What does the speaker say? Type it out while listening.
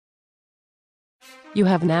You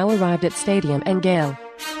have now arrived at Stadium and Gale.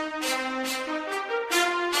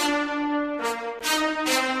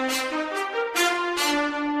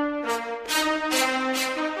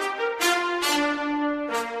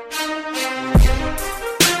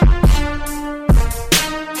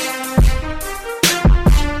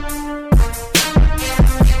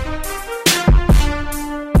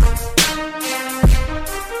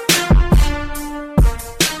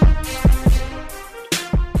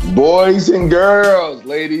 Boys and girls,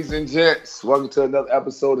 ladies and gents, welcome to another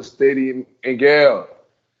episode of Stadium and Gale.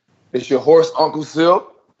 It's your horse, Uncle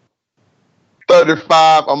Silk.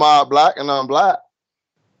 35, I'm all black and I'm black.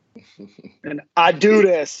 And I do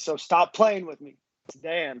this, so stop playing with me. It's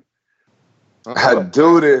Dan. I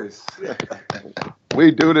do this.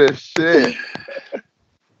 We do this shit.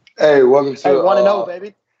 Hey, welcome to 1-0,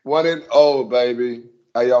 baby. 1-0, baby.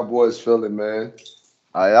 How y'all boys feeling, man?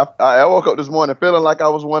 I woke up this morning feeling like I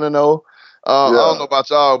was 1-0. I don't know about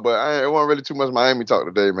y'all, but it wasn't really too much Miami talk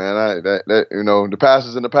today, man. The past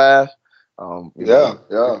is in the past. On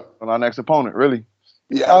our next opponent, really.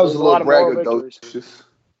 Yeah, I was a little braggadocious.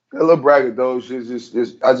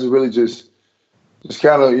 I just really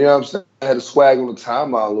kind of, you know what I'm saying, I had a swag on the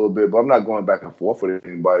timeline a little bit, but I'm not going back and forth with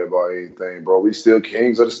anybody about anything, bro. We still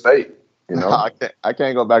kings of the state. You know? I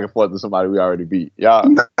can't go back and forth with somebody we already beat. Y'all.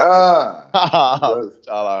 Y'all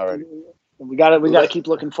already. We gotta keep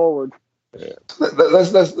looking forward. Yeah.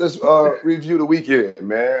 Let's review the weekend,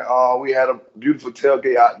 man. We had a beautiful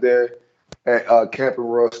tailgate out there at Camping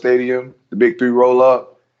World Stadium, the Big 3 roll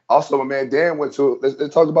up. Also, my man Dan went to.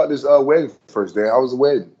 Let's talk about this wedding first, Dan. How was the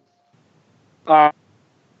wedding? All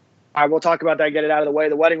right, we'll talk about that. Get it out of the way.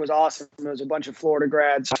 The wedding was awesome. There was a bunch of Florida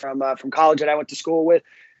grads from college that I went to school with.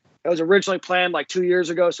 It was originally planned like 2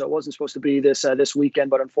 years ago, so it wasn't supposed to be this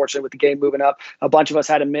weekend. But unfortunately, with the game moving up, a bunch of us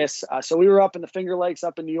had to miss. So we were up in the Finger Lakes,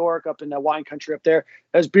 up in New York, up in the wine country up there.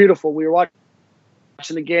 It was beautiful. We were watching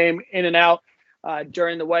the game in and out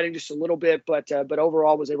during the wedding just a little bit, but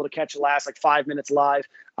overall was able to catch the last like 5 minutes live.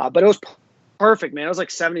 But it was perfect, man. It was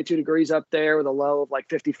like 72 degrees up there with a low of like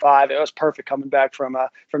 55. It was perfect coming back from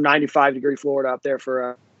 95-degree Florida up there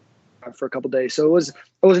for a couple of days. So it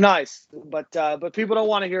was nice, but people don't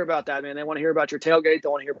want to hear about that, man. They want to hear about your tailgate. They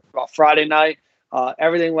want to hear about Friday night.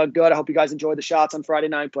 Everything looked good. I hope you guys enjoyed the shots on Friday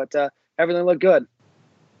night, but everything looked good.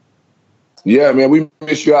 Yeah, man, we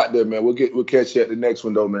miss you out there, man. We'll catch you at the next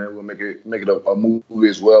one, though, man. We'll make it a movie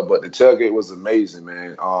as well. But the tailgate was amazing,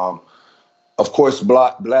 man. Of course,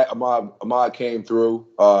 Black Ahmad came through.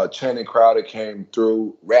 Channing Crowder came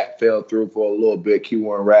through. Rat fell through for a little bit.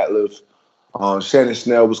 Keywarren Ratliff. Shannon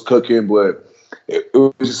Snell was cooking, but it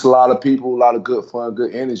was just a lot of people, a lot of good fun,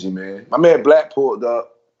 good energy, man. My man Black pulled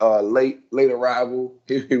up, late arrival.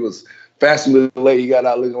 He was faster than late. He got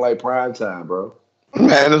out looking like prime time, bro.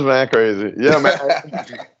 Man, this man crazy. Yeah, man.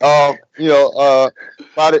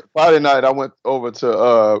 Friday night I went over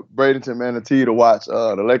to Bradenton, Manatee to watch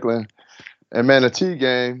the Lakeland and Manatee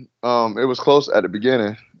game. It was close at the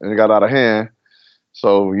beginning and it got out of hand.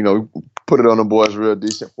 So, put it on the boys real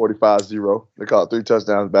decent, 45-0. They caught 3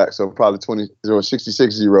 touchdowns back, so probably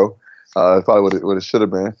 66-0. Probably what it should have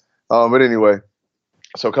been. But anyway,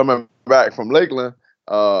 so coming back from Lakeland,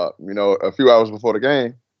 a few hours before the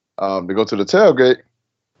game, to go to the tailgate,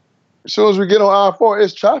 as soon as we get on I-4,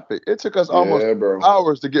 it's traffic. It took us almost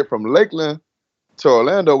hours to get from Lakeland to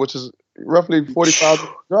Orlando, which is roughly 45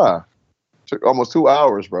 minutes drive. Took almost 2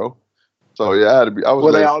 hours, bro. So, yeah, I had to be.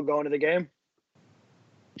 Were they all going to the game?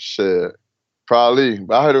 Shit, probably.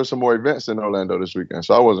 But I heard there was some more events in Orlando this weekend,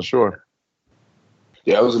 so I wasn't sure.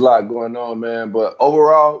 Yeah, it was a lot going on, man. But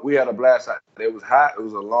overall, we had a blast out there. It was hot. It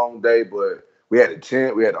was a long day, but we had the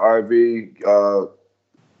tent, we had the RV,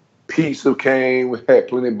 pizza came, we had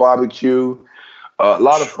plenty of barbecue. A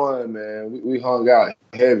lot of fun, man. We hung out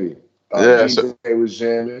heavy. It was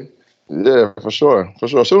jamming. Yeah, for sure.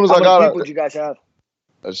 As soon as How I got many people did you guys have?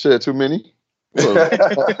 Shit, too many.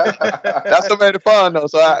 That's what made it fun though.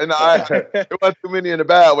 So it wasn't too many in a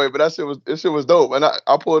bad way, but that shit was dope. And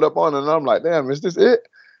I pulled up on it and I'm like, damn, is this it?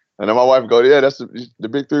 And then my wife go, yeah, that's the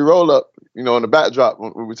Big 3 roll up, in the backdrop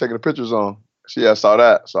when we were taking the pictures on. She saw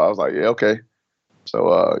that, so I was like, yeah, okay.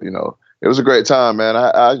 So it was a great time, man.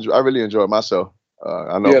 I really enjoyed myself.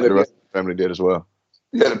 I know the rest of the family did as well.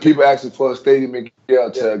 Yeah, the people asking for a Stadium and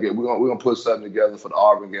Gale tailgate. We're gonna put something together for the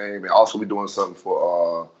Auburn game, and also we're doing something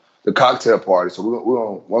for the cocktail party. So we're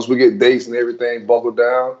gonna once we get dates and everything buckled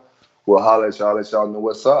down, we'll holler at y'all, let y'all know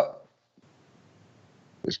what's up.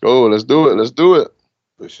 Let's go. Let's do it.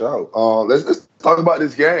 For sure. Let's talk about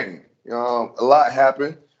this game. A lot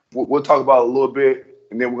happened. We'll talk about it a little bit,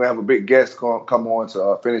 and then we're gonna have a big guest come on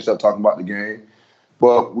to finish up talking about the game.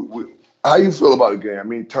 But How you feel about the game? I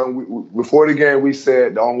mean, before the game, we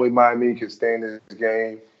said the only way Miami can stay in this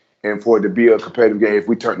game and for it to be a competitive game if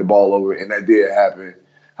we turn the ball over, and that did happen.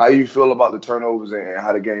 How you feel about the turnovers and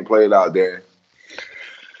how the game played out there?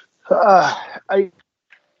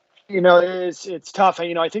 It's tough.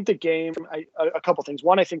 I think the game. A couple things.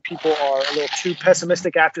 One, I think people are a little too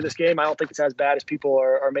pessimistic after this game. I don't think it's as bad as people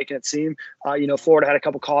are making it seem. Florida had a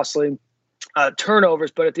couple costly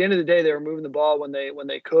turnovers, but at the end of the day, they were moving the ball when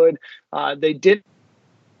they could. They didn't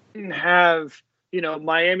have,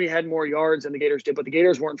 Miami had more yards than the Gators did, but the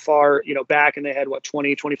Gators weren't far, back, and they had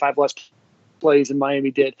 20, 25 less plays than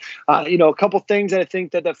Miami did. A couple things that I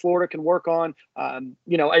think that Florida can work on.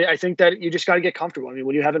 I think that you just got to get comfortable. I mean,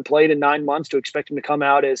 when you haven't played in 9 months, to expect them to come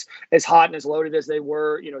out as hot and as loaded as they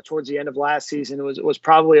were, towards the end of last season, it was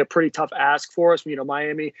probably a pretty tough ask for us.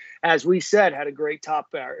 Miami, as we said, had a great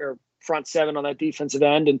front seven on that defensive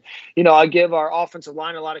end. And, I give our offensive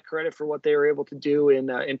line a lot of credit for what they were able to do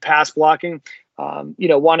in pass blocking. Want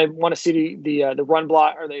to see the run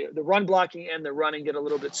block or the run blocking and the running get a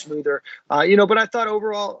little bit smoother. But I thought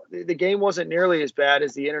overall the game wasn't nearly as bad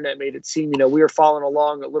as the internet made it seem. We were following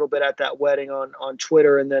along a little bit at that wedding on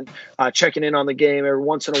Twitter, and then checking in on the game every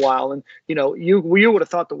once in a while. And, you would have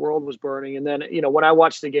thought the world was burning. And then, when I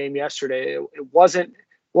watched the game yesterday, it wasn't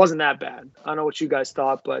that bad. I don't know what you guys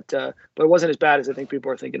thought, but it wasn't as bad as I think people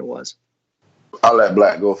are thinking it was. I'll let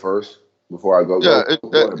Black go first before I go. Yeah,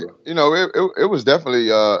 it was definitely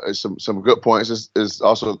some good points. It's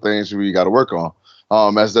also things we got to work on.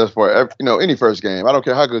 As that's for any first game. I don't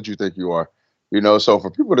care how good you think you are. So for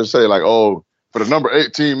people to say like, oh, for the number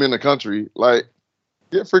 8 team in the country, like,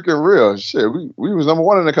 get freaking real. Shit, we was number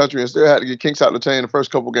 1 in the country and still had to get kinks out the chain the first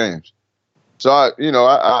couple games. So I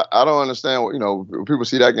don't understand what, when people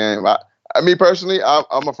see that game. Me personally,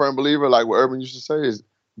 I'm a firm believer, like what Urban used to say, is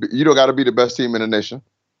you don't got to be the best team in the nation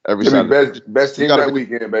every Saturday. Best team that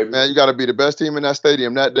weekend, baby. Man, you got to be the best team in that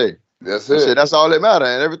stadium that day. That's it. Shit, that's all that matters,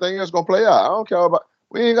 and everything else gonna play out. I don't care about.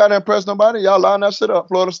 We ain't got to impress nobody. Y'all line that shit up,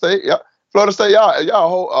 Florida State. Y'all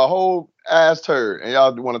a whole ass turd, and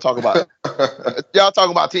y'all want to talk about y'all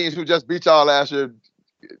talking about teams who just beat y'all last year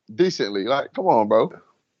decently. Like, come on, bro.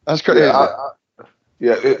 That's crazy.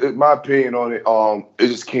 My opinion on it,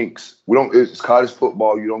 it's just kinks. It's college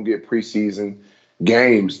football. You don't get preseason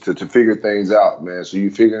games to figure things out, man. So you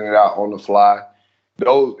figuring it out on the fly.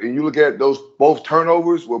 And you look at those, both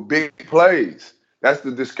turnovers were big plays. That's the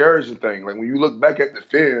discouraging thing. Like when you look back at the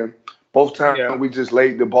film, both times we just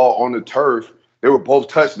laid the ball on the turf, they were both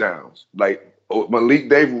touchdowns. Like Malik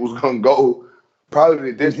Davis was gonna go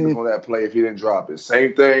probably the distance on that play if he didn't drop it.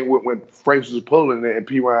 Same thing when Frankie was pulling it and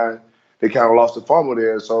P. Ryan, they kind of lost the fumble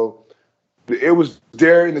there. So it was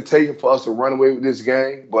daring to take it for us to run away with this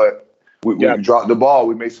game, but we dropped the ball.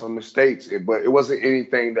 We made some mistakes, but it wasn't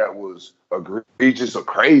anything that was egregious or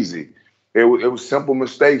crazy. It was simple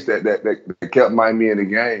mistakes that kept Miami in the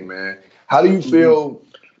game, man. How do you feel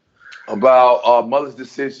about Mullen's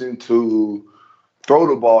decision to throw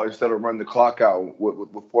the ball instead of run the clock out with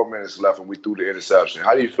 4 minutes left and we threw the interception?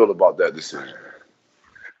 How do you feel about that decision?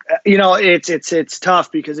 It's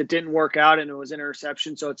tough because it didn't work out and it was an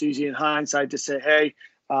interception. So it's easy in hindsight to say, hey,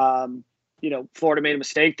 Florida made a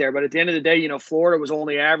mistake there. But at the end of the day, Florida was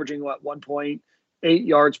only averaging 1.8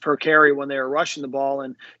 yards per carry when they were rushing the ball.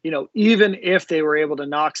 And, even if they were able to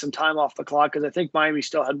knock some time off the clock, because I think Miami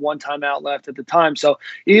still had 1 timeout left at the time. So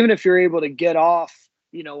even if you're able to get off,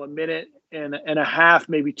 a minute and a half,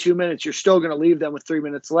 maybe 2 minutes, you're still going to leave them with 3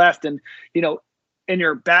 minutes left. And, and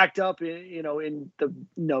you're backed up in the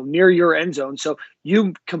near your end zone. So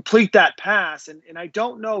you complete that pass. And I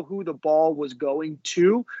don't know who the ball was going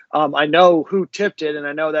to. I know who tipped it and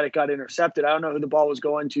I know that it got intercepted. I don't know who the ball was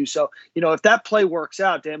going to. So, if that play works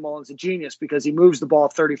out, Dan Mullen's a genius because he moves the ball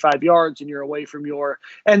 35 yards and you're away from your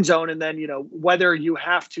end zone. And then, whether you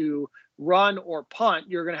have to run or punt,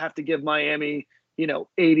 you're going to have to give Miami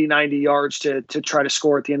 80, 90 yards to try to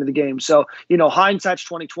score at the end of the game. So, hindsight's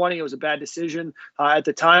 2020. It was a bad decision at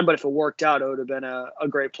the time, but if it worked out, it would have been a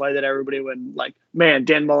great play that everybody would like, man,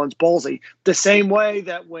 Dan Mullen's ballsy. The same way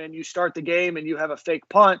that when you start the game and you have a fake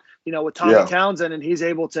punt, with Tommy Townsend and he's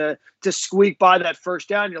able to squeak by that first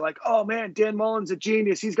down, you're like, oh man, Dan Mullen's a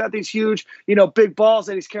genius. He's got these huge, big balls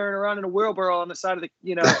that he's carrying around in a wheelbarrow on the side of the,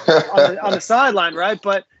 on the sideline. Right.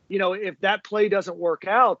 But, if that play doesn't work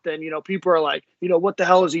out, then, people are like, what the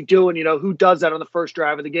hell is he doing? Who does that on the first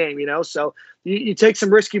drive of the game? So you take some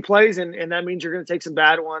risky plays and that means you're going to take some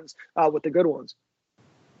bad ones with the good ones.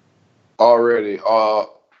 Already.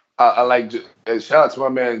 I like, shout out to my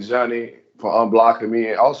man Johnny for unblocking me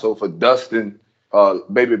and also for dusting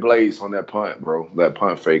Baby Blaze on that punt, bro. That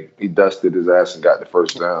punt fake. He dusted his ass and got the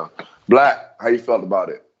first down. Black, how you felt about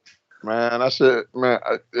it? Man, that shit, man,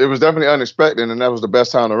 it was definitely unexpected, and that was the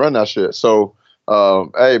best time to run that shit. So,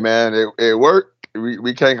 hey, man, it worked.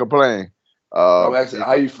 We can't complain. I'm asking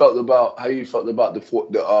how you felt about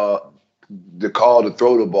the call to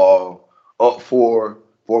throw the ball up 4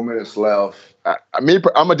 minutes left.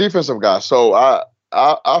 I'm a defensive guy, so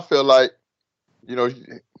I feel like, you know,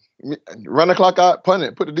 run the clock out, punt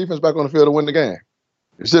it, put the defense back on the field to win the game.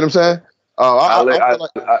 You see what I'm saying?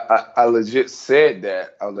 I legit said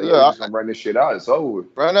that. I was like, yeah, we're just gonna run this shit out. It's over.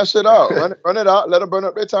 Run that shit out. run it out. Let them burn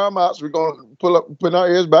up their timeouts. We're gonna put our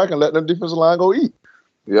ears back and let them defensive line go eat.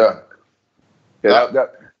 Yeah.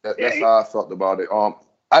 That's how I felt about it.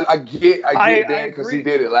 I get that because he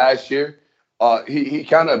did it last year. He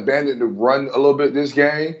kind of abandoned the run a little bit this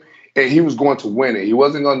game, and he was going to win it. He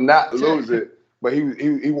wasn't going to not lose it, but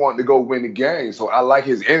he wanted to go win the game. So I like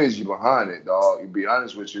his energy behind it, dog. To be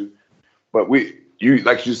honest with you, but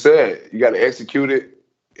like you said, you got to execute it.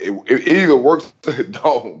 It either works or it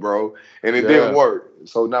don't, bro. And it didn't work.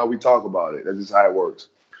 So now we talk about it. That's just how it works.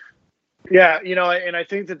 Yeah, and I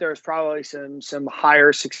think that there's probably some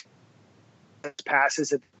higher success passes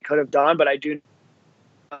that they could have done, but I do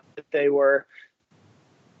know that they were,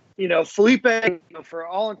 Felipe, for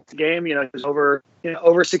all in the game, he was over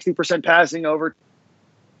 60% passing, over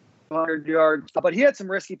 200 yards, but he had some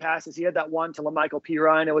risky passes. He had that one to LaMichael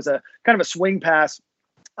Pirine. It was a kind of a swing pass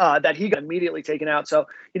that he got immediately taken out. So,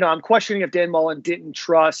 I'm questioning if Dan Mullen didn't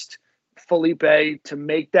trust Felipe to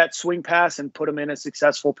make that swing pass and put him in a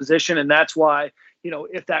successful position. And that's why,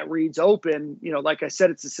 if that reads open, like I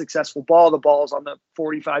said, it's a successful ball. The ball's on the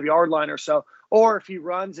 45-yard line or so. Or if he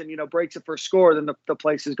runs and, breaks it for a score, then the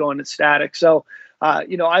place is going to static. So, I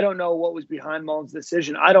don't know what was behind Mullen's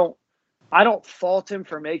decision. I don't fault him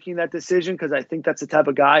for making that decision because I think that's the type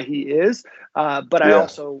of guy he is. But I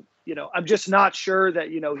also, I'm just not sure that,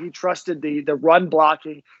 he trusted the run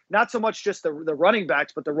blocking, not so much just the running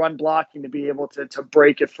backs, but the run blocking to be able to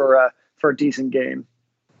break it for a decent game.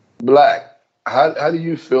 Black, how do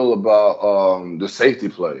you feel about the safety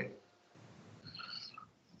play?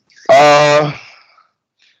 I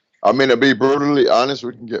mean, to be brutally honest,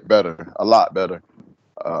 we can get better, a lot better.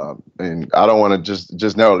 And I don't want to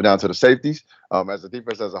just narrow it down to the safeties. As a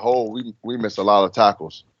defense as a whole, we miss a lot of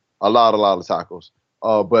tackles, a lot of tackles.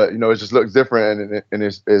 But it just looks different, and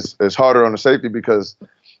it's harder on the safety because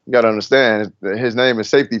you got to understand his name is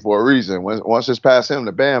safety for a reason. Once it's past him,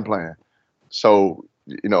 the band playing. So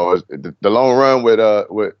the long run with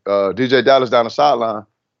DJ Dallas down the sideline.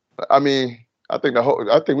 I mean, I think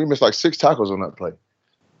we missed like 6 tackles on that play.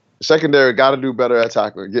 The secondary got to do better at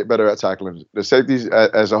tackling, get better at tackling. The safeties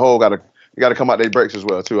as a whole got to come out their breaks as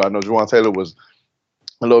well too. I know Juwan Taylor was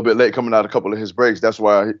a little bit late coming out a couple of his breaks. That's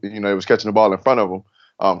why he was catching the ball in front of him.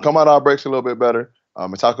 Come out our breaks a little bit better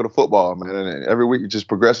and tackle the football, man. And every week you just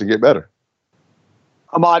progress and get better.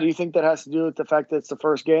 Ahmad, do you think that has to do with the fact that it's the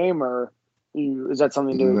first game, or is that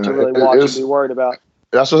something to really watch and be worried about?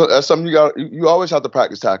 That's something you always have to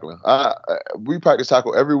practice tackling. We practice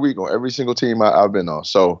tackle every week on every single team I've been on.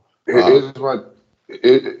 So the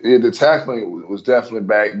tackling was definitely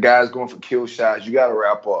bad. Guys going for kill shots. You got to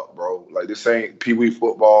wrap up, bro. Like, this ain't pee-wee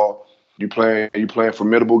football. You playing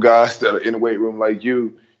formidable guys that are in the weight room like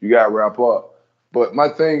you. You got to wrap up. But my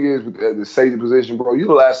thing is, with the safety position, bro, you're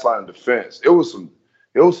the last line of defense. It was some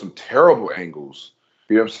terrible angles.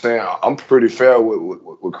 You know what I'm saying? I'm pretty fair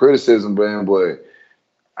with criticism, man, but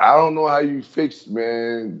I don't know how you fix,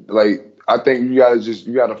 man. Like, I think you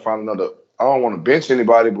gotta find another. I don't want to bench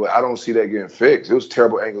anybody, but I don't see that getting fixed. It was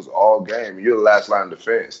terrible angles all game. You're the last line of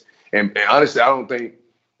defense, and honestly, I don't think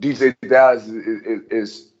DJ Dallas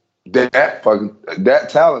is that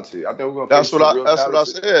talented. I think we're gonna. That's what I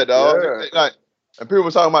said, dog. Yeah. Like, and people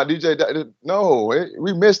were talking about DJ Dallas. No,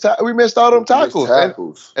 we missed all them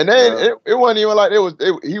tackles. And then it wasn't even like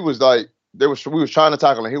he was like we was trying to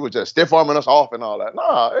tackle and he was just stiff arming us off and all that.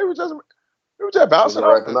 Nah, it was just bouncing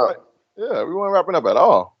off. Like, yeah, we weren't wrapping up at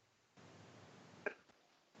all.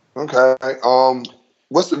 Okay.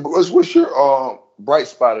 What's your bright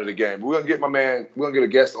spot of the game? We're gonna get a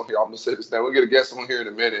guest on here. I'm gonna say this now. We'll get a guest on here in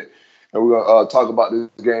a minute, and we're gonna talk about this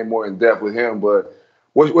game more in depth with him. But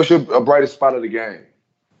what's your brightest spot of the game?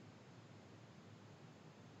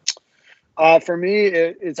 For me,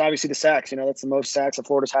 it's obviously the sacks. That's the most sacks that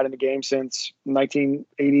Florida's had in the game since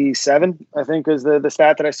 1987, I think, is the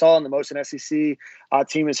stat that I saw, and the most an SEC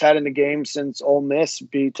team has had in the game since Ole Miss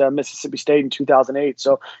beat Mississippi State in 2008.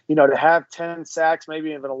 So, to have 10 sacks, maybe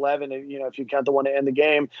even 11, if you count the one to end the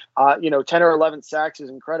game, 10 or 11 sacks is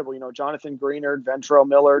incredible. Jonathan Greenard, Ventrell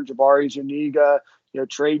Miller, Jabari Zuniga,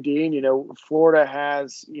 Trey Dean. Florida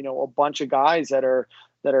has, a bunch of guys that are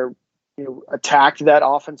attacked that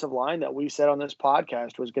offensive line that we said on this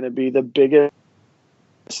podcast was going to be the biggest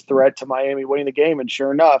threat to Miami winning the game. And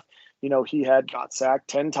sure enough, he got sacked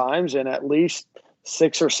 10 times, and at least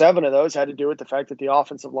 6 or 7 of those had to do with the fact that the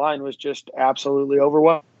offensive line was just absolutely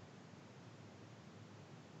overwhelmed.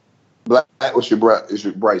 Black, what's your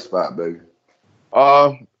bright spot, baby?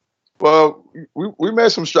 Well, we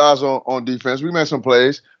made some strides on defense. We made some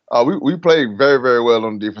plays. We played very, very well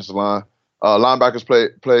on the defensive line. Linebackers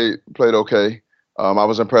played okay. I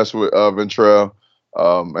was impressed with Ventrell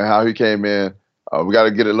and how he came in. We got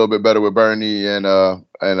to get it a little bit better with Bernie and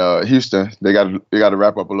Houston. They got to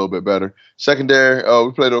wrap up a little bit better. Secondary,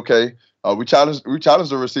 we played okay. We challenged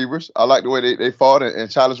the receivers. I like the way they fought and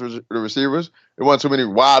challenged the receivers. There wasn't too many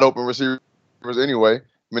wide open receivers anyway. I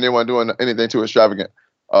mean, they weren't doing anything too extravagant.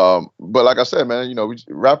 But like I said, man, we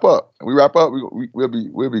wrap up. We wrap up.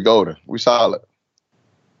 We'll be golden. We solid.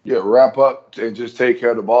 Yeah, wrap up and just take care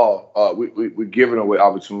of the ball. We're giving away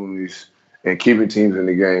opportunities and keeping teams in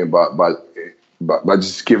the game by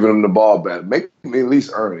just giving them the ball back. Make them at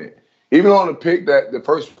least earn it. Even on the pick the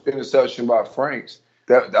first interception by Franks,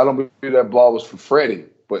 that I don't believe that ball was for Freddie.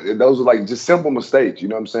 But those are like just simple mistakes. You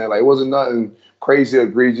know what I'm saying? Like, it wasn't nothing crazy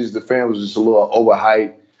egregious. The fan was just a little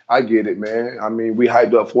overhyped. I get it, man. I mean, we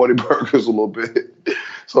hyped up 40 burgers a little bit.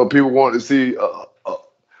 So people wanted to see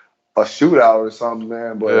a shootout or something,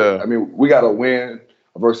 man. But, yeah. I mean, we got to win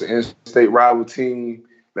versus an in-state rival team.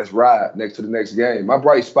 Let's ride next to the next game. My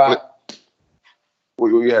bright spot, what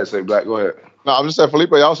you had to say, Black? Go ahead. No, I'm just saying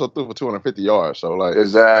Felipe also threw for 250 yards. So, like.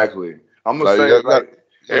 Exactly. I'm going to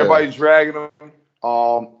say, everybody's dragging him.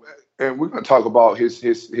 And we're going to talk about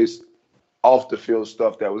his off-the-field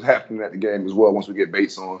stuff that was happening at the game as well once we get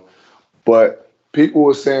Bates on. But people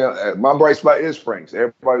were saying, my bright spot is Franks.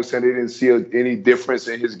 Everybody was saying they didn't see any difference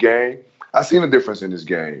in his game. I seen a difference in his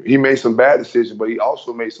game. He made some bad decisions, but he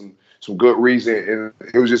also made some good reason. And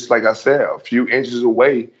it was just, like I said, a few inches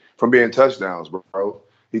away from being touchdowns, bro.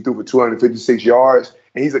 He threw for 256 yards,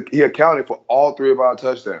 and he accounted for all 3 of our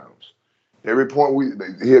touchdowns. Every point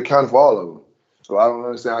he accounted for all of them. So I don't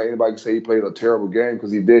understand how anybody can say he played a terrible game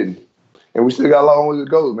because he didn't. And we still got a long way to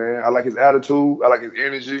go, man. I like his attitude. I like his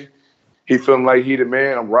energy. He feeling like he the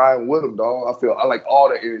man. I'm riding with him, dog. I like all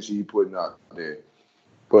the energy he putting out there.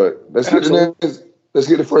 But let's get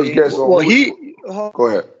the first guest on. Well, go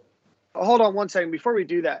ahead. Hold on one second before we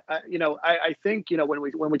do that. I think when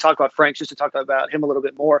we talk about Franks, just to talk about him a little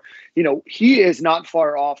bit more, he is not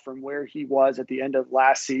far off from where he was at the end of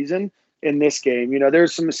last season in this game.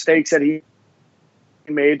 There's some mistakes that he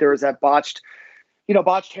made. There was that botched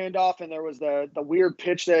handoff, and there was the weird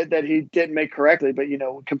pitch that he didn't make correctly. But,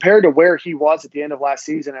 compared to where he was at the end of last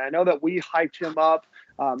season, and I know that we hyped him up.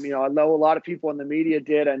 I know a lot of people in the media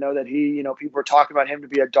did. I know that people were talking about him to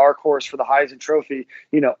be a dark horse for the Heisman Trophy.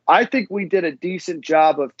 I think we did a decent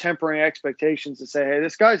job of tempering expectations to say, hey,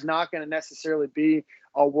 this guy's not going to necessarily be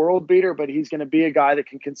a world beater, but he's going to be a guy that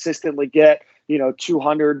can consistently get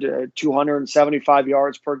 200 to 275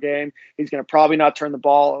 yards per game. He's going to probably not turn the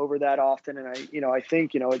ball over that often. And I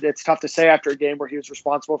think, it's tough to say after a game where he was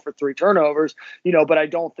responsible for 3 turnovers, but I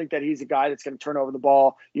don't think that he's a guy that's going to turn over the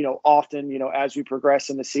ball, often, as we progress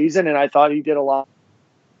in the season. And I thought he did a lot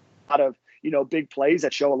of, big plays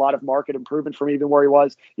that show a lot of market improvement from even where he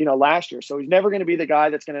was, last year. So he's never going to be the guy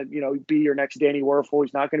that's going to, be your next Danny Werfel.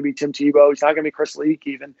 He's not going to be Tim Tebow. He's not going to be Chris Leak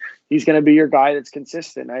even. He's going to be your guy that's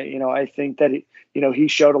consistent. I think that, he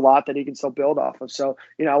showed a lot that he can still build off of. So,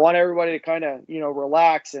 I want everybody to kind of,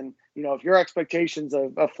 relax. And, if your expectations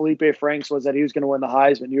of Felipe Franks was that he was going to win the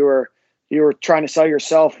Heisman, you were trying to sell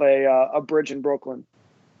yourself a bridge in Brooklyn.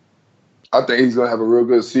 I think he's gonna have a real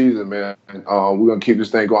good season, man. We're gonna keep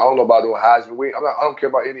this thing going. I don't know about doing Heisman. I don't care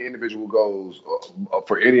about any individual goals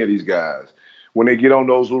for any of these guys. When they get on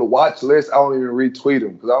those little watch lists, I don't even retweet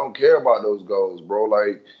them because I don't care about those goals, bro.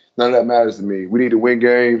 Like, none of that matters to me. We need to win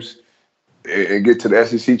games and get to the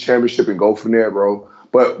SEC championship and go from there, bro.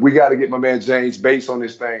 But we got to get my man James Bates on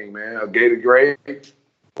this thing, man. A Gator grade,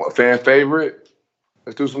 fan favorite.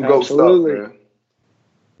 Let's do some GOAT stuff, man.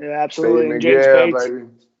 Yeah, absolutely.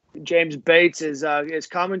 James Bates is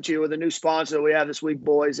coming to you with a new sponsor that we have this week,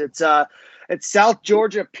 boys. It's South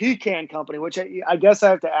Georgia Pecan Company, which I guess I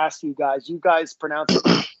have to ask you guys. You guys pronounce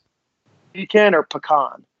it pecan or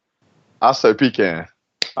pecan? I say pecan.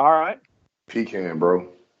 All right. Pecan, bro.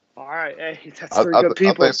 All right. Hey, that's three good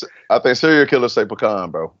people. I think serial killers say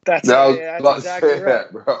pecan, bro. That's exactly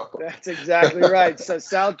right. Bro. That's exactly right. So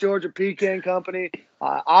South Georgia Pecan Company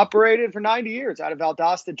operated for 90 years out of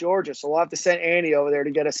Valdosta, Georgia. So we'll have to send Annie over there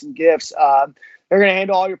to get us some gifts. They're going to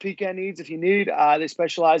handle all your pecan needs if you need. They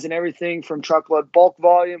specialize in everything from truckload bulk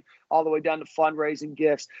volume all the way down to fundraising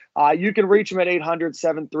gifts. You can reach them at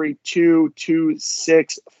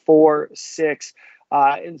 800-732-2646.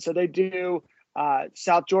 And so they do.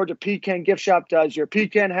 South Georgia Pecan Gift Shop does your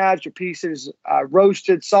pecan halves, your pieces,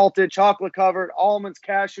 roasted, salted, chocolate covered, almonds,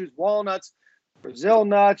 cashews, walnuts, Brazil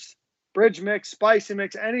nuts, bridge mix, spicy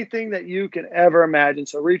mix, anything that you can ever imagine.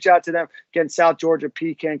 So reach out to them. Again, South Georgia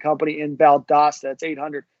Pecan Company in Valdosta. That's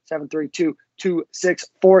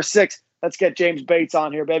 800-732-2646. Let's get James Bates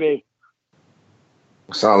on here, baby.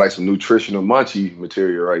 Sound like some nutritional munchie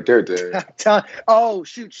material right there, Dan. Oh,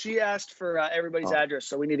 shoot. She asked for everybody's address,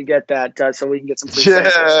 so we need to get that so we can get some free Yeah,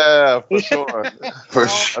 samples. for sure. For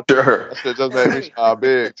sure. That shit just made me smile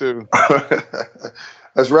big, too.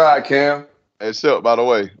 That's right, Cam. Hey, Silk, by the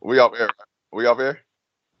way, we off air. We off air?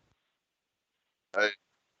 Hey,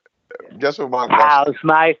 guess what my How's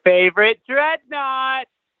my favorite Dreadnaught?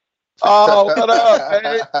 Oh, what up,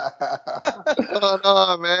 hey? What's going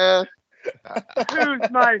on, man?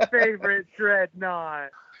 Who's my favorite Dreadnaught?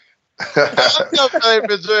 What's your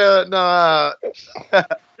favorite Dreadnaught?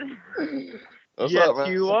 What's Yes, up,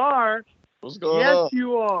 man? you are. What's going Yes, on?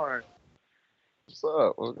 you are. What's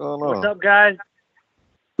up? What's going on? What's up, guys?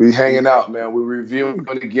 We hanging out, man. We reviewing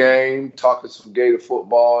the game, talking some Gator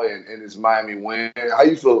football and this Miami win. How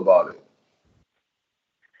you feel about it?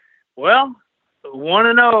 Well,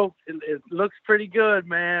 1-0. It looks pretty good,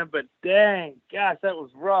 man. But dang, gosh, that was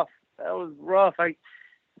rough. That was rough. I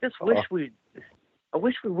just wish we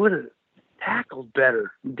would have tackled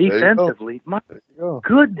better defensively. My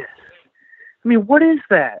goodness. I mean, what is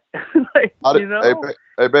that? Like,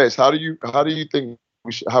 Hey, Bates, how do you think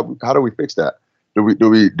we should? How do we fix that? Do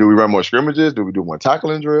we run more scrimmages? Do we do more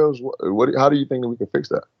tackling drills? How do you think that we can fix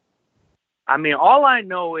that? I mean, all I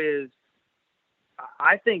know is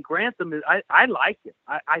I think Grantham is. I like it.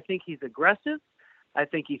 I think he's aggressive. I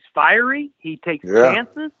think he's fiery. He takes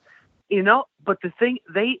chances. But the thing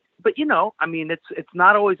I mean, it's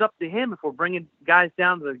not always up to him if we're bringing guys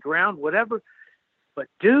down to the ground, whatever. But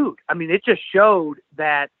dude, I mean, it just showed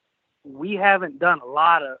that we haven't done a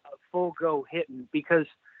lot of full go hitting because,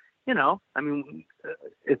 I mean,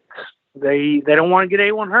 it's they don't want to get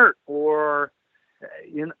anyone hurt or,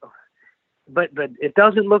 but it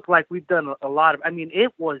doesn't look like we've done a lot of. I mean,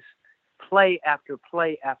 it was play after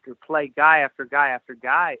play after play, guy after guy after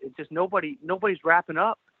guy. It's just nobody's wrapping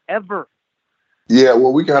up ever. Yeah,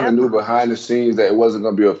 well, we kind of knew behind the scenes that it wasn't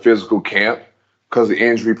going to be a physical camp because of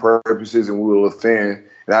injury purposes, and we were thin.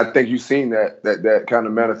 And I think you've seen that kind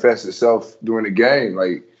of manifest itself during the game.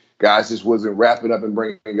 Like, guys just wasn't wrapping up and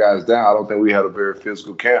bringing guys down. I don't think we had a very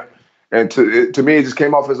physical camp. And to me, it just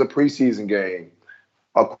came off as a preseason game.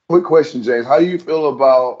 A quick question, James. How do you feel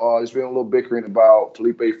about there's been a little bickering about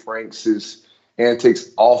Felipe Franks' antics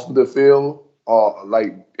off the field,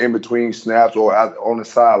 like in between snaps or out on the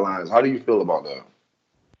sidelines? How do you feel about that?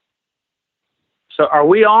 So are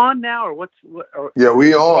we on now or what's Yeah,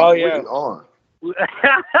 we on. Oh, yeah. We on.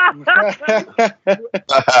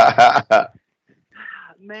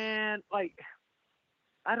 Man, like,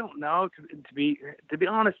 I don't know. To be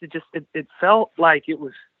honest, it felt like it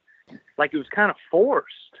was kind of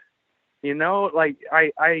forced. Like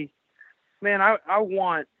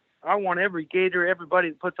I want every Gator, everybody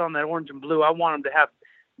that puts on that orange and blue, I want them to have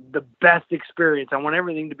the best experience. I want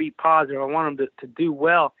everything to be positive. I want them to do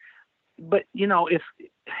well. But if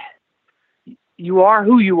you are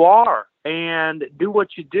who you are and do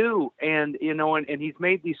what you do, and and he's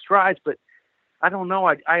made these strides, but I don't know.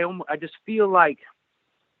 I just feel like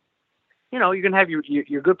you're gonna have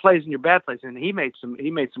your good plays and your bad plays, and he made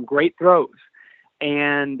some great throws,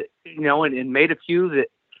 and and made a few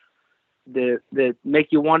that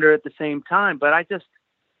make you wonder at the same time. But it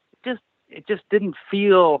just didn't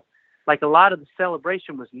feel like a lot of the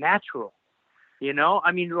celebration was natural.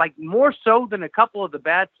 I mean, like more so than a couple of the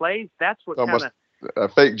bad plays. That's what kind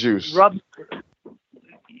of fake juice rubs.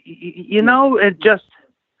 It just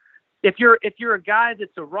if you're a guy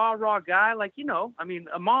that's a raw guy, like I mean,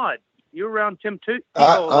 Ahmad, you're around Tim too.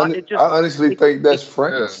 I honestly think that's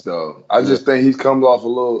Franks, though. I just think he comes off a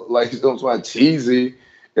little like he's something cheesy,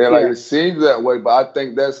 and like it seems that way. But I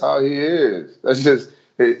think that's how he is. That's just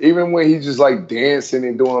even when he's just like dancing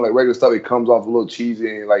and doing like regular stuff, it comes off a little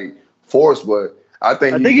cheesy and like forced. But I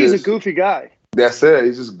think he's a goofy guy. That's it.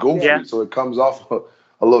 He's just goofy, so it comes off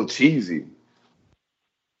a little cheesy.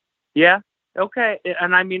 Yeah. Okay.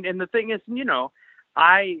 And I mean, and the thing is,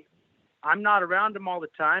 I'm not around him all the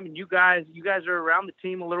time, and you guys are around the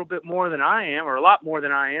team a little bit more than I am, or a lot more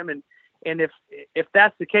than I am. And if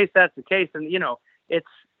that's the case, that's the case. And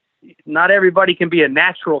not everybody can be a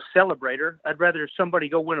natural celebrator. I'd rather somebody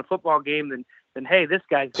go win a football game than hey, this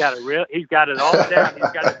guy's got he's got it all down.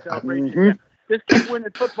 He's got a celebration. Mm-hmm. Just keep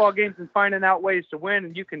winning football games and finding out ways to win,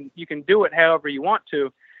 and you can do it however you want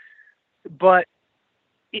to. But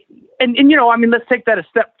and I mean, let's take that a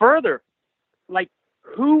step further. Like,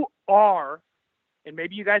 who are, and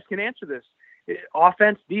maybe you guys can answer this,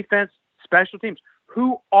 offense, defense, special teams,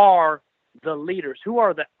 who are the leaders? Who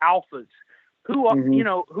are the alphas? Who are,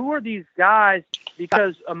 who are these guys?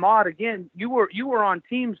 Because Ahmad, again, you were on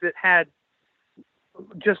teams that had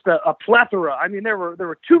just a plethora. I mean, there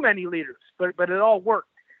were too many leaders, but it all worked.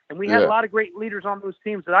 And we had a lot of great leaders on those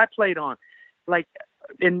teams that I played on. Like,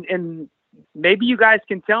 and maybe you guys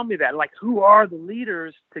can tell me that, like, who are the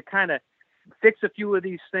leaders to kind of fix a few of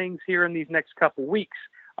these things here in these next couple weeks?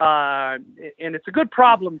 And it's a good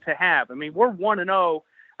problem to have. I mean, we're 1-0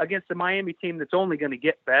 against the Miami team that's only going to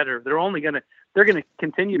get better. They're going to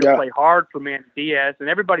continue to play hard for Manny Diaz, and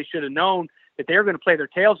everybody should have known that they were going to play their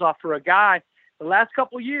tails off for a guy. The last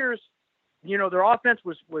couple of years, their offense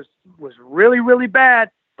was really, really bad,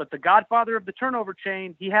 but the godfather of the turnover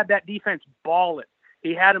chain, he had that defense balling.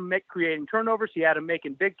 He had them creating turnovers. He had them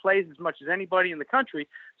making big plays as much as anybody in the country.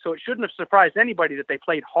 So it shouldn't have surprised anybody that they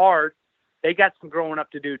played hard. They got some growing up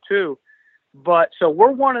to do too. But so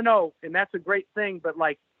we're 1-0, and that's a great thing. But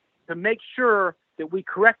like, to make sure that we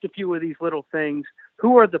correct a few of these little things,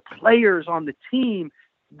 who are the players on the team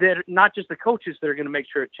that are not just the coaches that are going to make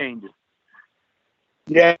sure it changes?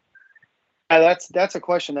 Yeah. That's a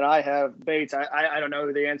question that I have, Bates. I don't know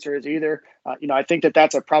who the answer is either. I think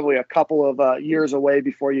that's probably a couple of years away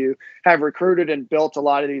before you have recruited and built a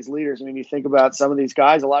lot of these leaders. I mean, you think about some of these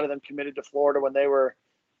guys, a lot of them committed to Florida when they were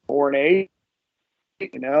 4-8.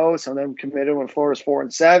 Some of them committed when Florida's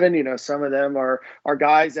 4-7. Some of them are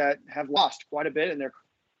guys that have lost quite a bit in their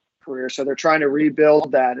career, so they're trying to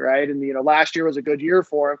rebuild that, right? And last year was a good year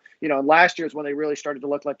for them. And last year is when they really started to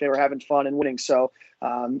look like they were having fun and winning. So,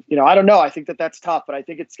 I don't know. I think that's tough, but I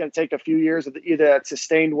think it's going to take a few years of either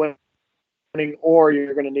sustained winning, or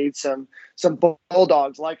you're going to need some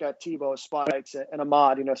bulldogs like a Tebow, Spikes, and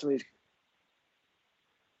Ahmad. Some of these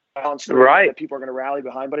that people are going to rally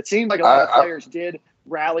behind. But it seemed like a lot of players did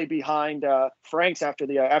rally behind Franks after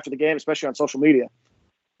the game, especially on social media.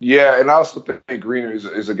 Yeah, and I also think Greener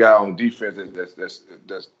is a guy on defense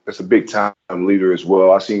that's a big time leader as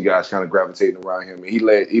well. I've seen guys kind of gravitating around him. He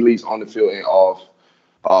leads on the field and off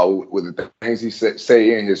with the things he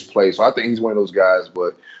say in his play. So I think he's one of those guys,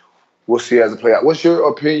 but we'll see as it play out. What's your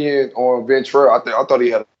opinion on Ventura? I thought he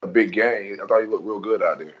had a big game. I thought he looked real good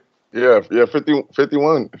out there. Yeah,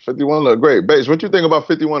 51 looked great. Bates, what you think about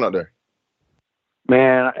 51 out there?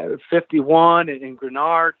 Man, 51 and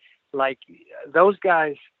Grenard, like, those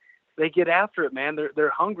guys, they get after it, man. They're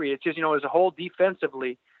hungry. It's just, as a whole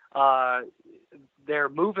defensively, they're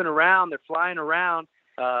moving around, they're flying around,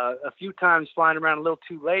 a few times flying around a little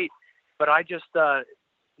too late. But I just the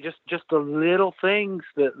little things,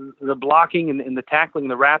 the blocking and the tackling,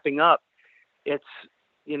 the wrapping up. It's,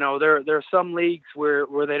 there are some leagues where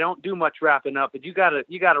they don't do much wrapping up, but you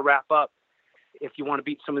gotta wrap up if you want to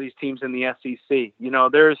beat some of these teams in the SEC.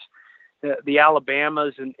 There's the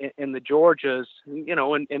Alabamas and the Georgias,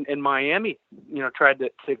 and Miami, tried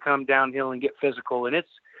to come downhill and get physical, and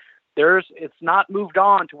it's not moved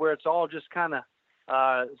on to where it's all just kind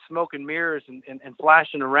of smoke and mirrors and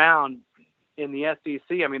flashing around in the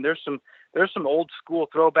SEC. I mean, there's some old school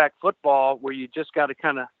throwback football where you just got to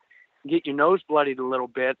kind of get your nose bloodied a little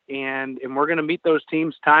bit, and we're going to meet those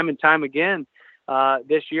teams time and time again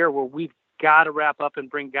this year, where we've got to wrap up and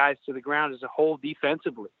bring guys to the ground as a whole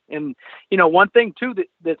defensively. And one thing too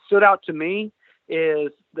that stood out to me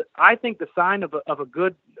is that I think the sign of a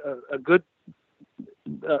good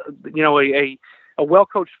a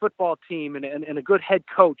well-coached football team and a good head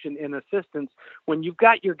coach and assistants, when you've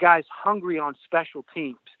got your guys hungry on special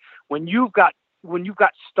teams, when you've got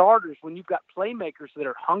starters, when you've got playmakers that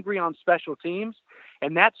are hungry on special teams,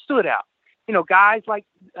 and that stood out. Guys like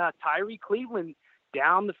Tyree Cleveland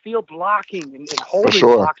down the field blocking and holding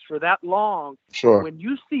blocks for that long. Sure. When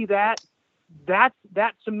you see that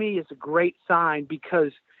to me is a great sign,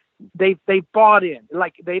 because they bought in.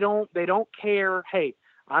 Like, they don't care. Hey,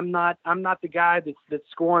 I'm not the guy that's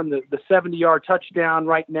scoring the 70-yard touchdown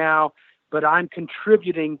right now, but I'm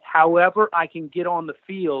contributing however I can get on the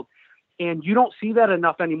field. And you don't see that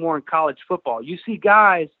enough anymore in college football. You see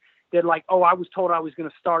guys that, like, oh, I was told I was going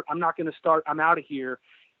to start. I'm not going to start. I'm out of here.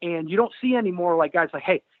 And you don't see anymore like guys like,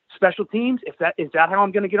 hey, special teams, is that how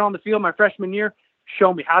I'm going to get on the field my freshman year?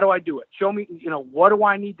 Show me. How do I do it? Show me, what do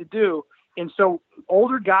I need to do? And so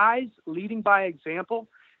older guys leading by example,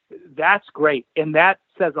 that's great. And that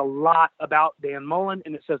says a lot about Dan Mullen,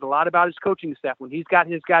 and it says a lot about his coaching staff when he's got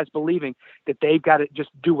his guys believing that they've got to just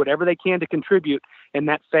do whatever they can to contribute in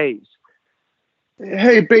that phase.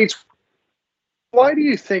 Hey, Bates, why do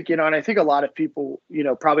you think, and I think a lot of people,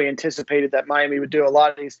 probably anticipated that Miami would do a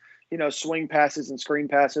lot of these, swing passes and screen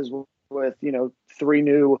passes with 3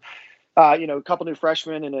 new, a couple new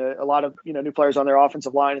freshmen and a lot of, new players on their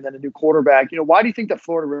offensive line and then a new quarterback. Why do you think that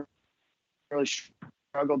Florida really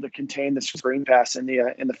struggled to contain the screen pass in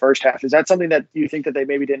the first half? Is that something that you think that they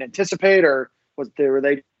maybe didn't anticipate, or were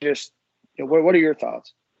they just, what are your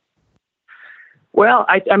thoughts? Well,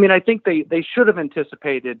 I mean, I think they should have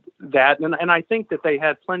anticipated that, and I think that they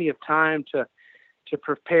had plenty of time to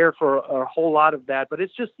prepare for a whole lot of that. But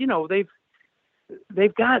it's just,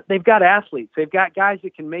 they've got athletes, they've got guys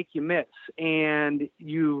that can make you miss, and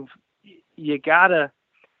you gotta.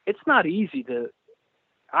 It's not easy to.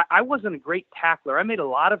 I wasn't a great tackler. I made a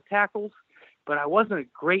lot of tackles, but I wasn't a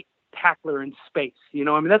great tackler in space. I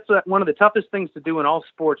mean, that's one of the toughest things to do in all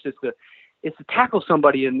sports is to tackle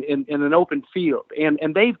somebody in an open field.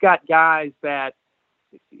 And they've got guys that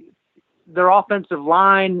their offensive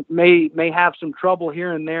line may have some trouble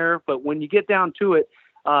here and there, but when you get down to it,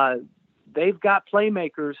 they've got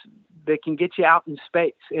playmakers that can get you out in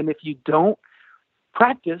space. And if you don't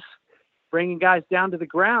practice bringing guys down to the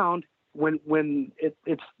ground when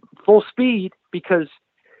it's full speed, because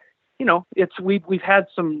we've had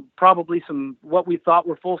probably some what we thought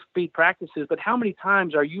were full speed practices, but how many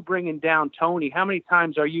times are you bringing down Tony? How many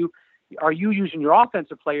times are you using your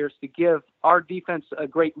offensive players to give our defense a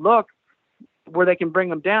great look where they can bring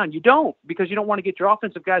them down? You don't, because you don't want to get your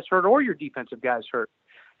offensive guys hurt or your defensive guys hurt.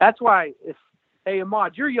 That's why hey,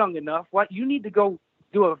 Ahmad, you're young enough. You need to go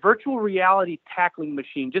do a virtual reality tackling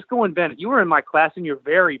machine. Just go invent it. You were in my class and you're a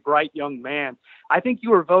very bright young man. I think you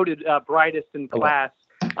were voted brightest in class.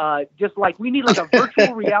 Just like we need like a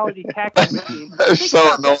virtual reality tackling machine. That's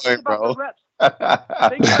so annoying, bro. Think about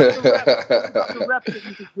the reps that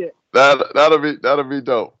you could get. That'll be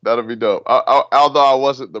dope. That'll be dope. Although I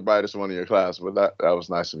wasn't the brightest one in your class, but that was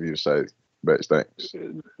nice of you to say. But thanks.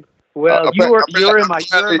 Well, you're in my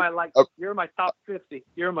top 50.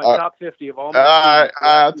 You're in my top 50 of all my.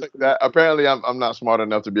 I took that. Apparently, I'm not smart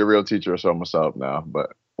enough to be a real teacher or so myself now,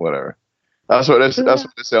 but whatever. That's what they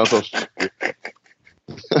say on social media.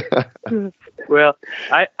 Well,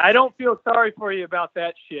 I don't feel sorry for you about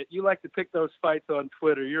that shit. You like to pick those fights on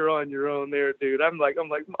Twitter. You're on your own there, dude. I'm like,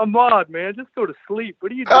 Ahmad, man, just go to sleep.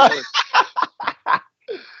 What are you doing?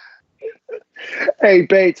 Hey,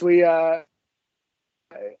 Bates,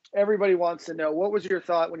 everybody wants to know, what was your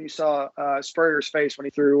thought when you saw Spurrier's face when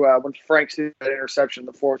he threw when Frank threw that interception in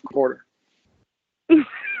the fourth quarter?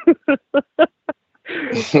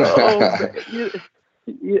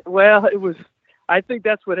 Well, it was. I think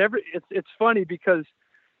that's what it's funny because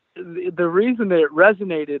the reason that it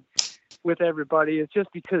resonated with everybody is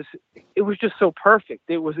just because it was just so perfect.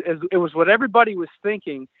 It was what everybody was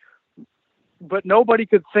thinking, but nobody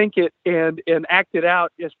could think it and act it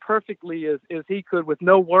out as perfectly as he could with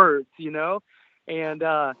no words, And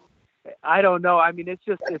I don't know. I mean,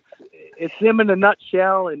 it's him in a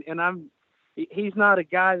nutshell, and he's not a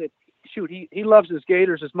guy that he loves his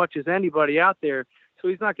Gators as much as anybody out there. So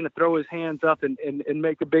he's not going to throw his hands up and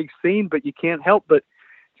make a big scene, but you can't help but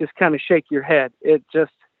just kind of shake your head. It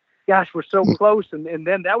just, gosh, we're so close. And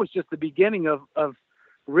then that was just the beginning of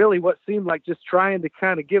really what seemed like just trying to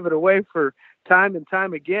kind of give it away for time and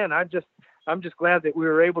time again. I'm just glad that we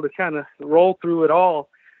were able to kind of roll through it all.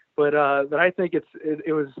 But I think it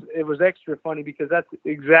was extra funny because that's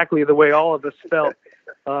exactly the way all of us felt.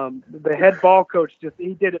 The head ball coach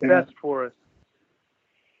he did it best for us.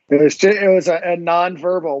 It was a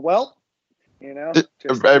non-verbal. Well,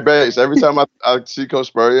 Hey, Bates, every time I see Coach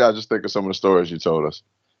Spurrier, I just think of some of the stories you told us.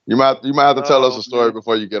 You might have to tell us a story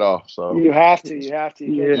before you get off. So you have to. You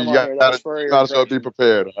You got to be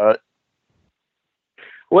prepared. All right.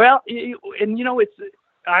 Well,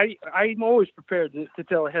 I'm always prepared to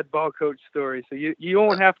tell a head ball coach story, so you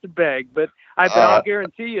won't have to beg. But I'll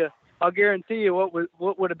guarantee you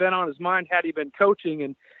what would have been on his mind had he been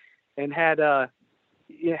coaching and had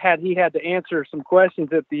he had to answer some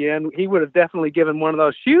questions at the end, he would have definitely given one of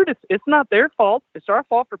those. Shoot, it's not their fault. It's our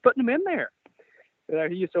fault for putting them in there.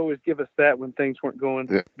 He used to always give us that when things weren't going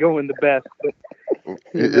the best. But,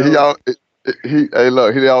 he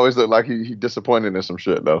always looked like he disappointed in some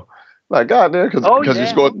shit though. Like, God damn, because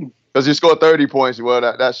you scored 30 points. Well,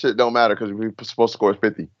 that shit don't matter because we were supposed to score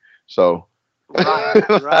 50. So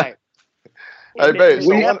right. Hey, Bates,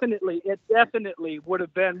 it definitely would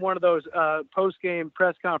have been one of those post-game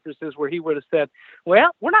press conferences where he would have said,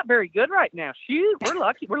 "Well, we're not very good right now. Shoot, we're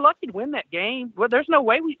lucky. We're lucky to win that game. Well, there's no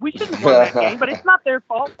way we shouldn't have won that game, but it's not their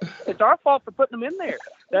fault. It's our fault for putting them in there."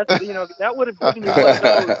 That would have given you one of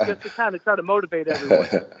those just to kind of try to motivate everyone.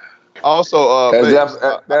 Also,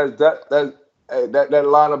 that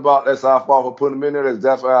line about that's our fault for putting them in there. That's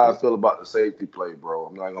definitely how I feel about the safety play, bro.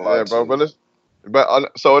 I'm not gonna lie to you.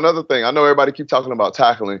 So another thing, I know everybody keep talking about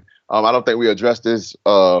tackling. I don't think we addressed this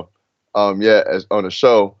yet as on the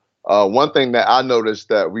show. One thing that I noticed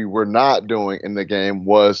that we were not doing in the game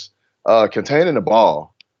was containing the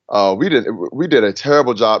ball. We did a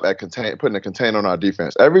terrible job at putting a contain on our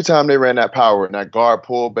defense. Every time they ran that power and that guard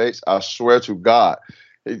pull Bates, I swear to God,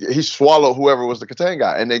 he swallowed whoever was the contain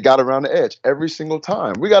guy, and they got around the edge every single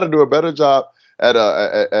time. We got to do a better job at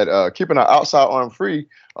keeping our outside arm free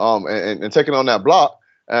and taking on that block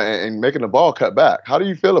and making the ball cut back. How do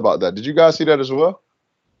you feel about that? Did you guys see that as well?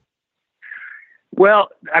 Well,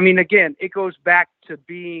 I mean, again, it goes back to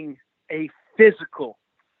being a physical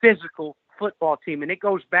football team. And it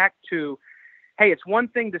goes back to, hey, it's one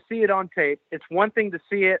thing to see it on tape. It's one thing to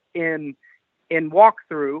see it in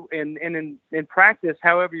walkthrough and in practice,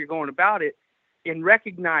 however you're going about it, in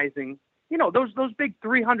recognizing, those big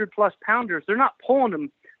 300-plus pounders, they're not pulling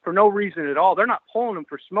them for no reason at all. They're not pulling them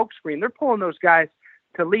for smokescreen. They're pulling those guys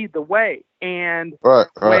to lead the way. And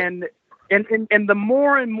when and the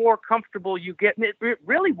more and more comfortable you get, and it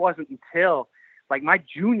really wasn't until like my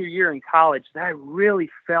junior year in college that I really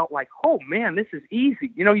felt like, oh man, this is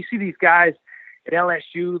easy. You see these guys at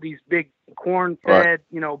LSU, these big corn-fed,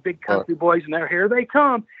 big country boys, and here they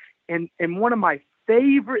come. And one of my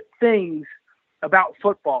favorite things about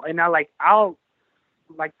football, and I'll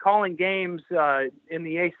like calling games in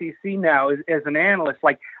the ACC now as an analyst,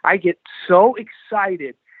 like I get so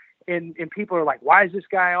excited and people are like, why is this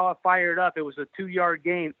guy all fired up? It was a 2-yard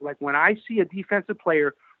gain. Like when I see a defensive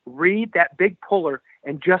player read that big puller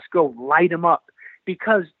and just go light him up,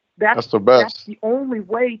 because that's the best. That's the only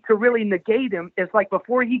way to really negate him is like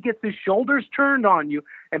before he gets his shoulders turned on you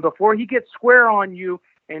and before he gets square on you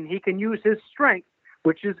and he can use his strength,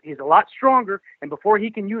 which is he's a lot stronger, and before he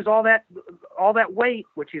can use all that weight,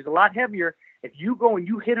 which he's a lot heavier, if you go and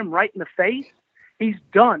you hit him right in the face, he's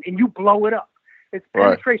done and you blow it up. It's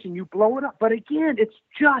penetration, you blow it up. But again, it's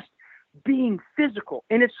just being physical.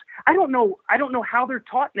 And I don't know how they're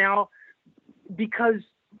taught now, because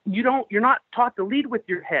you're not taught to lead with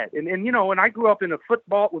your head. And when I grew up in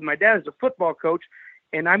with my dad as a football coach,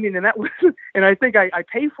 and I mean, and that was, and I think I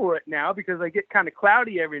pay for it now because I get kind of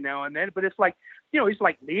cloudy every now and then, but it's like, he's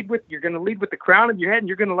like, you're going to lead with the crown of your head and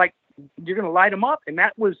you're going to light them up. And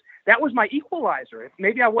that was my equalizer.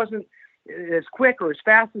 Maybe I wasn't as quick or as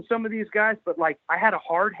fast as some of these guys, but like I had a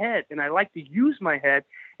hard head and I like to use my head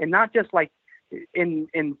and not just like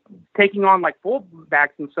in taking on like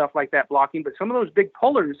fullbacks and stuff like that blocking, but some of those big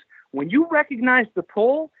pullers, when you recognize the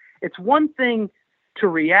pull, it's one thing to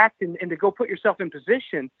react and to go put yourself in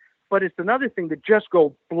position, but it's another thing to just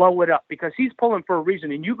go blow it up because he's pulling for a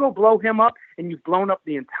reason and you go blow him up and you've blown up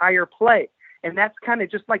the entire play. And that's kind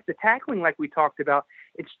of just like the tackling like we talked about.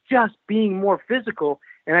 It's just being more physical.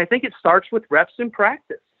 And I think it starts with reps in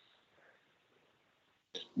practice.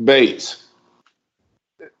 Bates.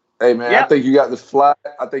 Hey man, yeah. I think you got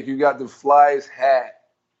the Flyers hat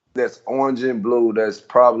that's orange and blue that's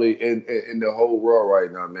probably in the whole world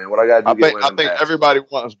right now, man. What I gotta do? I think everybody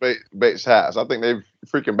wants Bates hats. I think they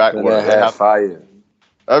freaking backward. They have fire.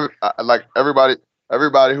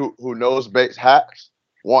 Everybody who knows Bates hats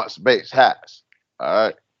wants Bates hats. All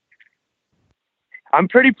right. I'm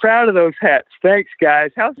pretty proud of those hats. Thanks,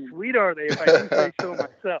 guys. How sweet are they? If I do say so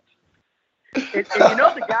myself. And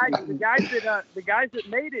the guys that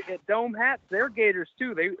made it at Dome Hats, they're Gators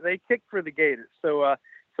too. They kick for the Gators. So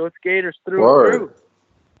it's Gators through and through.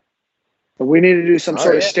 We need to do some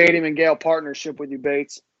sort of Stadium and Gale partnership with you,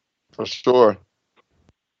 Bates. For sure.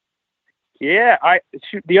 Yeah,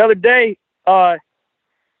 the other day,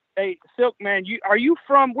 hey Silk man, where are you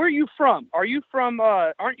from? Are you from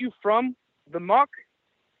aren't you from the Muck?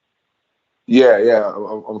 Yeah,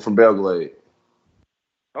 I'm from Belglade.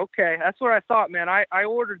 Okay, that's what I thought, man. I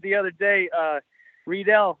ordered the other day.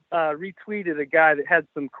 Riedel retweeted a guy that had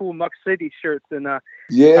some cool Muck City shirts, and I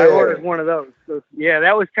ordered one of those. So, yeah,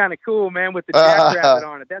 that was kind of cool, man, with the jackrabbit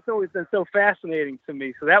on it. That's always been so fascinating to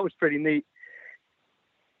me. So that was pretty neat.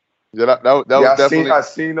 Yeah, that was definitely. I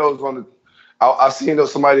seen those on the. I seen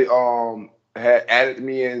those. Somebody had added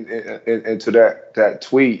me into that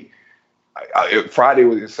tweet. Friday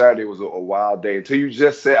and Saturday was a wild day. Until you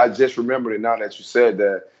just said, I just remembered it now that you said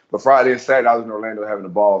that. But Friday and Saturday, I was in Orlando having a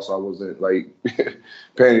ball, so I wasn't like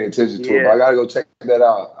paying any attention to it. But I gotta go check that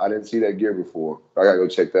out. I didn't see that gear before. I gotta go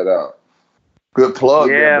check that out. Good plug,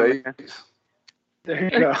 there, babe. There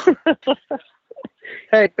you go.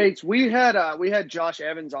 Hey, Bates, we had Josh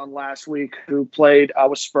Evans on last week, who played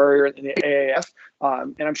with Spurrier in the AAF,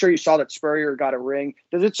 and I'm sure you saw that Spurrier got a ring.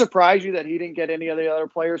 Does it surprise you that he didn't get any of the other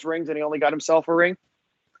players' rings and he only got himself a ring?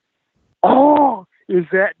 Oh, is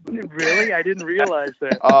that really? I didn't realize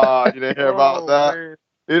that. Oh, you didn't hear about that? Man.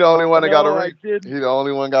 He the only one that got a ring. He the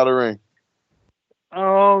only one got a ring.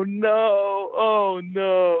 Oh no! Oh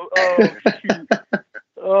no! Oh shoot!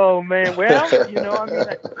 Oh man! Well, I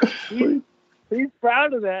mean, he's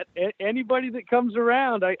proud of that. Anybody that comes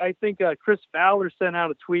around, I think Chris Fowler sent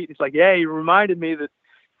out a tweet. He's like, "Yeah, he reminded me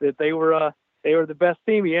that they were the best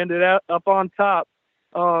team. He ended up on top."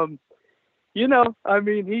 I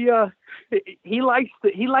mean, he likes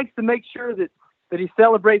to make sure that he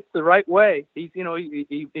celebrates the right way.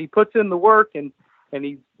 He puts in the work and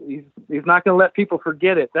he's not going to let people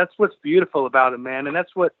forget it. That's what's beautiful about him, man. And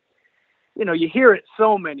that's what, you hear it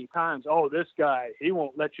so many times. Oh, this guy, he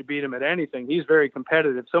won't let you beat him at anything. He's very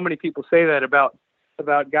competitive. So many people say that about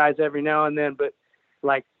guys every now and then, but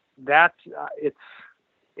like that,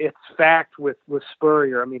 it's fact with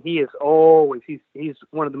Spurrier. I mean, he is always, he's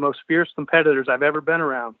one of the most fierce competitors I've ever been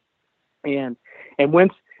around. And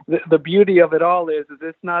once the beauty of it all is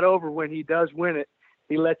it's not over when he does win it.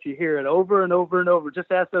 He lets you hear it over and over and over.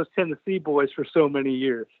 Just ask those Tennessee boys for so many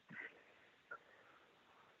years.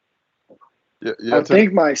 Yeah, I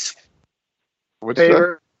think my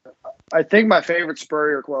favorite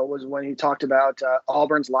Spurrier quote was when he talked about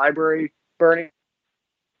Auburn's library burning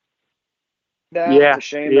down. Yeah, it's a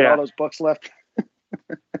shame that all those books left.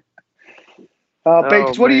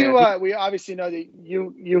 Bates, what do you? We obviously know that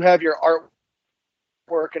you have your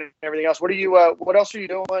artwork and everything else. What else are you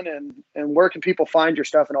doing, and where can people find your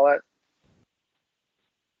stuff and all that?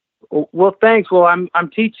 Well, thanks. Well, I'm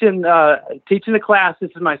teaching a class.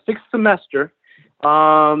 This is my 6th semester,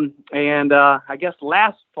 and I guess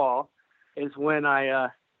last fall is when I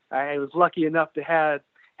was lucky enough to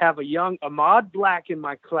have a young Ahmad Black in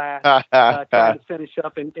my class trying to finish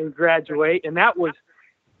up and graduate, and that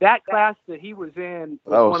class that he was in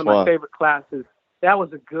was one of my favorite classes. That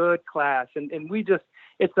was a good class, and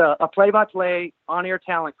it's a play-by-play on-air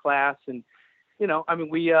talent class, and I mean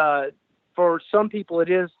we. For some people, it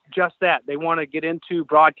is just that. They want to get into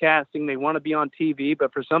broadcasting. They want to be on TV.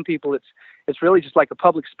 But for some people, it's really just like a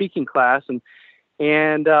public speaking class. And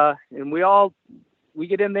we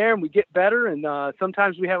get in there and we get better. And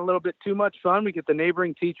sometimes we have a little bit too much fun. We get the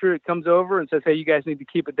neighboring teacher that comes over and says, "Hey, you guys need to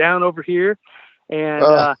keep it down over here." And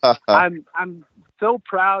I'm so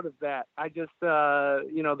proud of that. I just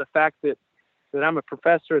the fact that I'm a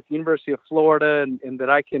professor at the University of Florida and that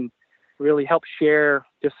I can really help share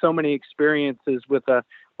just so many experiences with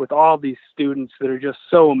all these students that are just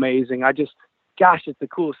so amazing. It's the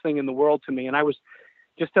coolest thing in the world to me. And I was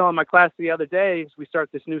just telling my class the other day, as we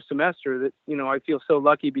start this new semester, that, I feel so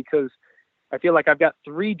lucky because I feel like I've got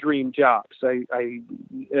 3 dream jobs. I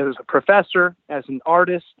as a professor, as an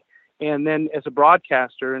artist, and then as a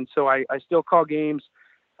broadcaster. And so I still call games,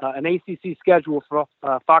 an ACC schedule for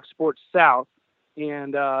Fox Sports South.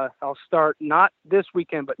 And I'll start not this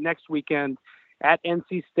weekend, but next weekend at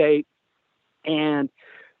NC State. And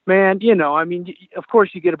man, I mean, of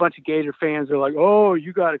course you get a bunch of Gator fans that are like, "Oh,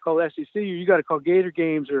 you got to call SEC, or you got to call Gator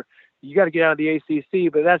games, or you got to get out of the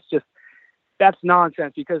ACC." But that's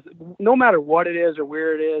nonsense, because no matter what it is or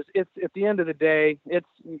where it is, it's at the end of the day,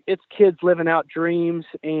 it's kids living out dreams,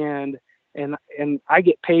 and I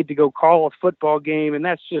get paid to go call a football game, and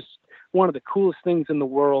that's just one of the coolest things in the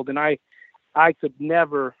world. And I could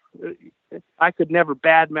never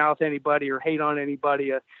badmouth anybody or hate on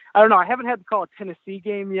anybody. I don't know. I haven't had to call a Tennessee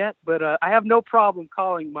game yet, but I have no problem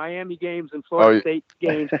calling Miami games and Florida State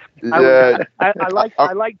games. Yeah, I like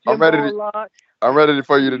Jimbo a lot. I'm ready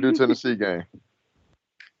for you to do Tennessee game.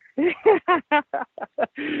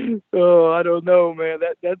 Oh, I don't know, man.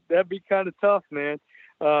 That'd be kind of tough, man.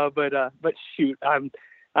 But shoot, I'm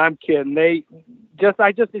kidding.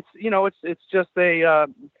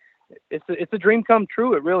 It's a dream come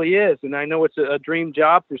true. It really is. And I know it's a dream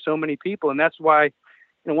job for so many people. And that's why,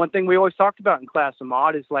 one thing we always talked about in class,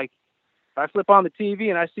 Ahmad, is like, if I flip on the TV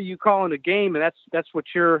and I see you calling a game, and that's what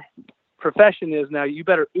your profession is now, you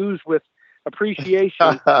better ooze with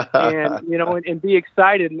appreciation and, and be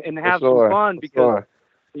excited and have some fun, because,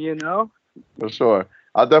 For sure.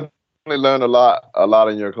 I definitely learned a lot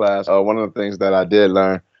in your class. One of the things that I did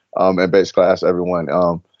learn in base class, everyone,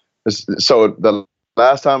 so the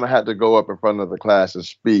last time I had to go up in front of the class and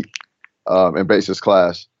speak in basis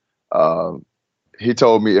class, he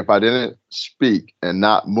told me if I didn't speak and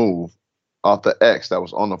not move off the X that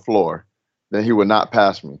was on the floor, then he would not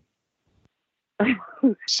pass me.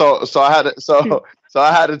 So I had to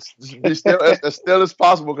be still as still as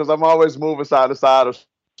possible because I'm always moving side to side or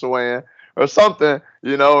swaying or something,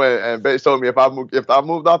 you know. And Bates told me if I moved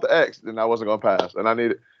off the X, then I wasn't gonna pass, and I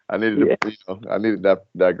needed I needed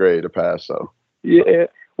that grade to pass. So yeah.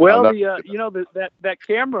 Well, that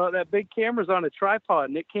camera, that big camera's on a tripod,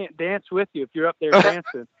 and it can't dance with you if you're up there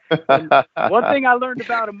dancing. And one thing I learned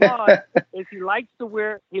about Ahmad is he likes to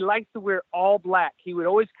wear all black. He would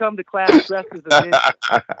always come to class dressed as a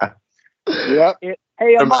ninja. Yep.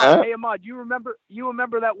 Hey Ahmad, you remember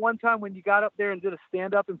that one time when you got up there and did a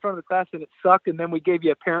stand up in front of the class and it sucked, and then we gave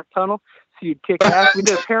you a parent tunnel so you'd kick ass? We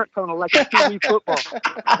did a parent tunnel like a TV football.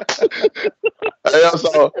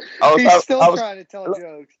 He's still trying to tell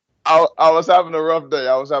jokes. I was having a rough day.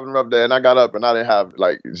 And I got up and I didn't have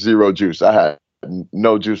like zero juice. I had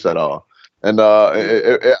no juice at all. And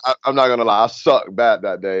I'm not gonna lie, I sucked bad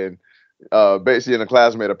that day. And basically, the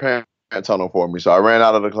class made a parent tunnel for me, so I ran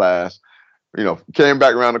out of the class. Came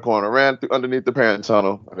back around the corner, ran through underneath the parent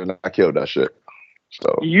tunnel, and I killed that shit.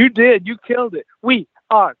 So you did. You killed it. We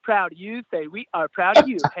are proud of you. Say we are proud of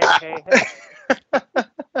you. Hey.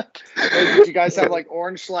 Hey, did you guys have like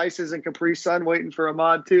orange slices and Capri Sun waiting for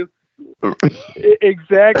Ahmad too?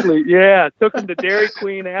 Exactly. Yeah. Took him to Dairy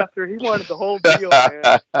Queen after. He wanted the whole deal,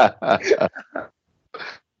 man.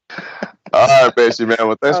 All right, Basie, man.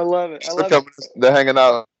 Well, thanks. I love it. for coming to hanging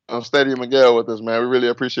out on Stadium Miguel with us, man. We really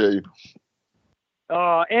appreciate you.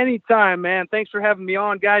 Anytime, man. Thanks for having me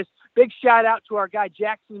on, guys. Big shout out to our guy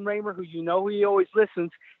Jackson Raymer, who he always listens.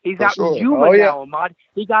 He's out in Yuma now, Ahmad.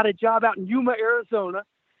 He got a job out in Yuma, Arizona.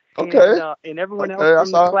 Okay. And everyone else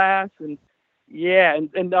from the class, and you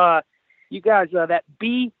guys, that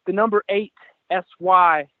B, the number 8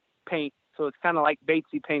 SY paint. So it's kind of like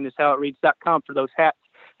Batesy paint is how it reads.com for those hats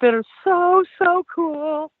that are so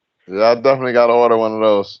cool. Yeah, I definitely got to order one of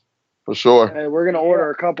those for sure. Hey, we're gonna order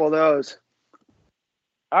a couple of those.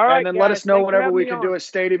 All right, and then guys, let us know whenever we can do a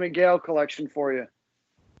Stadium and Gale collection for you.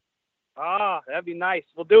 That'd be nice.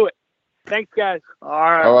 We'll do it. Thanks, guys. All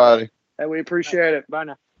right. All righty. And we appreciate it. Bye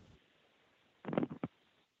now.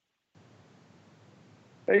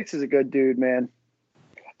 Bates is a good dude, man.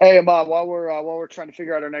 Hey, Ahmad, while we're trying to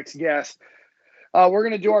figure out our next guest, we're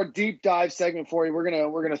gonna do our deep dive segment for you. We're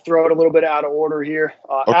gonna throw it a little bit out of order here.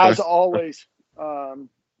 Okay. As always,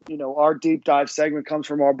 our deep dive segment comes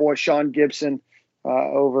from our boy Sean Gibson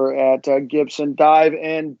over at Gibson Dive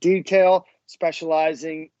and Detail,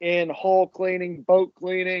 specializing in hull cleaning, boat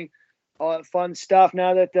cleaning, all that fun stuff.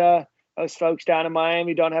 Now that us folks down in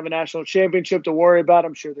Miami don't have a national championship to worry about,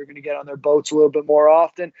 I'm sure they're going to get on their boats a little bit more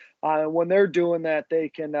often. When they're doing that, they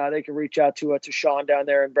can reach out to Sean down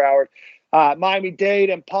there in Broward,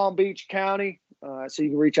 Miami-Dade, and Palm Beach County. So you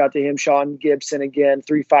can reach out to him, Sean Gibson, again,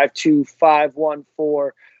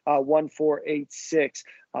 352-514-1486.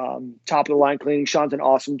 Top of the line cleaning. Sean's an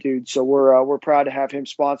awesome dude, so we're proud to have him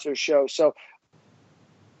sponsor the show. So,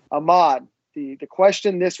 Ahmad, the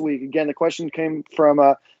question this week, again, the question came from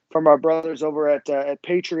our brothers over at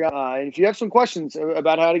Patreon. And if you have some questions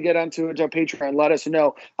about how to get onto Patreon, let us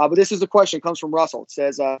know. But this is the question. It comes from Russell. It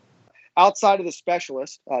says, outside of the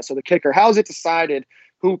specialist, so the kicker, how is it decided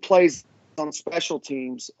who plays on special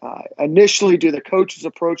teams? Initially, do the coaches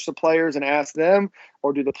approach the players and ask them,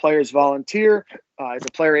 or do the players volunteer? Is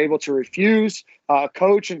a player able to refuse a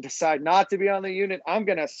coach and decide not to be on the unit? I'm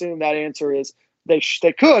going to assume that answer is they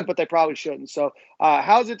could, but they probably shouldn't. So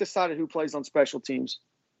how is it decided who plays on special teams?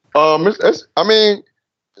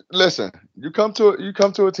 Listen, you come to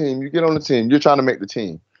a team, you get on the team, you're trying to make the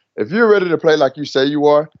team. If you're ready to play like you say you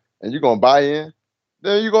are, and you're gonna buy in,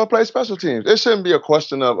 then you're gonna play special teams. It shouldn't be a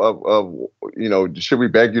question of should we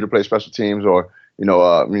beg you to play special teams, or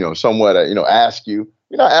somewhere to ask you.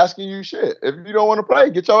 We're not asking you shit. If you don't want to play,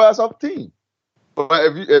 get your ass off the team. But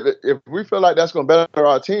if we feel like that's gonna better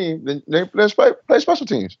our team, then let's play special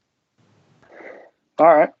teams.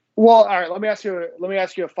 All right. Well, all right. Let me ask you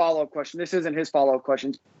a follow-up question. This isn't his follow-up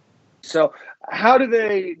question. So, how do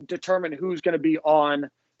they determine who's going to be on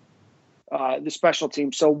the special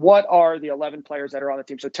team? So, what are the 11 players that are on the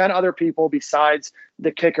team? So, 10 other people besides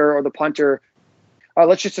the kicker or the punter.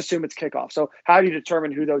 Let's just assume it's kickoff. So, how do you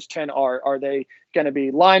determine who those 10 are? Are they going to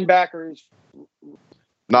be linebackers,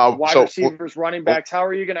 wide receivers, running backs? How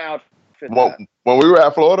are you going to outfit that? When we were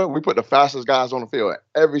at Florida, we put the fastest guys on the field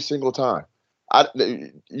every single time.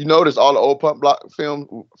 You notice all the old pump block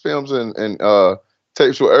films and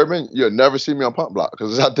tapes with Urban, you'll never see me on pump block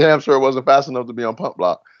because I damn sure it wasn't fast enough to be on pump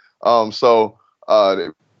block. So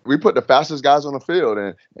we put the fastest guys on the field,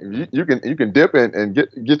 and you can dip and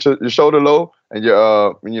get your shoulder low and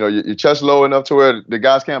your chest low enough to where the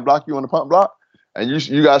guys can't block you on the punt block, and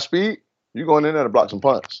you got speed. You going in there to block some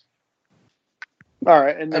punts. All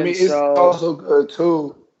right, and then it's also good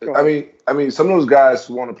too. I mean, some of those guys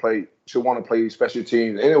should want to play special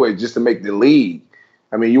teams anyway, just to make the league.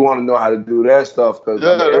 I mean, you want to know how to do that stuff because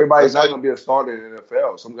everybody's not going to be a starter in the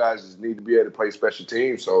NFL. Some guys just need to be able to play special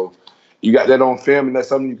teams. So you got that on film, and that's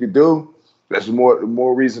something you could do. That's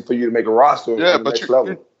more reason for you to make a roster. Yeah, but next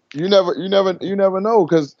level. You never know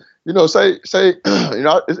because say it's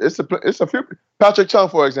a few. Patrick Chung,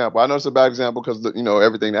 for example. I know it's a bad example because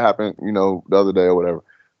everything that happened the other day or whatever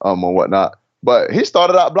or whatnot. But he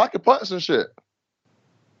started out blocking punts and shit.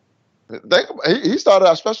 He started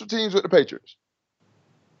out special teams with the Patriots.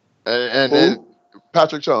 And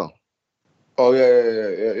Patrick Chung. Oh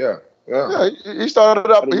yeah. Yeah, he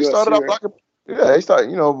started out blocking. Yeah, he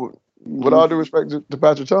started. With all due respect to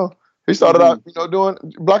Patrick Chung, he started out doing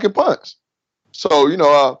blocking punts. So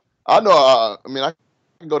I know. I mean, I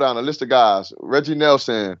can go down a list of guys. Reggie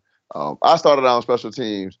Nelson. I started out on special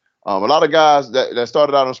teams. A lot of guys that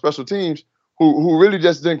started out on special teams who really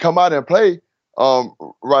just didn't come out and play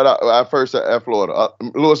right out at first at Florida.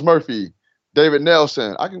 Louis Murphy. David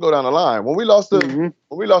Nelson. I can go down the line. When we lost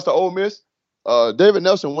to Ole Miss, David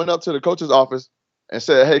Nelson went up to the coach's office and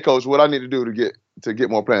said, "Hey, coach, what I need to do to get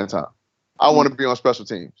more playing time? I want to be on special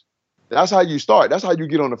teams." That's how you start. That's how you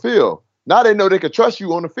get on the field. Now they know they can trust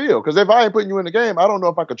you on the field. Because if I ain't putting you in the game, I don't know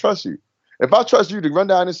if I can trust you. If I trust you to run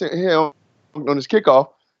down this here on this kickoff,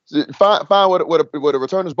 find what a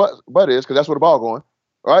returner's butt is, because that's where the ball going,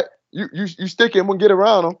 right? You stick him and get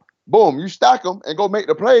around him. Boom, you stack them and go make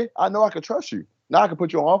the play. I know I can trust you. Now I can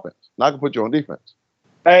put you on offense. Now I can put you on defense.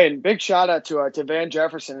 Hey, and big shout out to Van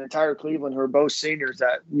Jefferson and Tyler Cleveland, who are both seniors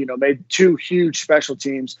that made two huge special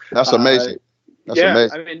teams. That's amazing.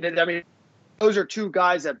 Amazing. I mean, those are two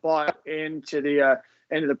guys that bought into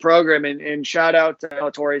the program. And shout out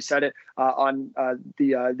to Torrey said it on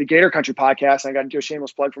the Gator Country podcast. I got to do a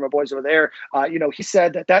shameless plug for my boys over there. He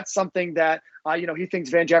said that's something that he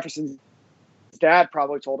thinks Van Jefferson's dad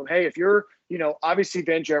probably told him, hey, if you're, obviously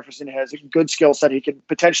Van Jefferson has a good skill set. He could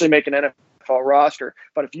potentially make an NFL roster.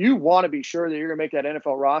 But if you want to be sure that you're going to make that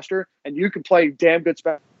NFL roster and you can play damn good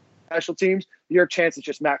special teams, your chance is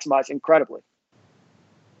just maximized incredibly.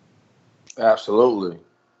 Absolutely.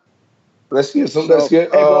 Let's get some. Hey,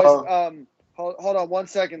 boys, hold on 1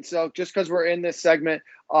 second. So just because we're in this segment,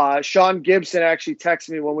 Sean Gibson actually texted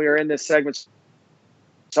me when we were in this segment.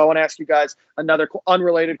 So I want to ask you guys another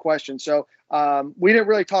unrelated question. So we didn't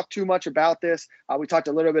really talk too much about this. We talked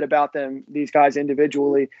a little bit about these guys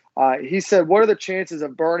individually. He said, what are the chances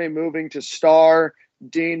of Bernie moving to star,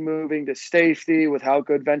 Dean moving to safety with how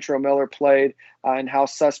good Ventrell Miller played and how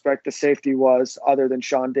suspect the safety was other than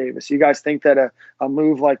Sean Davis? You guys think that a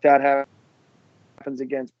move like that happens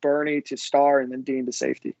against Bernie to star and then Dean to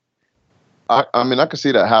safety? I mean, I can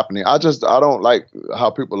see that happening. I don't like how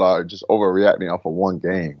people are just overreacting off of one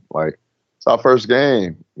game. Like, it's our first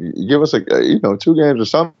game. You give us 2 games or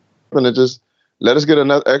something, and just let us get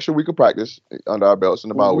another extra week of practice under our belts in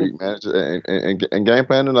the bye week, man, and game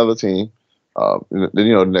plan another team. Then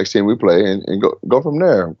the next team we play and go from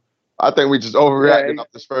there. I think we just overreacting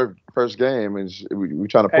off this first game, and we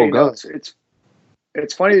trying to pull guns.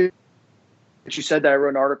 It's funny that you said that. I wrote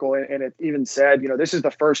an article and it even said, this is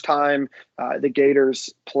the first time the Gators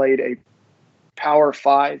played a Power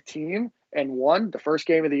 5 team and won the first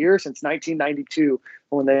game of the year since 1992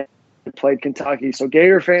 when they played Kentucky. So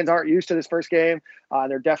Gator fans aren't used to this first game.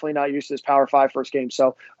 They're definitely not used to this Power 5 first game.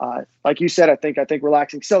 So like you said, I think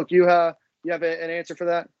relaxing. Silk, you have an answer for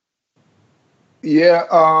that? Yeah,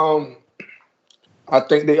 I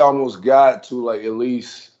think they almost got to at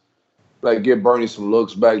least give Bernie some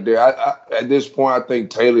looks back there. I at this point, I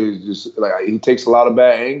think Taylor is just he takes a lot of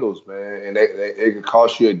bad angles, man, and it could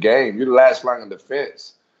cost you a game. You're the last line of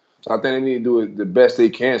defense, so I think they need to do it the best they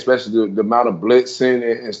can, especially the amount of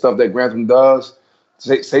blitzing and stuff that Grantham does.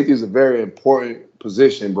 Safety is a very important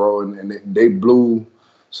position, bro, and they blew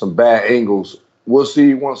some bad angles. We'll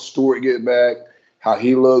see once Stewart gets back how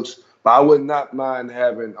he looks, but I would not mind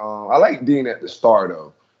having. I like Dean at the start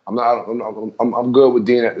though. I'm good with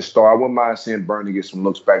Dean at the start. I wouldn't mind seeing Bernie get some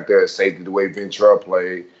looks back there at safety the way Ventrell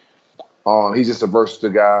played. He's just a versatile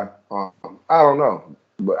guy. I don't know,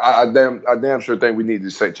 but I damn sure think we need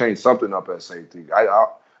to change something up at safety.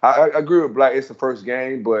 I agree with Black. It's the first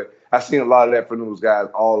game, but I've seen a lot of that from those guys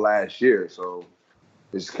all last year, so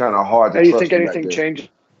it's kind of hard to. Hey, you think anything changes?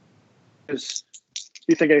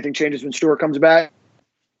 You think anything changes when Stewart comes back?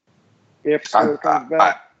 If Stewart comes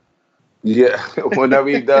back. Yeah, whenever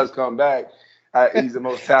he does come back, he's the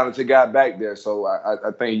most talented guy back there. So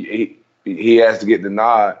I think he has to get the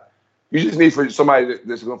nod. You just need for somebody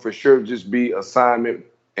that's going to for sure just be assignment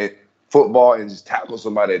at football and just tackle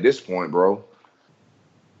somebody at this point, bro.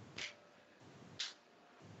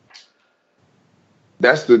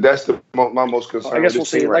 That's my most concern. I guess we'll this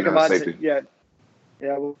see. team right Like now, Ahmad safety. said,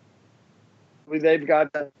 yeah. They've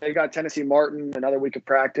got Tennessee Martin another week of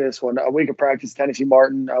practice. Well, a week of practice, Tennessee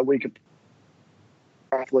Martin a week of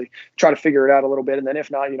probably try to figure it out a little bit, and then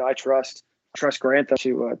if not, I trust Grant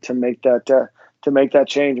to make that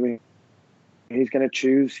change. I mean, he's going to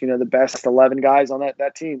choose the best 11 guys on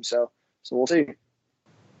that team. So we'll see.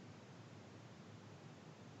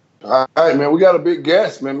 All right, man. We got a big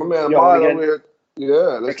guest, man. My man Ahmad over here.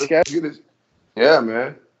 Yeah, let's get this. Yeah,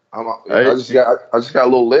 man. I just got a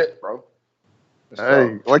little lit, bro.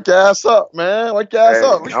 Hey, wake your ass up, man. Wake your ass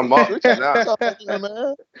up. I'm up now.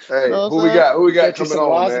 Man. Hey, you know who we got coming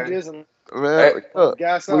on, man? Hey,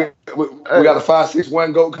 gas we got a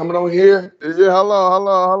 561 goat coming on here. Yeah, hold on.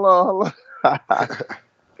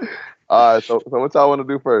 All right, so what y'all want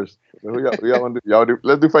to do first?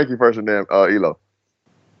 Let's do Frankie first and then Elam.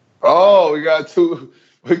 Oh, we got two,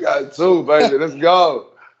 baby. Let's go.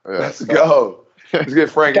 Yeah, Let's go. Let's get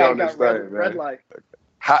Frankie on this thing, man. Red light.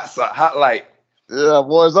 Hot light. Yeah,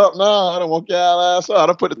 boys up now. I don't want y'all ass up. I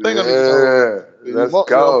don't put the thing on the let's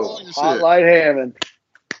go. Hot light Hammond.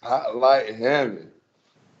 Hot light Hammond.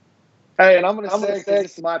 Hey, and I'm going to say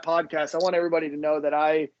this is my podcast. I want everybody to know that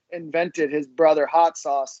I invented his brother Hot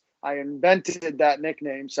Sauce. I invented that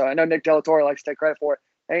nickname. So I know Nick Delatorre likes to take credit for it.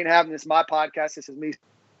 Ain't having this my podcast. This is me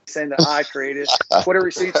saying that I created Twitter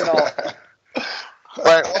receipts and all.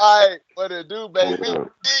 Frank White, what it do, baby?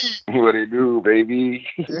 What it do, baby?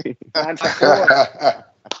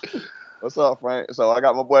 What's up, Frank? So I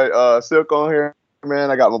got my boy Silk on here, man.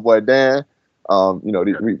 I got my boy Dan.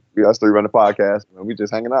 We us three run the podcast, man. We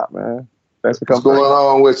just hanging out, man. Thanks for coming. What's going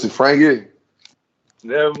on with you, Frankie?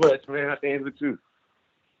 Never much, man. I think with you.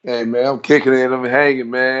 Hey, man, I'm kicking it. I'm hanging,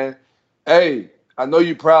 man. Hey, I know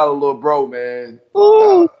you proud of little bro, man.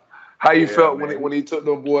 How you felt when he took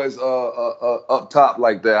them boys up top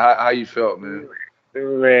like that? How you felt, man?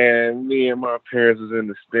 Man, me and my parents was in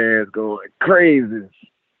the stands going crazy.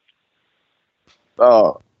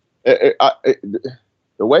 The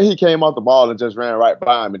way he came off the ball and just ran right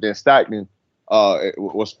by him and then stacked him, it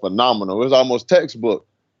was phenomenal. It was almost textbook.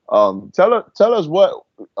 Tell us what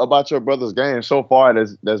about your brother's game so far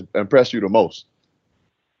that's impressed you the most.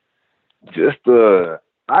 Just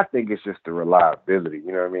I think it's just the reliability.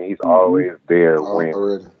 You know what I mean? He's always there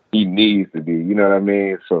when he needs to be. You know what I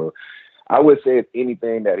mean? So I would say if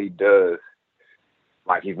anything that he does,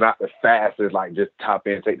 like he's not the fastest, like just top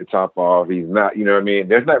in, take the top off. He's not, you know what I mean?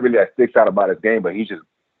 There's not really that sticks out about his game, but he's just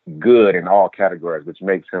good in all categories, which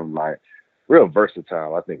makes him like real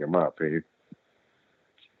versatile, I think, in my opinion.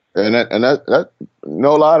 And that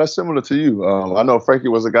no lie, that's similar to you. I know Frankie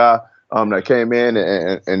was a guy that came in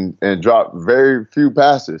and dropped very few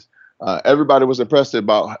passes. Everybody was impressed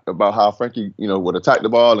about how Frankie, would attack the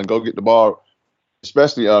ball and go get the ball.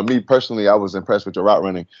 Especially me personally, I was impressed with your route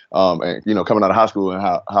running. And coming out of high school and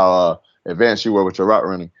how advanced you were with your route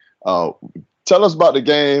running. Tell us about the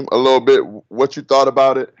game a little bit. What you thought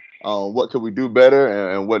about it? What could we do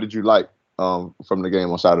better? And what did you like from the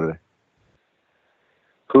game on Saturday?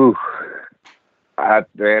 Man,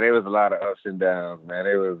 it was a lot of ups and downs, man.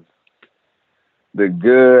 It was the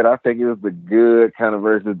good. I think it was the good kind of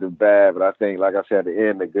versus the bad. But I think, like I said, at the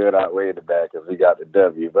end, the good outweighed the bad because we got the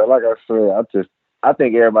W. But like I said, I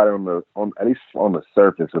think everybody at least on the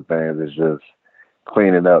surface of things is just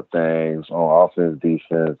cleaning up things on offense,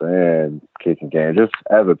 defense, and kicking game. Just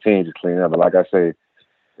as a team, just cleaning up. But like I say,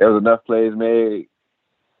 there was enough plays made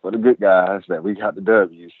for the good guys that we got the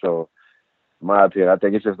W. So, in my opinion, I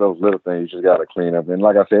think it's just those little things you just got to clean up. And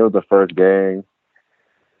like I said, it was the first game.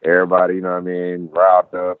 Everybody,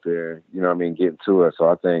 riled up and, getting to it. So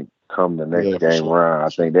I think come the next game around, I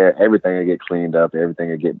think everything will get cleaned up. Everything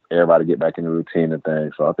will get everybody get back in the routine and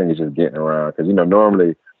things. So I think it's just getting around because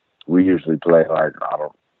normally we usually play like I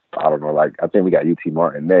don't know, like I think we got UT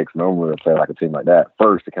Martin next. Normally we'll play like a team like that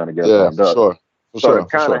first to kind of get warmed up. Sure. To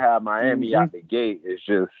kind of have Miami out the gate is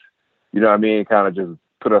just kind of just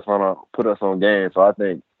put us on game. So I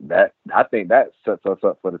think that sets us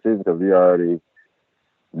up for the season because we already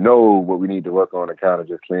know what we need to work on and kind of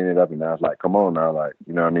just clean it up. And now it's like, come on now, like,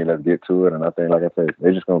 let's get to it. And I think, like I said,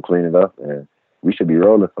 they're just going to clean it up and we should be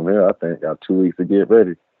rolling from here. I think got 2 weeks to get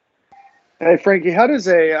ready. Hey, Frankie, how does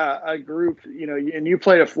a group, and you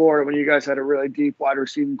played at Florida when you guys had a really deep wide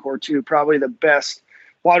receiving core too, probably the best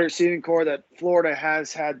wide receiving core that Florida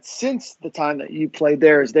has had since the time that you played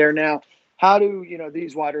there is there now. How do,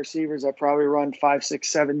 these wide receivers that probably run 5, 6,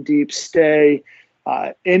 7 deep stay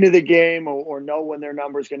into the game or know when their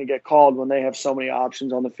number is going to get called when they have so many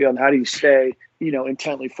options on the field? How do you stay,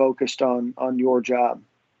 intently focused on your job?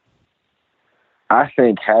 I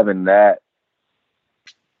think having that,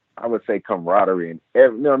 I would say, camaraderie,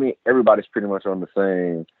 and everybody's pretty much on the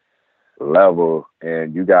same level,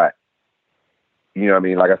 and you got,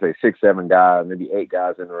 like I say, 6, 7 guys, maybe 8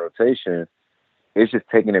 guys in the rotation. It's just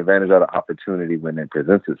taking advantage of the opportunity when it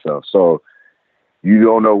presents itself. So you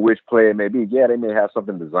don't know which play it may be. Yeah, they may have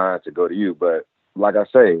something designed to go to you, but like I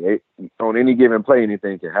say, on any given play,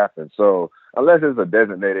 anything can happen. So unless it's a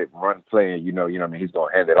designated run play and he's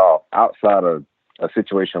going to hand it off. Outside of a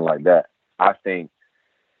situation like that, I think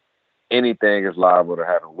anything is liable to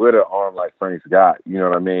happen. With an arm like Frank's got,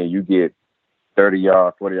 you get 30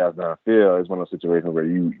 yards, 40 yards downfield. It's one of those situations where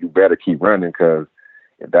you better keep running, because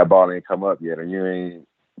if that ball ain't come up yet, or you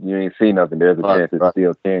ain't seen nothing, there's a chance it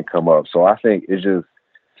still can come up. So I think it's just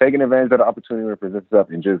taking advantage of the opportunity when it presents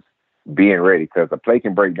itself and just being ready, because the play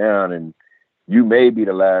can break down and you may be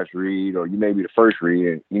the last read or you may be the first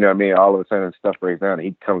read, and all of a sudden stuff breaks down and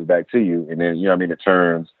he comes back to you, and then it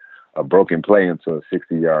turns a broken play into a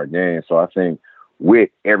 60-yard game. So I think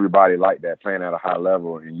with everybody like that playing at a high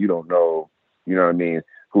level, and you don't know,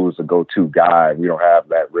 who's the go-to guy, we don't have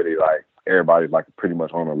that really, like, everybody's like pretty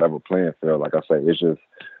much on a level playing field. Like I say, it's just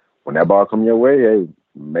when that ball come your way, hey,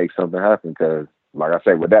 make something happen. Because like I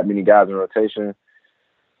say, with that many guys in rotation,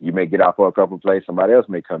 you may get out for a couple of plays, somebody else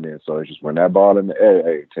may come in. So it's just when that ball in the air,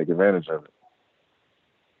 hey, take advantage of it.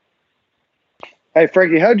 Hey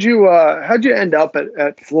Frankie, how'd you end up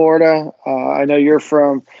at Florida? I know you're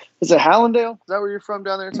from, is it Hallandale? Is that where you're from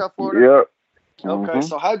down there in South Florida? Yep. Okay, Mm-hmm.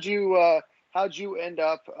 so how'd you end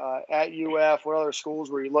up at UF? What other schools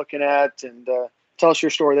were you looking at? And tell us your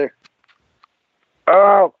story there.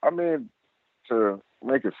 To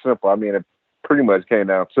make it simple, it pretty much came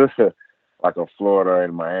down to like a Florida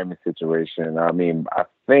and Miami situation. I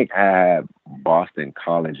think I had Boston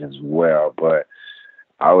College as well, but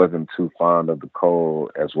I wasn't too fond of the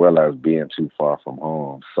cold as well as being too far from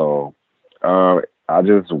home. So I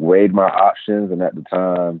just weighed my options, and at the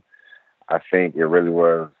time, I think it really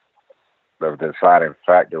was the deciding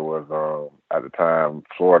factor was at the time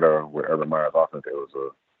Florida with Urban Meyer's offense. It was a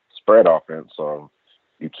spread offense, so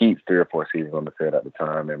you keep 3 or 4 seasons on the field at the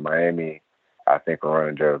time. In Miami, I think we're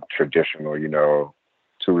running just traditional,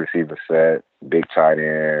 2 receiver set, big tight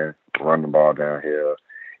end, run the ball downhill,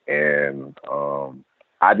 and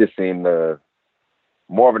I just seen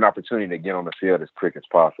more of an opportunity to get on the field as quick as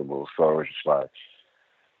possible. So it's just like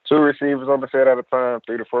 2 receivers on the field at a time,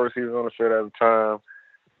 3 to 4 receivers on the field at a time.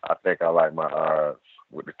 I think I like my odds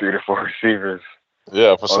with the 3 to 4 receivers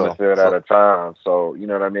on the field at a time. So, you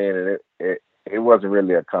know what I mean? And it wasn't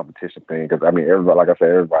really a competition thing, because, everybody, like I said,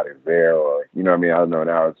 everybody's there. Or, I don't know,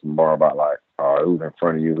 now it's more about like, who's in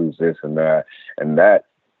front of you, who's this and that. And that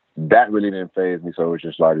really didn't faze me. So it was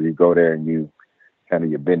just like, you go there and you kind of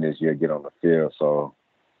your business, you get on the field. So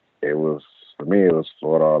it was, for me, it was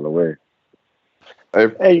Florida all the way.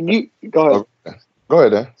 Hey, you go ahead. Go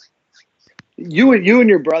ahead, Dan. You and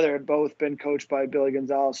your brother have both been coached by Billy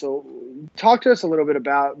Gonzalez. So talk to us a little bit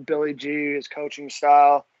about Billy G, his coaching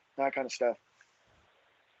style, that kind of stuff.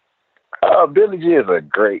 Billy G is a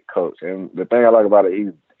great coach, and the thing I like about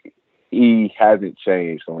it, he hasn't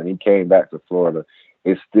changed. So when he came back to Florida,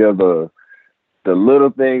 it's still the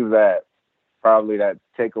little things that probably that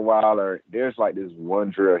take a while. Or there's like this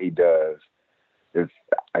one drill he does.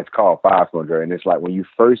 It's called 5-point drill, and it's like when you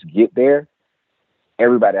first get there,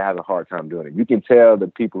 everybody has a hard time doing it. You can tell the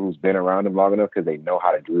people who's been around him long enough because they know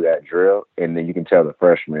how to do that drill, and then you can tell the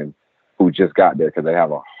freshmen who just got there because they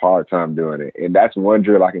have a hard time doing it. And that's one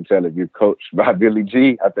drill I can tell if you're coached by Billy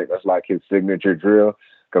G. I think that's like his signature drill,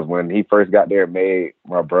 because when he first got there, it made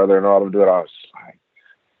my brother and all of them do it. I was just like,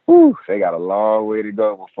 whew, they got a long way to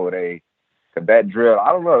go before they – because that drill,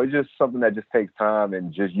 I don't know, it's just something that just takes time,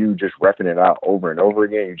 and just you just repping it out over and over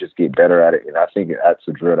again, you just get better at it. And I think that's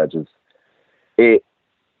a drill that just –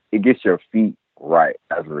 it gets your feet right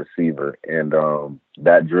as a receiver. And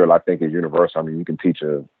that drill, I think, is universal. You can teach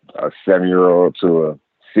a 7-year-old to a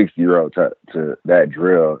 60-year-old to that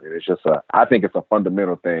drill. And it's just I think it's a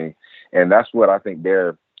fundamental thing. And that's what I think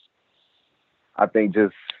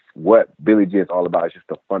just what Billy G is all about is just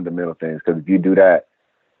the fundamental things. Because if you do that,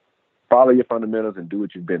 follow your fundamentals and do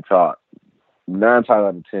what you've been taught, 9 times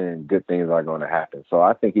out of 10, good things are going to happen. So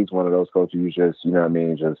I think he's one of those coaches who just,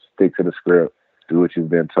 just stick to the script, do what you've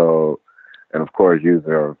been told, and of course use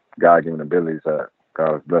their God-given abilities to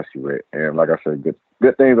God has blessed you with. And like I said,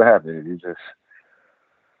 good things are happening if you just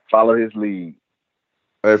follow his lead.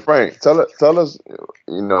 Hey Frank, tell us,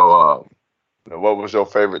 what was your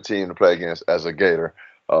favorite team to play against as a Gator?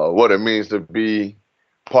 What it means to be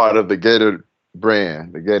part of the Gator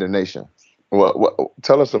brand, the Gator Nation. What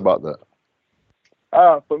tell us about that.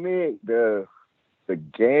 For me, the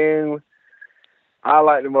game I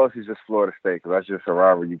like the most is just Florida State, because that's just a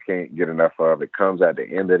rivalry you can't get enough of. It comes at the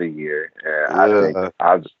end of the year, and I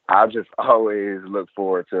think I just always look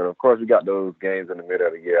forward to it. Of course, we got those games in the middle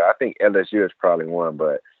of the year. I think LSU is probably one,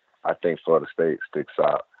 but I think Florida State sticks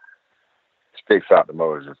out the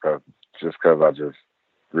most just because I just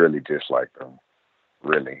really dislike them,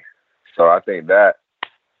 really. So I think that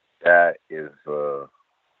is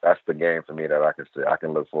that's the game for me that I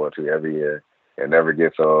can look forward to every year. It never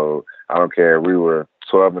gets old. I don't care if we were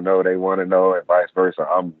 12-0, they 1-0, and vice versa.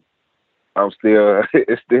 I'm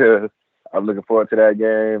looking forward to that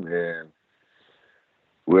game, and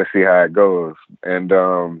we'll see how it goes. And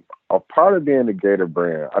a part of being the Gator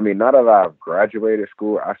brand, I mean, now that I've graduated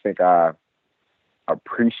school, I think I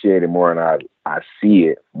appreciate it more, and I see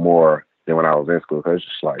it more than when I was in school. Because it's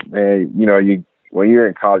just like, man, when you're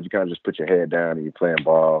in college, you kind of just put your head down and you're playing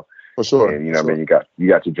ball. For sure. And I mean, you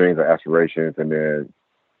got your dreams and aspirations, and then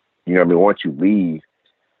once you leave,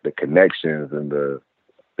 the connections and the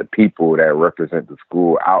people that represent the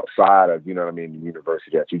school outside of the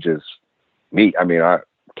university that you just meet. I mean,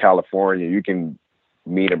 California, you can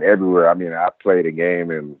meet them everywhere. I mean, I played a game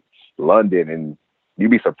in London, and you'd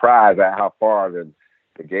be surprised at how far the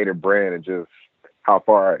Gator brand and just how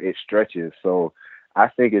far it stretches. So I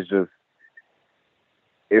think it's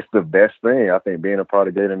the best thing. I think being a part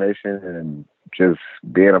of Gator Nation and just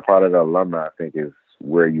being a part of the alumni, I think, is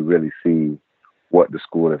where you really see what the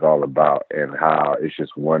school is all about and how it's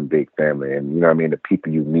just one big family. And, the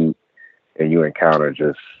people you meet and you encounter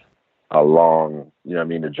just along,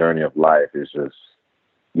 the journey of life is just,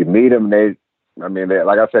 you meet them, they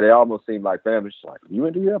like I said, they almost seem like family. It's like, you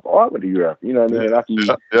went to UF? Oh, I went to UF. You know what I mean? And after you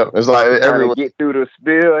it's like everyone get through the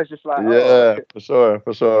spiel, it's just like, for sure.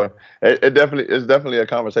 It's definitely a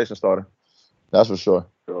conversation starter. That's for sure.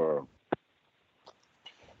 Sure.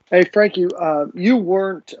 Hey, Frankie, you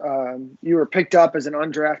were picked up as an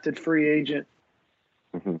undrafted free agent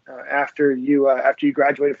after you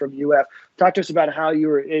graduated from UF. Talk to us about how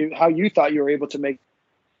you thought you were able to make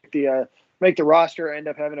the roster, end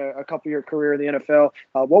up having a couple-year career in the NFL.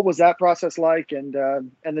 What was that process like? And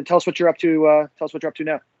then tell us what you're up to. Tell us what you're up to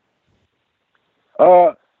now.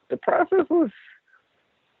 The process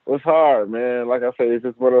was hard, man. Like I said, it's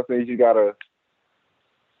just one of those things you gotta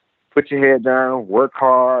put your head down, work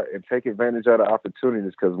hard, and take advantage of the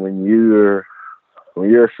opportunities. Because when you're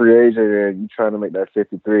a free agent and you're trying to make that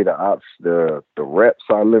 53, the reps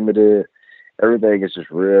are limited. Everything is just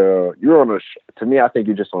real. To me, I think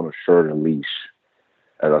you're just on a shorter leash,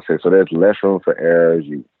 as I said. So there's less room for errors.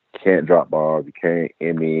 You can't drop balls. You can't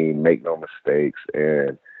make no mistakes.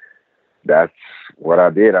 And that's what I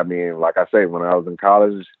did. I mean, like I say, when I was in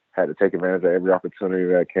college, had to take advantage of every opportunity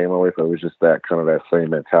that came my way. So it was just that same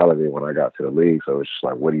mentality when I got to the league. So it's just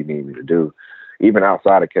like, what do you need me to do? Even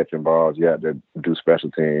outside of catching balls, you had to do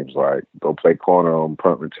special teams, like go play corner on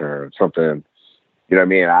punt return, something. You know what I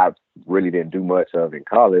mean? I really didn't do much of in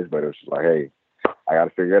college, but it was just like, hey, I got to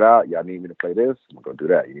figure it out. Y'all need me to play this? I'm going to go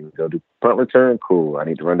do that. You need me to go do punt return? Cool. I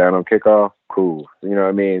need to run down on kickoff? Cool. You know what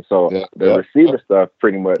I mean? So the receiver stuff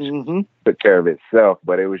pretty much took care of itself,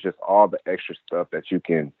 but it was just all the extra stuff that you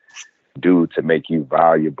can do to make you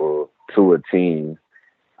valuable to a team,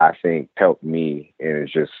 I think helped me. And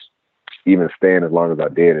it's just, even staying as long as I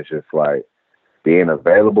did, it's just like being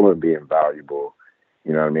available and being valuable.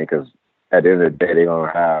 You know what I mean? Because at the end of the day, they're going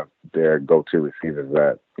to have their go-to receivers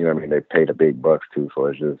that, they pay the big bucks to. So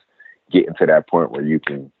it's just getting to that point where you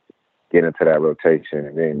can get into that rotation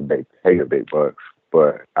and then they pay the big bucks.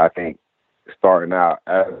 But I think starting out,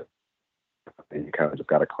 you kind of just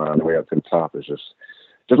got to climb the way up to the top. It's just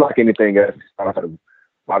like anything else. You start at the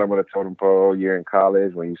bottom of the totem pole. You're in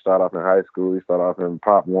college. When you start off in high school, you start off in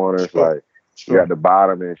Pop Warners. Like, you're at the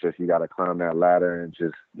bottom, and it's just you got to climb that ladder and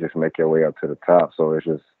just make your way up to the top. So it's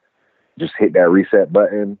just hit that reset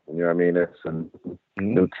button. You know what I mean? It's a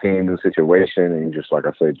new team, new situation, and you just, like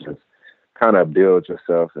I said, just kind of build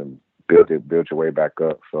yourself and build your way back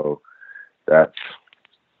up. So that's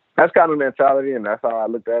kind of mentality, and that's how I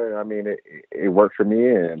looked at it. I mean, it worked for me,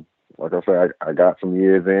 and like I said, I got some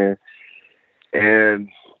years in, and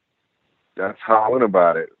that's how I went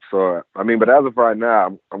about it. So, I mean, but as of right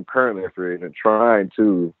now, I'm currently a free agent trying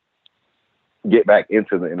to get back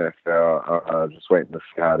into the NFL. Just waiting to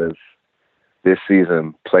see how this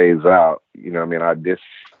season plays out. You know what I mean?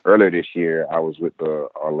 Earlier this year, I was with the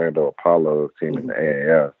Orlando Apollo team in the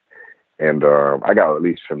AAF. And I got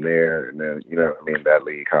released from there. And then, you know what I mean, that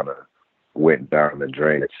league kind of went down the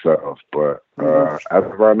drain itself. But as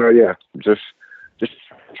of right now, yeah, just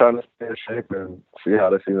trying to stay in shape and see how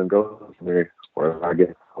the season goes for me, or I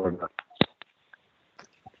get or not.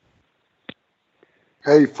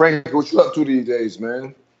 Hey, Frank, what you up to these days,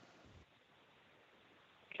 man?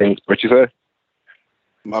 What you say?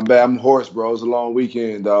 My bad, I'm hoarse, bro. It's a long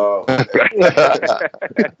weekend, dog. I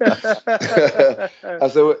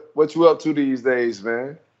said, what you up to these days,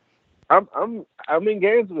 man? I'm in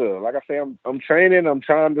Gainesville. Like I say, I'm training. I'm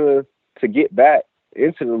trying to get back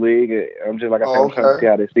into the league. I'm just like I said, I'm trying to see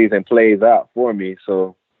how this season plays out for me.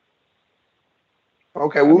 So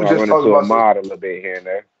okay, we were just talking about mod a little bit here and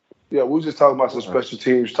there. Yeah, we were just talking about some special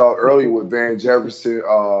teams talk earlier with Van Jefferson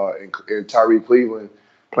and Tyree Cleveland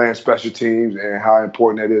playing special teams and how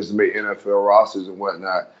important that is to make NFL rosters and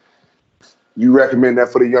whatnot. You recommend that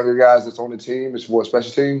for the younger guys that's on the team as for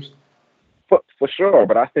special teams? For sure,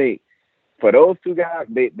 but I think for those two guys,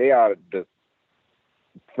 they are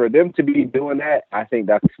for them to be doing that, I think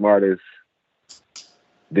that's the smartest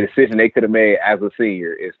decision they could have made as a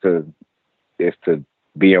senior is to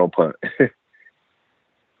be on punt.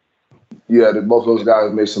 Yeah, both those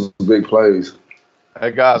guys made some big plays.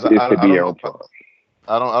 Hey guys, I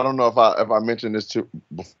don't know if I mentioned this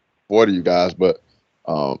before to you guys, but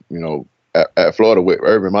you know, at Florida with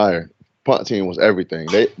Urban Meyer, punt team was everything.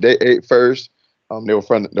 They ate first. They were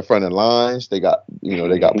the front end lines. They got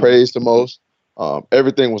praised the most.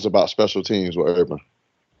 Everything was about special teams with Urban.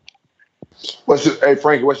 Hey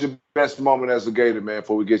Frankie, what's your best moment as a Gator, man?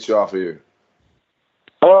 Before we get you off of here.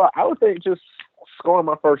 I would think just scoring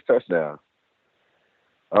my first touchdown.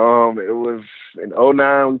 It was in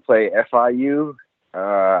 2009. We played FIU.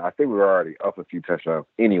 I think we were already up a few touchdowns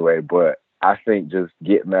anyway, but I think just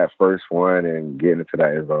getting that first one and getting into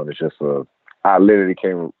that end zone is just I literally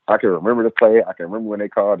I can remember the play. I can remember when they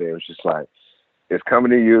called it. It was just like, it's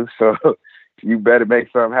coming to you, so you better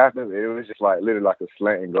make something happen. It was just like literally like a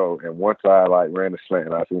slant and go. And once I like ran the slant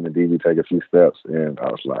and I seen the DB take a few steps, and I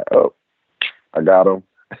was like, oh, I got him.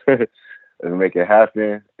 Let's make it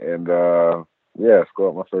happen. And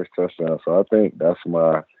scored my first touchdown. So I think that's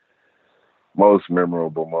my most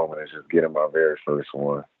memorable moment, is just getting my very first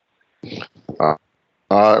one. All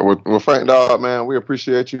right, well, Frank, dog, man, we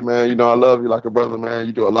appreciate you, man. You know, I love you like a brother, man.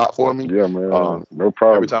 You do a lot for me. Yeah, man. No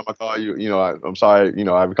problem. Every time I call you, you know, I'm sorry, you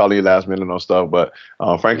know, I be calling you last minute on stuff, but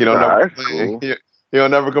Frankie don't never complain. Cool. He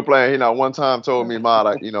don't never complain. He not one time told me, Ma,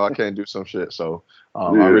 like, you know, I can't do some shit. So I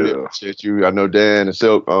really appreciate you. I know Dan and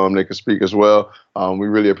Silk, they can speak as well. We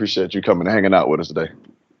really appreciate you coming and hanging out with us today.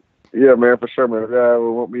 Yeah, man, for sure, man. If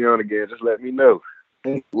y'all want me on again, just let me know.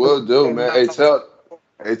 Will do, man. Hey,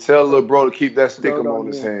 tell little bro to keep that stickum on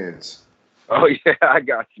his hands. Oh, yeah, I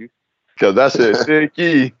got you. Because that's it.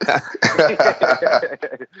 Sticky.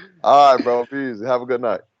 All right, bro. Peace. Have a good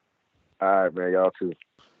night. All right, man. Y'all too.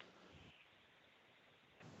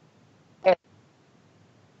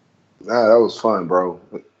 Nah, that was fun, bro.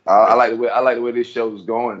 I like the way this show is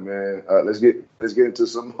going, man. Let's get into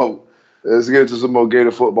some more. Let's get into some more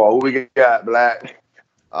Gator football. Who we got, Black?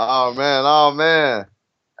 Oh man.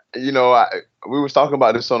 You know, we was talking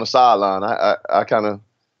about this on the sideline. I kind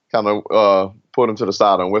of put him to the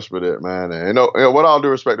side and whispered it, man. And you know, with all due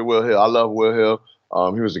respect to Will Hill, I love Will Hill.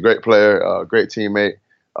 He was a great player, great teammate,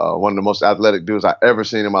 one of the most athletic dudes I ever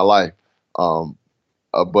seen in my life.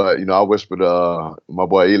 But you know, I whispered my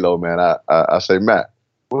boy Elam, man. I say, Matt,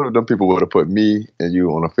 what if them people would have put me and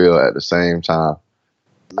you on the field at the same time?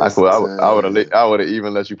 I would have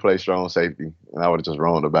even let you play strong safety, and I would have just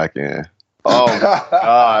rolled the back end. Oh my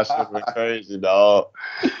gosh, it would have been crazy, dog.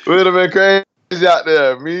 Would have been crazy out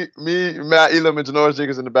there. Me, Matt, Elam, and Janoris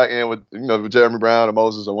Jenkins in the back end with with Jeremy Brown and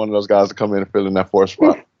Moses or one of those guys to come in and fill in that fourth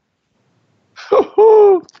spot.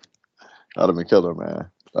 That'd have been killer, man.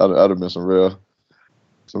 That'd have been some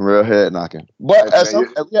real head knocking. But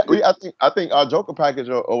I think our Joker package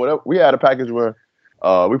or whatever, we had a package where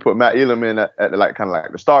we put Matt Elam in at like kind of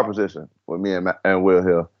like the star position with me and Will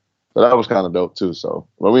Hill. So that was kind of dope too. So,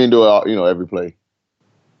 but we didn't do it all, every play.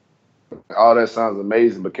 All that sounds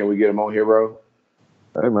amazing, but can we get him on here, bro?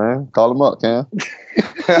 Hey man, call him up, Cam.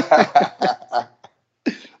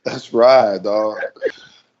 That's right, dog.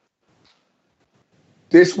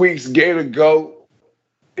 This week's Gator Go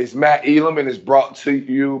is Matt Elam and is brought to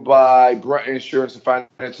you by Brunt Insurance and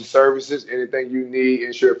Financial Services. Anything you need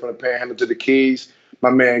insured from the Panhandle to the Keys,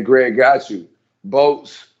 my man Greg got you.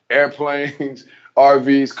 Boats, airplanes,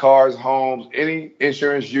 RVs, cars, homes, any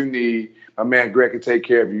insurance you need, my man Greg can take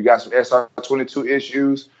care of you. You got some SR22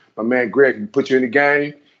 issues, my man Greg can put you in the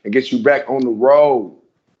game and get you back on the road.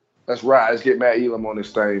 That's right. Let's get Matt Elam on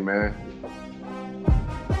this thing, man.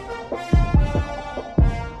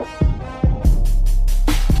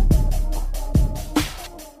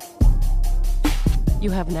 You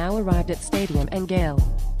have now arrived at Stadium and Gale.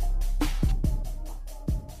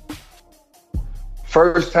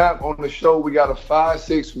 First time on the show, we got a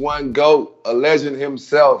 5'6" GOAT, a legend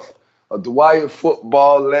himself, a Dwyer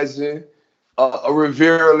football legend, a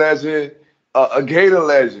Rivera legend, a Gator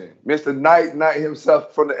legend, Mr. Knight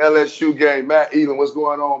himself from the LSU game. Matt Elam, what's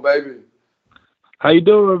going on, baby? How you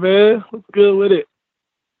doing, man? What's good with it?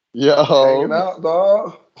 Yo, hanging out,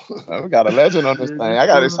 dog. We got a legend on this thing. I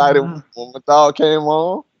got excited when the dog came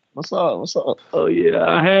on. What's up? Oh yeah,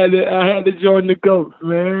 I had to join the goats,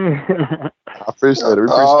 man. I appreciate it.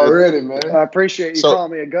 Already, man. I appreciate you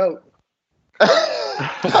calling me a goat.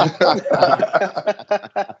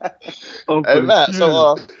 Hey Matt,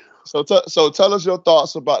 so tell us your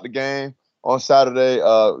thoughts about the game on Saturday.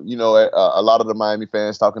 A lot of the Miami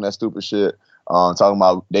fans talking that stupid shit, talking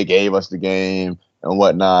about they gave us the game and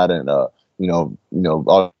whatnot, and all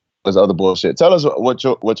this other bullshit. Tell us what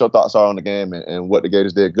your thoughts are on the game and what the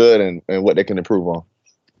Gators did good and what they can improve on.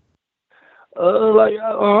 I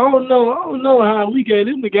don't know how we gave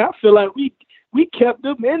them the game. I feel like we kept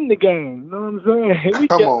them in the game. You know what I'm saying? We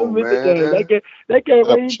kept them in the game. That game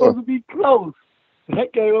ain't supposed to be close.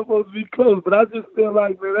 That game was supposed to be close, but I just feel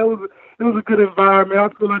like, man, it was a good environment. I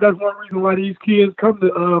feel like that's one reason why these kids come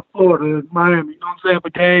to Florida, Miami. You know what I'm saying?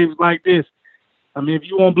 For games like this. I mean, if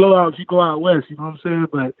you want blowouts, you go out west. You know what I'm saying?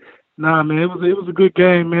 But nah, man, it was a good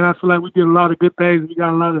game, man. I feel like we did a lot of good things. We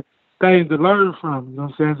got a lot of things to learn from. You know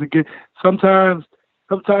what I'm saying? Sometimes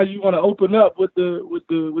you want to open up with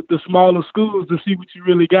the smaller schools to see what you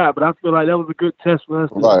really got. But I feel like that was a good test for us.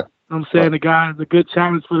 Right. You know what I'm saying? The guys, a good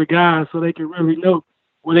challenge for the guys so they can really know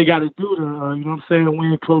what they got to do to, you know what I'm saying,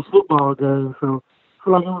 win close football games. So I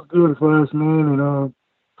feel like it was good for us, man. And I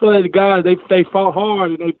feel like the guys, they fought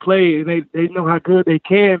hard and they played and they know how good they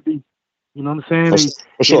can be. You know what I'm saying?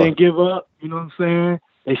 They didn't give up. You know what I'm saying?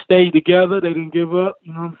 They stayed together. They didn't give up.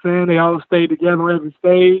 You know what I'm saying? They all stayed together on every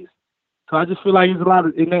stage. So I just feel like there's a lot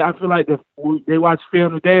of, and I feel like they watch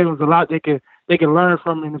film today. There's a lot they can learn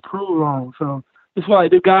from and improve on. So it's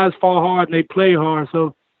like the guys fought hard and they play hard.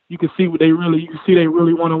 So you can see they really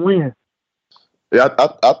want to win. Yeah,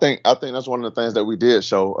 I think that's one of the things that we did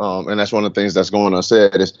show, and that's one of the things that's going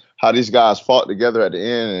unsaid is how these guys fought together at the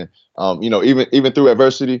end, and even through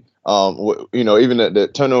adversity, even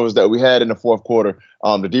the turnovers that we had in the fourth quarter,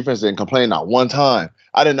 the defense didn't complain not one time.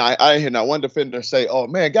 I didn't hear not one defender say, "Oh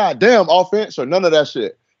man, goddamn offense," or none of that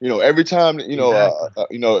shit. Every time it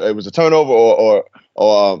was a turnover or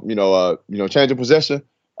change of possession,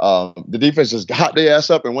 the defense just got their ass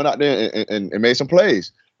up and went out there and made some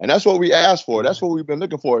plays. And that's what we asked for. That's what we've been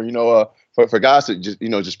looking for, for guys to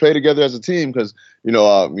just play together as a team because, we've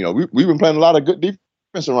been playing a lot of good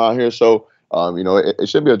defense around here. So, it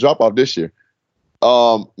should be a drop off this year.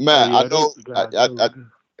 Matt, I know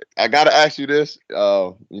I got to ask you this.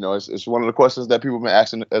 It's one of the questions that people have been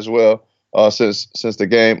asking as well since the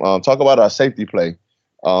game. Talk about our safety play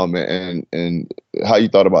and how you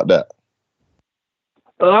thought about that.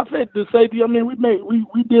 I think the safety. I mean, we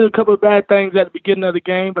did a couple of bad things at the beginning of the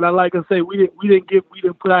game, but like I say, we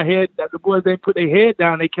didn't put our head. The boys didn't put their head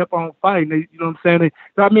down. They kept on fighting. You know what I'm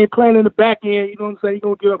saying? Playing in the back end. You know what I'm saying?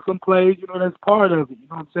 You're gonna give up some plays. That's part of it. You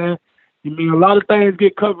know what I'm saying? A lot of things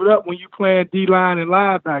get covered up when you playing D-line and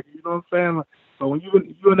linebacker. You know what I'm saying? But when you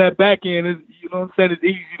in that back end, you know what I'm saying? It's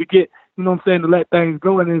easy to get. You know what I'm saying? To let things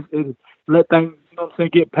go and let things. You know what I'm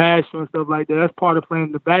saying? Get past you and stuff like that. That's part of playing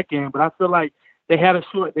in the back end. But I feel like they had a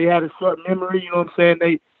short memory, you know what I'm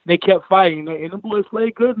saying? They kept fighting, and the boys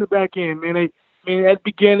played good in the back end, man. At the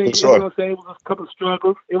beginning, you know what I'm saying, it was a couple of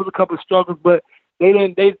struggles, but they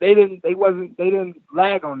didn't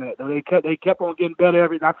lag on that though. They kept on getting better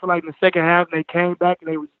I feel like in the second half they came back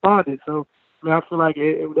and they responded. So I feel like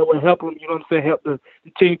that would help them, you know what I'm saying, help the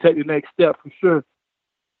team take the next step for sure.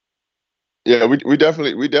 Yeah, we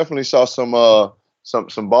definitely saw some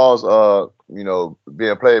balls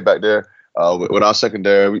being played back there. With our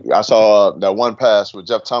secondary, I saw that one pass with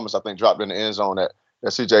Jeff Thomas, I think, dropped in the end zone that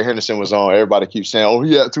C.J. Henderson was on. Everybody keeps saying, "Oh,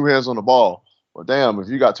 he had two hands on the ball." Well, damn, if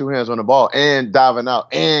you got two hands on the ball and diving out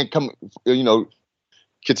and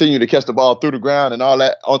continue to catch the ball through the ground and all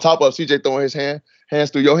that, on top of C.J. throwing his hands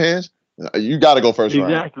through your hands, You got to go first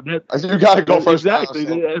round. Exactly. You got to go first exactly.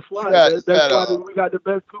 round. That's why. That's why we got the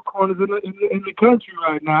best two corners in the country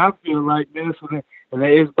right now. I feel like this, and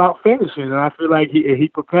it's about finishing. And I feel like he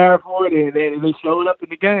prepared for it, and they showed up in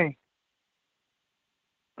the game.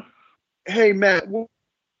 Hey, Matt, what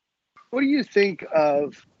do you think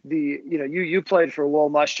of you played for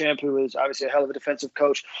Will Muschamp, who is obviously a hell of a defensive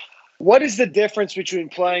coach. What is the difference between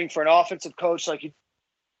playing for an offensive coach like you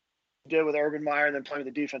did with Urban Meyer and then playing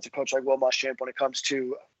with a defensive coach like Will Muschamp when it comes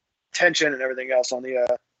to tension and everything else on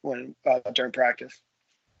the during practice?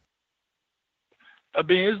 I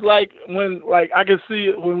mean, it's like when I can see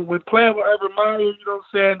it when playing with Urban Meyer, you know what I'm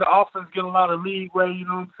saying, the offense get a lot of leeway, you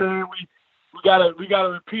know what I'm saying? We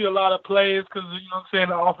gotta repeat a lot of plays because, you know what I'm saying,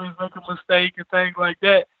 the offense make a mistake and things like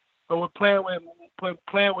that. But with playing with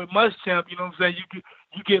Muschamp, you know what I'm saying,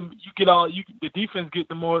 the defense get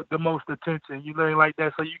the most attention, you know, like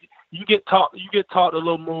that. So you get taught a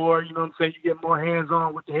little more, you know what I'm saying, you get more hands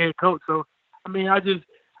on with the head coach. So I mean, I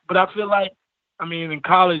feel like, I mean, in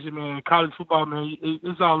college football, man,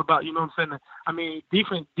 it's all about, you know what I'm saying. I mean,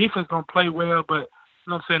 defense gonna play well, but you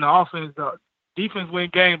know what I'm saying, the defense win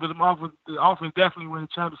games, but the offense definitely win the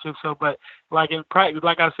championship. So, but like in practice,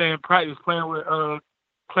 like I say in practice,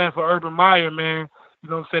 playing for Urban Meyer, man, you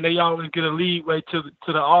know what I'm saying, they always get a leeway to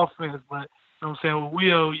the offense. But you know what I'm saying, with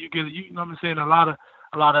Will, you know what I'm saying, a lot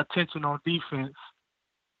of attention on defense.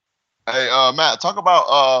 Hey, Matt, talk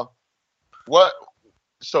about what.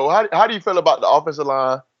 So how do you feel about the offensive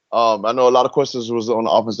line? I know a lot of questions was on the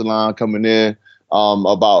offensive line coming in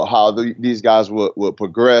about how these guys would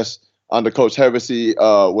progress under Coach Hevesy.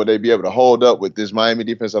 Would they be able to hold up with this Miami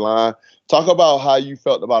defensive line? Talk about how you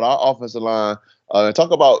felt about our offensive line. And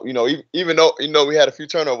talk about, you know, even though, you know, we had a few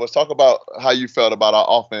turnovers, talk about how you felt about our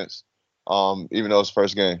offense, even though it's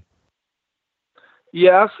first game.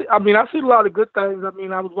 Yeah, I see a lot of good things. I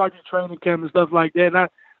mean, I was watching training camp and stuff like that, and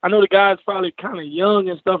I know the guys probably kind of young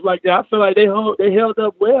and stuff like that. I feel like they held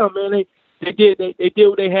up well, man. They did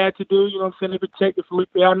what they had to do. You know what I'm saying? They protected Felipe.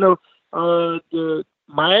 I know the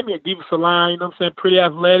Miami defensive line, you know what I'm saying, pretty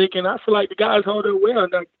athletic, and I feel like the guys hold up well,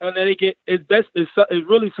 and they get it's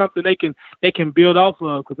really something they can build off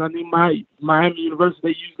of, because I mean, Miami University,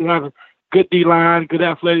 they usually have a good D-line, good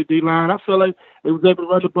athletic D-line. I feel like they was able to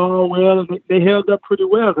run the ball well, and they held up pretty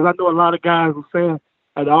well, because I know a lot of guys were saying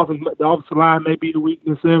the offensive line may be the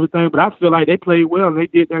weakness and everything, but I feel like they played well and they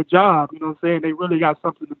did their job. You know what I'm saying? They really got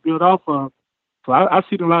something to build off of. So I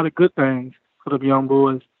see a lot of good things for the young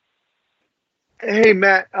boys. Hey,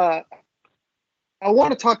 Matt, I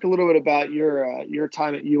want to talk a little bit about your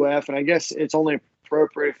time at UF, and I guess it's only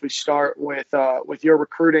appropriate if we start with your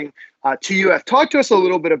recruiting to UF. Talk to us a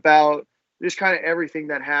little bit about just kind of everything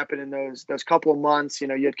that happened in those couple of months. You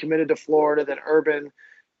know, you had committed to Florida, then Urban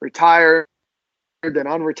retired, then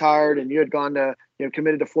unretired, and you had gone to, you know,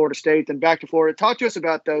 committed to Florida State, then back to Florida. Talk to us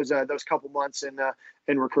about those couple months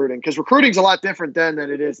in recruiting, because recruiting's a lot different then than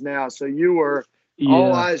it is now. So you were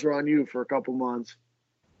all eyes were on you for a couple months.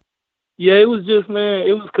 Yeah, it was just, man,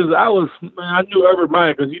 it was because I knew Urban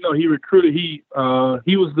Meyer, because, you know, he recruited, he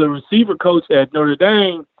was the receiver coach at Notre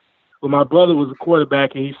Dame when my brother was a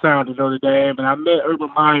quarterback, and he signed to Notre Dame. And I met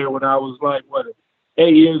Urban Meyer when I was like,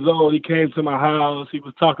 8 years old. He came to my house. He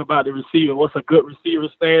was talking about the receiver, what's a good receiver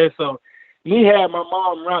stand. So he had my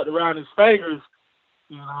mom wrapped around his fingers.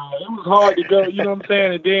 You know, it was hard to go, you know what I'm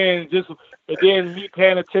saying? And then me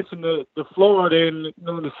paying attention to Florida, and, you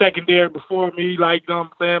know, the secondary before me, like, you know what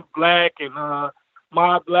I'm saying, Black and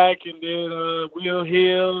Ma Black, and then Will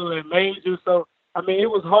Hill and Major. So, I mean, it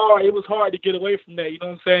was hard. It was hard to get away from that, you know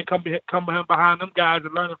what I'm saying, come behind them guys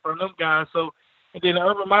and learning from them guys. So, and then the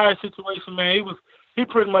Urban Meyer situation, man, he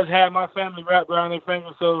pretty much had my family wrapped around their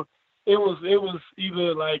fingers. So it was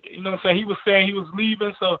either, like, you know what I'm saying, he was saying he was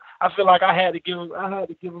leaving, so I feel like I had to give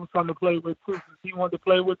him something to play with too. Since he wanted to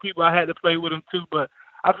play with people, I had to play with him too. But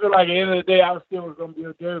I feel like at the end of the day, I still was gonna be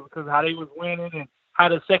a there, because how they was winning and how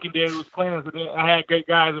the secondary was playing. So then I had great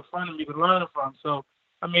guys in front of me to learn from. So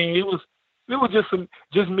I mean, it was just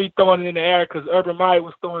me throwing it in the air, because Urban Meyer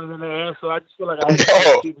was throwing it in the air. So I just feel like I had to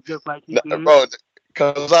play with people just like he did. Bro,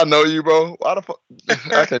 because I know you, bro. Why the fuck?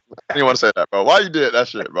 I didn't want to say that, bro. Why you did that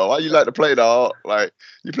shit, bro? Why you like to play, dog? Like,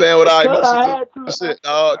 you playing with our emotions? Shit,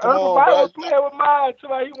 dog. Come on, bro. I was playing with mine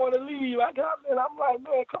until he want to leave. I'm like,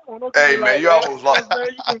 man, come on. Don't Hey, man, like, you almost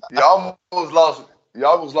lost. You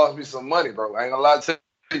almost lost me some money, bro. I ain't gonna lie to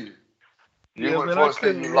you. You went for a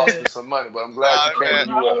state, you lost me some money, but I'm glad you came.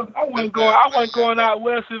 I wasn't going out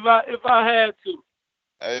west if I had to.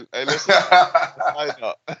 Hey, listen.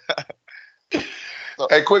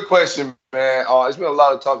 Hey, quick question, man. It's been a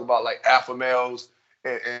lot of talk about, like, alpha males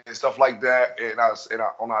and stuff like that, and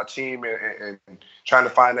on our team, and trying to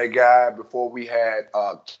find that guy. Before we had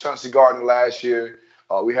Chauncey Gardner last year,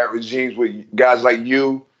 we had regimes with guys like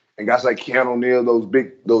you and guys like Keanu O'Neal, those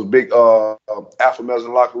big alpha males in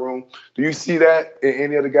the locker room. Do you see that in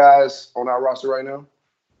any of the guys on our roster right now?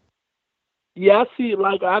 Yeah, I see.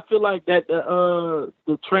 Like, I feel like that the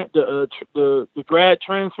grad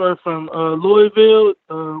transfer from Louisville,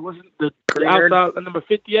 wasn't the outside number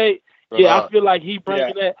 58. Yeah, I feel like he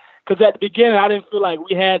bringing that, because at the beginning I didn't feel like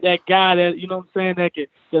we had that guy that, you know what I'm saying, that could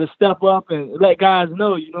step up and let guys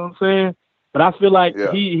know, you know what I'm saying. But I feel like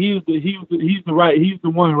he's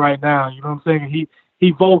the one right now, you know what I'm saying.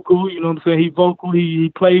 He vocal, you know what I'm saying. He vocal.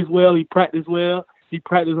 He plays well. He practices well. He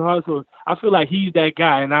practices hard. So I feel like he's that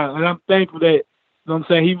guy, and I'm thankful that, you know what I'm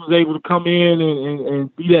saying, he was able to come in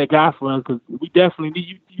and be that guy for us, because we definitely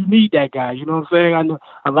need you need that guy. You know what I'm saying? I know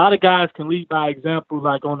a lot of guys can lead by example,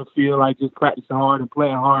 like on the field, like just practicing hard and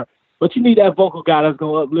playing hard. But you need that vocal guy that's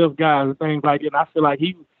gonna uplift guys and things like that. And I feel like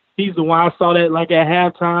he's the one. I saw that like at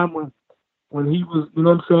halftime when he was, you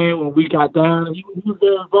know what I'm saying, when we got down, he was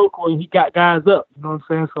very vocal and he got guys up. You know what I'm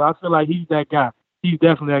saying? So I feel like he's that guy. He's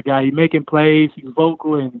definitely that guy. He's making plays, he's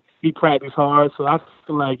vocal, and he practices hard. So I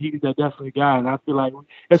feel like he's that definitely guy, and I feel like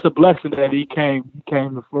it's a blessing that he came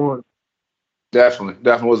to Florida. Definitely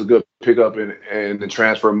was a good pickup in the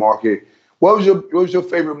transfer market. What was your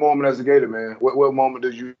favorite moment as a Gator, man? What moment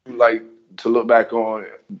did you like to look back on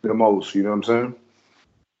the most? You know what I'm saying?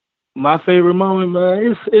 My favorite moment,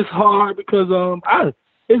 man, it's hard because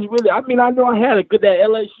it's really, I mean, I know I had that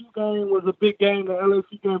LSU game was a big game, the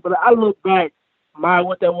LSU game, but I look back. My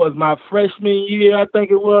freshman year, I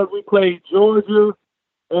think it was. We played Georgia,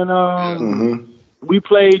 and we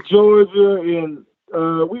played Georgia, and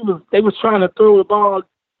they was trying to throw the ball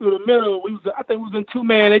through the middle. I think we was in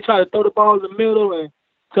 2-man. They tried to throw the ball in the middle and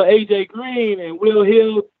to AJ Green, and Will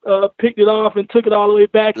Hill picked it off and took it all the way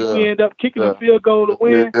back, and we ended up kicking the field goal to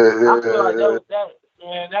win. I feel like that was that.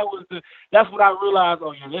 Man, that's what I realized.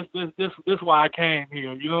 Oh yeah, this why I came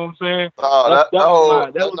here. You know what I'm saying? That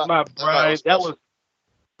was my pride. And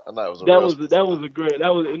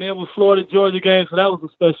it was Florida Georgia game, so that was a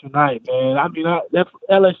special night, man. I mean, that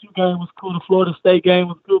LSU game was cool. The Florida State game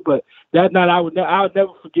was cool, but that night I would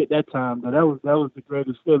never forget that time. Though. That was the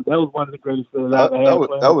greatest feeling. That was one of the greatest feelings I've had.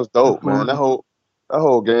 That was dope, man. That whole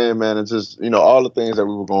game, man. It's just, all the things that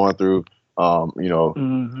we were going through.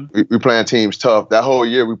 We playing teams tough. That whole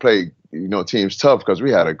year we played, teams tough because we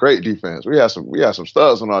had a great defense. We had some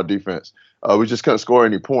studs on our defense. We just couldn't score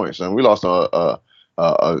any points, and we lost a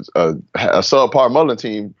subpar Mullen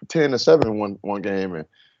team 10-7 one game, and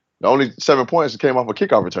the only 7 points came off a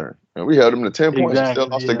kickoff return, and we held them to 10 points and still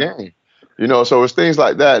lost the game. So it's things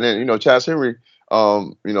like that. And Chaz Henry,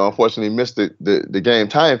 unfortunately missed the game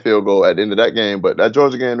tying field goal at the end of that game. But that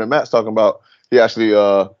Georgia game that Matt's talking about, he actually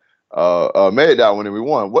made that one and we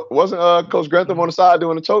won. Wasn't Coach Grantham on the side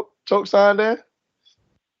doing the choke sign there?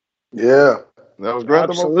 Yeah, that was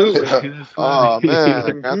Grantham. Absolutely. Oh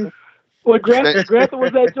man, Grantham. Well, Grantham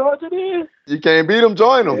was at Georgia then? You can't beat him,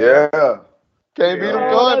 join him. Yeah. Can't beat him,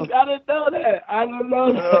 join him. I didn't know that. I didn't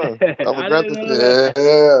know that.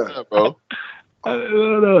 Yeah, bro. I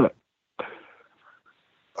didn't know that.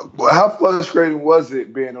 Well, how frustrating was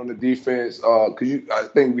it being on the defense? Because I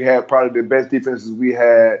think we had probably the best defenses we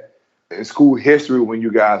had in school history when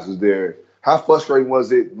you guys was there. How frustrating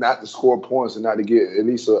was it not to score points and not to get at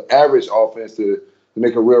least an average offense to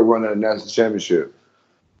make a real run at the national championship?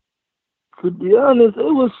 To be honest, it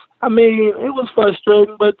was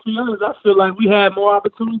frustrating, but to be honest, I feel like we had more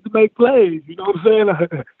opportunities to make plays. You know what I'm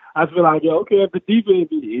saying? I feel like, if the defense,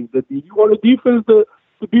 if you want the defense to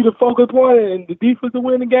be the focal point and the defense to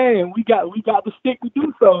win the game, we got the stick to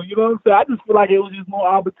do so. You know what I'm saying? I just feel like it was just more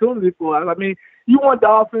opportunity for us. I mean, you want the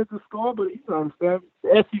offense to score, but you know what I'm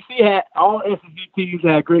saying? All SEC teams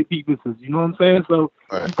had great defenses. You know what I'm saying? So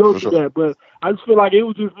you go through that, but I just feel like it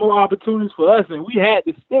was just more opportunities for us, and we had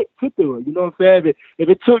the stick to do it. You know what I'm saying? If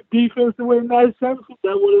it took defense to win that championship,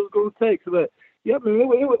 that's what it was going to take. So that, yeah, man,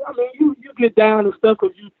 you get down and stuff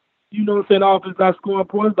because you know what I'm saying, offense not scoring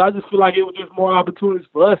points, but I just feel like it was just more opportunities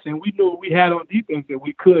for us, and we knew what we had on defense that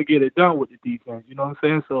we could get it done with the defense. You know what I'm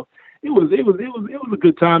saying? So it was a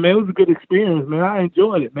good time, man. It was a good experience, man. I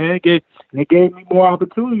enjoyed it, man. It gave me more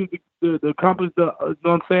opportunities to accomplish the, you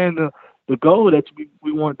know what I'm saying, the goal that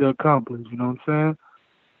we want to accomplish. You know what I'm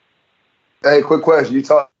saying? Hey, quick question. You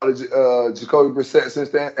talked to Jacoby Brissett since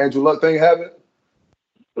the Andrew Luck thing happened?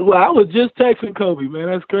 Well, I was just texting Kobe, man.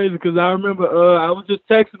 That's crazy because I remember I was just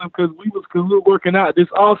texting him because we were working out this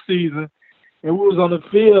off season, and we was on the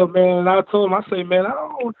field, man. And I told him, I say, man,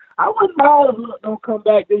 I wouldn't mind if Luck don't come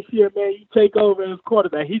back this year, man. You take over as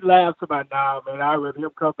quarterback. He laughed about, nah, man. I'd rather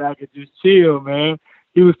him come back and just chill, man.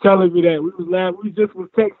 He was telling me that. We was laughing. We just was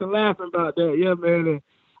texting, laughing about that. Yeah, man. And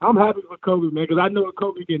I'm happy for Kobe, man, because I know what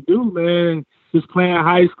Kobe can do, man. Just playing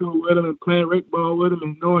high school with him and playing rec ball with him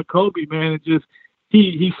and knowing Kobe, man, and just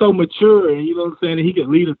he's so mature, and you know what I'm saying, and he can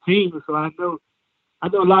lead a team. So I know a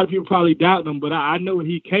lot of people probably doubt him, but I know what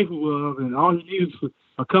he's capable of, and all he needs is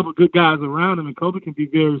a couple good guys around him, and Kobe can be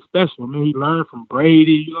very special. I mean, he learned from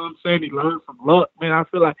Brady, you know what I'm saying? He learned from Luck, man. I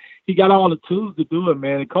feel like he got all the tools to do it,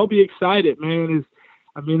 man. And Kobe excited, man.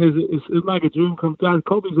 It's like a dream come true.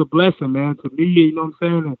 Kobe's a blessing, man, to me, you know what I'm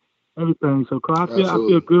saying, and everything. So I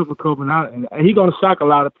feel good for Kobe, and he's going to shock a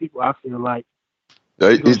lot of people, I feel like.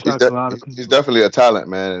 He's definitely a talent,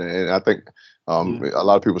 man, and I think a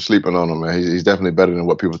lot of people sleeping on him, man. He's definitely better than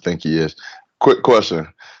what people think he is. Quick question.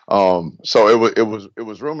 So it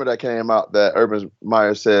was rumor that came out that Urban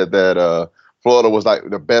Meyer said that Florida was like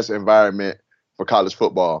the best environment for college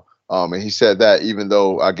football. And he said that even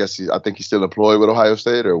though I think he's still employed with Ohio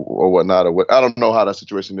State or whatnot, or what, I don't know how that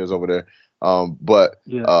situation is over there. But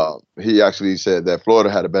he actually said that Florida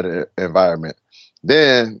had a better environment.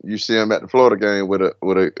 Then you see him at the Florida game with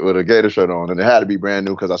a Gator shirt on, and it had to be brand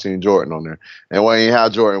new because I seen Jordan on there, and we ain't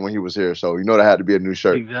had Jordan when he was here, so you know that had to be a new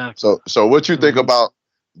shirt. Exactly. So what you think about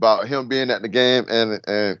him being at the game,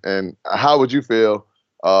 and how would you feel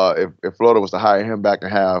if Florida was to hire him back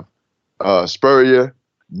and have Spurrier,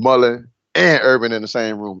 Mullen, and Urban in the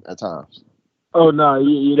same room at times? Oh no,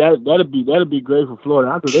 that'd be great for Florida.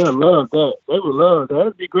 I think they'll love that. They would love that.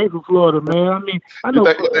 That'd be great for Florida, man. I mean, I know.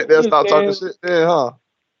 You think they'll start talking shit then, huh?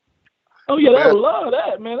 Oh yeah, they would love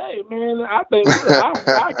that, man. Hey, man, I think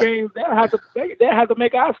our games they have to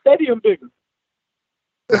make our stadium bigger.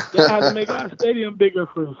 They have to make our stadium bigger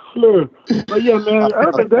for sure. But yeah, man,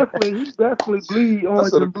 Urban definitely bleed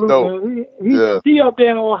orange and blue, man. He up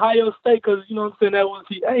there in Ohio State because you know what I'm saying, that was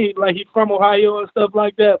he's from Ohio and stuff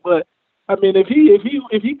like that. But I mean, if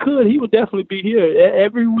he could, he would definitely be here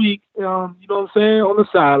every week. You know what I'm saying, on the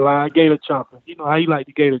sideline, Gator chomping. You know how he like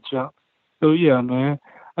the Gator chomp. So yeah, man.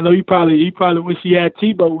 I know he probably wish he had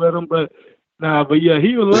Tebow with him, but nah. But yeah,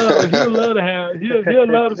 he'll love to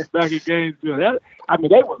be back at Gainesville. I mean,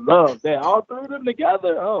 they would love that. All three of them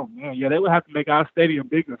together. Oh man, yeah, they would have to make our stadium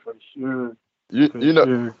bigger for sure. You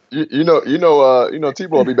know,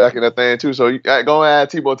 Tebow will be back in that thing too. So you go and add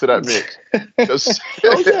Tebow to that mix. Because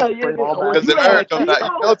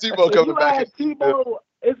Tebow coming back. Tebow,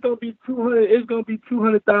 it's gonna be 200. It's gonna be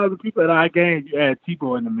 200,000 people at our game. You add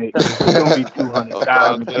Tebow in the mix. It's gonna be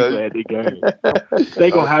 200,000 people at the game. They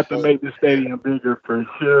gonna have to make the stadium bigger for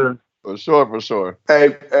sure. For sure.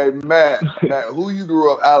 Hey, Matt, who you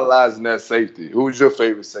grew up idolizing that safety? Who was your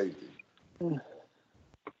favorite safety?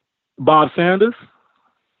 Bob Sanders.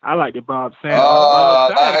 I like the Bob Sanders.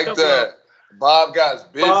 I like that. Bob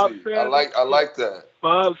got busy. I like that.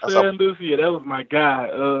 Bob Sanders, that was my guy.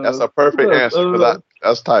 That's a perfect answer.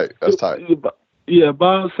 That's tight. That's tight. Yeah,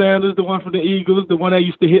 Bob Sanders, the one from the Eagles, the one that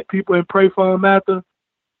used to hit people and pray for him after.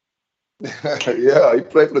 Yeah, he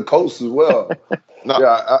played for the Colts as well.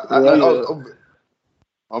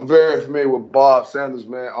 I'm very familiar with Bob Sanders,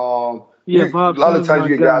 man. Bob a lot of Sanders, times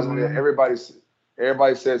you get guys man. on there.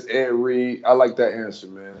 Everybody says Ed Reed. I like that answer,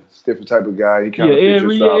 man. It's a different type of guy. He kind of fits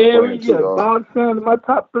your style of playing too, though. Bob Sanders. My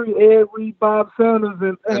top three: Ed Reed, Bob Sanders,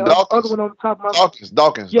 and Dawkins. Other one on the top of my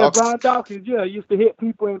Dawkins. Yeah, Brian Dawkins. Yeah, used to hit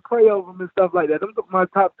people and pray over them and stuff like that. Them are my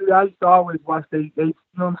top three. I used to always watch they you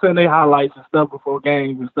know what I'm saying, they highlights and stuff before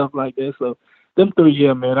games and stuff like that. So them three,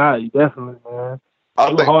 yeah, man. I definitely, man.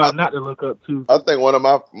 It was hard not to look up too. I think one of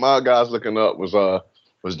my guys looking up was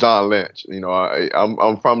John Lynch. You know,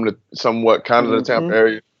 I'm from the somewhat kind of the Tampa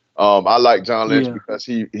area. I like John Lynch because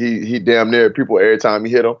he damn near people every time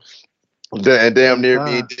he hit him, and damn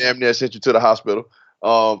near sent you to the hospital.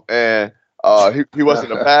 He wasn't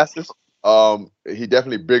the fastest. He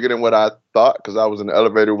definitely bigger than what I thought because I was in the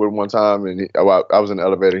elevator with him one time, and I was in the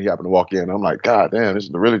elevator. He happened to walk in. I'm like, God damn, this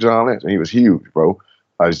is really John Lynch, and he was huge, bro.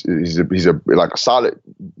 He's like a solid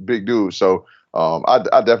big dude. So I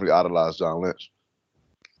definitely idolize John Lynch.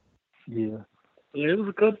 Yeah, it was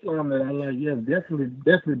a good one, man. I like,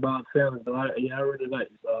 definitely Bob Sanders. I really like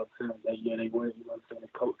Bob Sanders. They went, you know what I'm saying, the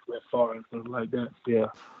coach went far and stuff like that. Yeah.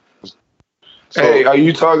 So, hey, are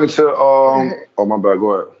you talking to oh my bad,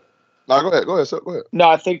 go ahead. No, go ahead, sir. Go ahead. No,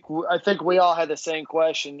 I think we all had the same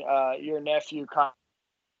question. Your nephew, Kyle,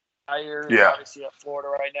 obviously at Florida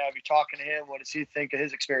right now. If you're talking to him, what does he think of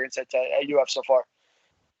his experience at UF so far?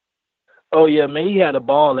 Oh yeah, man, he had a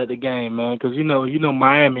ball at the game, man. Because you know,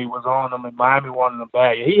 Miami was on him, and Miami wanted him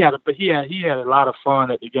back. He had a lot of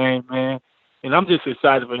fun at the game, man. And I'm just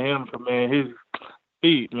excited for him, for man, his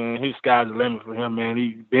sky's the limit for him, man.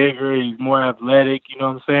 He's bigger, he's more athletic. You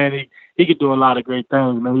know what I'm saying? He could do a lot of great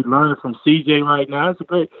things, man. He's learning from CJ right now. It's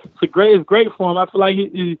great for him. I feel like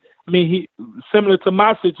he similar to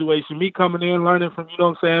my situation, me coming in, learning from, you know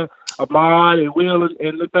what I'm saying, Ahmad and Will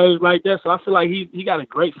and the things like that. So I feel like he got a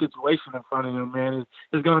great situation in front of him, man.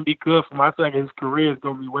 It's gonna be good for him. I feel like his career is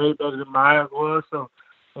gonna be way better than mine was. So,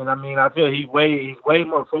 and I mean, I feel he's way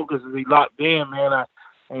more focused as he locked in, man.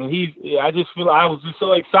 I just feel I was just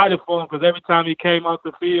so excited for him because every time he came off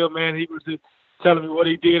the field, man, he was just telling me what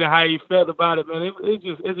he did and how he felt about it, man. It's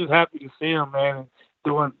just happy to see him, man, and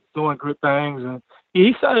doing good things. And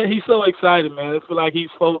he's so excited, man. I feel like he's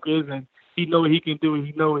focused and he know what he can do. And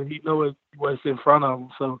he know what's in front of him.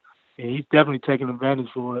 So yeah, he's definitely taking advantage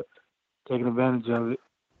of it.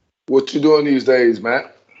 What you doing these days, man?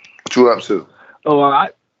 What you up to? Oh,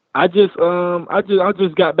 I just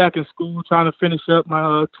got back in school trying to finish up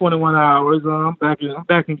my 21 hours. I'm back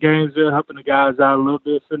in Gainesville, helping the guys out a little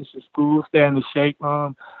bit, finishing school, staying in shape.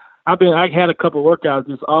 I had a couple workouts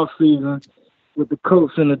this off season with the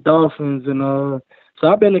Colts and the Dolphins, and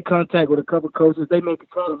so I've been in contact with a couple coaches. They trying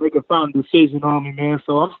to make a final decision on me, man.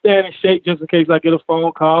 So I'm staying in shape just in case I get a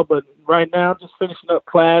phone call. But right now I'm just finishing up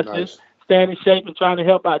classes, staying in shape, and trying to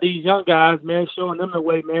help out these young guys, man, showing them the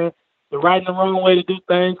way, man. The right and the wrong way to do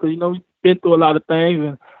things, because, you know, we've been through a lot of things,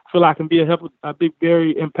 and I feel like I can be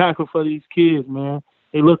very impactful for these kids, man.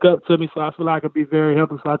 They look up to me, so I feel like I can be very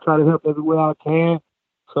helpful, so I try to help every way I can.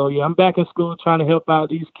 So, yeah, I'm back in school trying to help out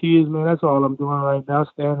these kids, man. That's all I'm doing right now,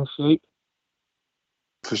 staying in shape.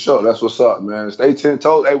 For sure. That's what's up, man. Stay 10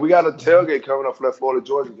 toes. Hey, we got a tailgate coming up for that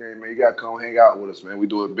Florida-Georgia game, man. You got to come hang out with us, man. We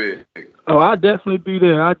do it big. Oh, I'll definitely be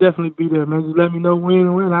there. Man. Just let me know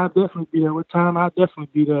when. I'll definitely be there. What time? I'll definitely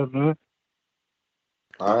be there, man.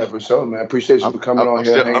 All right, for sure, man. Appreciate you for coming on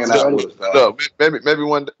here, hanging out with us. Look, maybe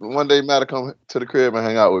one day Matt will come to the crib and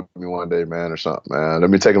hang out with me one day, man, or something, man.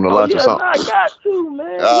 Let me take him to lunch or something. I got you,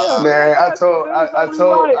 man. Man, I told. It's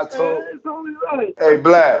only right. Hey,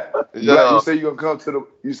 Black, you say you gonna come to the.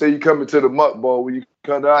 You say you coming to the Muck Bowl. When you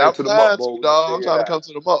come down to the Muck Bowl, dog. I'm trying to come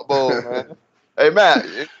to the Muck Bowl, man. Hey, Matt,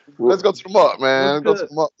 let's go to the Muck, man. Go to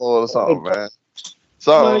the Muck Bowl or something, man.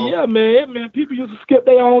 So yeah, man. People used to skip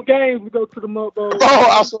their own games to go to the Muck Bowl.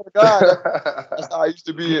 Oh, I swear to God, that's how I used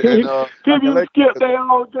to be. In, people used to skip their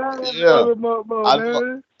own games to go to the Muck Bowl,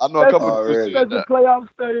 man. I know a couple of especially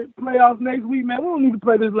playoffs next week, man. We don't need to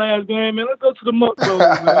play this last game, man. Let's go to the Muck Bowl,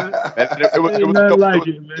 man.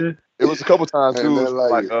 It was a couple times too,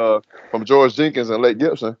 like from George Jenkins and Lake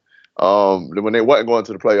Gibson, when they wasn't going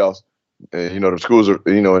to the playoffs. And, you know, the schools are,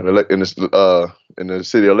 you know, in the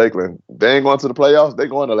city of Lakeland, they ain't going to the playoffs. They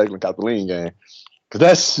going to Lakeland Kathleen game. Cause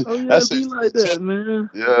that's be like that,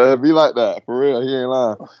 man. Yeah, it be like that for real. He ain't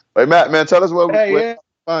lying. Hey, Matt, man, tell us where we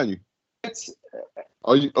find you. Say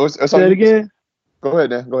it again. Go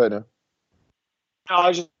ahead, Dan. No, I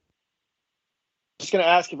was just gonna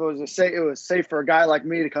ask if it was safe for a guy like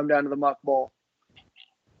me to come down to the Muck Bowl.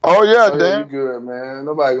 Oh yeah, Dan. You good, man.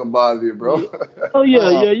 Nobody gonna bother you, bro. Oh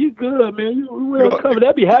yeah, you good, man. You well covered.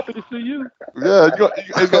 They'll be happy to see you. Yeah, they'll be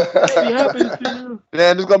happy to see you.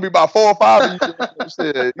 Dan, there's gonna be about 4 or 5 of you.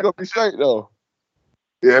 You're gonna be straight though.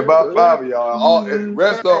 Yeah, about 5 of y'all.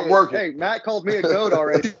 Rest up working. Hey, Matt called me a goat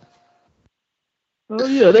already. Oh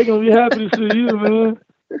yeah, they're gonna be happy to see you, man.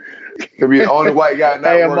 Could be the only white guy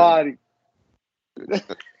not working.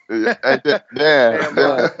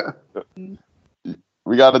 Dan.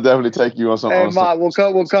 We gotta definitely take you on some. Hey, Ma, we'll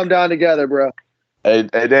come down together, bro. Hey,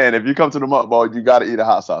 Dan, if you come to the Muck Bowl, you gotta eat a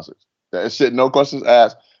hot sausage. That shit, no questions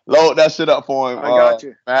asked. Load that shit up for him. I got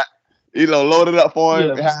you, Matt. Elam, load it up for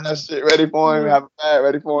him. Have that shit ready for him. Have a bag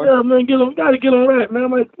ready for him. Yeah, man, gotta get him right, man.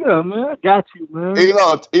 I'm like, yeah, man, I got you, man.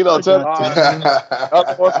 Elam,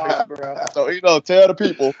 tell the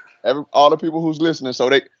people, all the people who's listening, so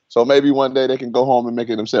maybe one day they can go home and make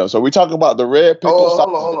it themselves. So we talking about the red pickle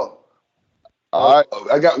sausage. Hold on. All right,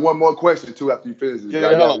 I got one more question too after you finish this.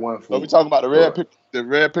 I got one for so we talking about the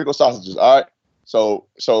red pickle sausages. All right. So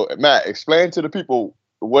Matt, explain to the people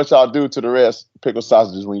what y'all do to the red pickle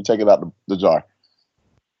sausages when you take it out the jar.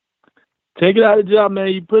 Take it out of the jar,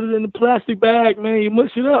 man. You put it in the plastic bag, man. You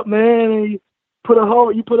mush it up, man, and you put a hole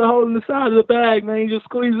in the side of the bag, man. You just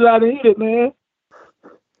squeeze it out and eat it, man.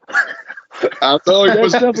 I thought it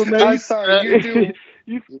was simple, man. I'm sorry, you do.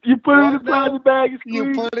 You put it in the plastic bag.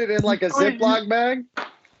 You put it in like a Ziploc bag?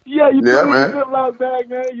 Yeah, you Yeah, put it in man. the Ziploc bag,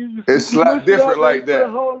 man. You It's slap mush it different up, man. like that.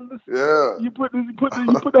 Yeah. You put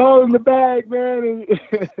the hole in the bag, man. And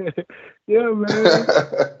yeah, man.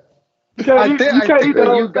 You can't eat the when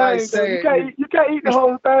whole you guys thing, though. say You can't eat the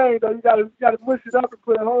whole thing, though. You gotta mush it up and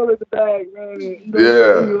put a hole in the bag, man. And, you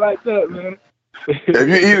Yeah. eat it like that, man. If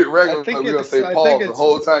you eat it regular, I think we're gonna say I think pause the it's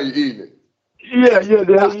whole time you eating it. Yeah.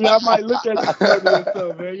 I might look at you funny or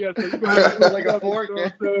something, man. Yeah, so you gonna have to like a fork. you know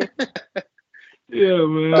what I'm saying? Yeah,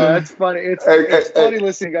 man. That's funny. It's funny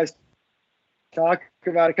listening to you guys talk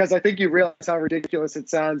about it because I think you realize how ridiculous it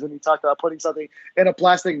sounds when you talk about putting something in a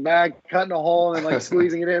plastic bag, cutting a hole, and like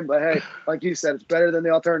squeezing it in. But hey, like you said, it's better than the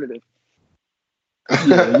alternative.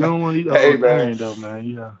 Yeah, you don't want to eat the whole thing, though, man.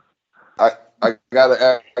 Yeah. I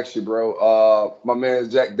gotta ask you, bro. My man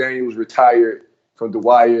Jack Daniels retired from the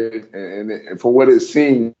Wire, and for what it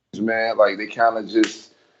seems, man, like they kind of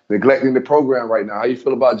just neglecting the program right now. How you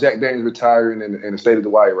feel about Jack Daniels retiring and the state of the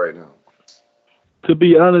Wire right now? To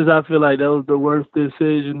be honest, I feel like that was the worst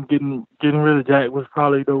decision. Getting rid of Jack was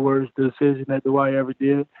probably the worst decision that the Wire ever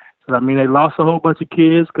did. So, I mean, they lost a whole bunch of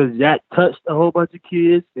kids because Jack touched a whole bunch of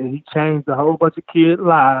kids, and he changed a whole bunch of kids'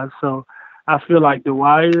 lives. So I feel like the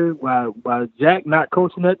Wire, by Jack not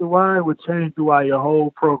coaching at the Wire, would change the Wire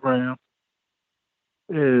whole program.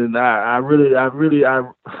 And I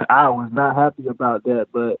was not happy about that.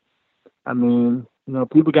 But, I mean,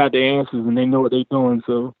 people got the answers, and they know what they're doing,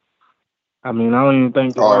 so. I mean, I don't even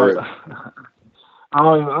think the Wire. I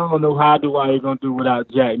don't know how the Wire gonna do without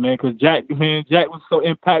Jack, man. Because Jack was so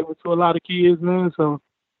impactful to a lot of kids, man. So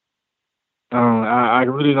I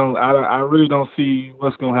really don't see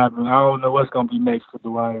what's gonna happen. I don't know what's gonna be next for the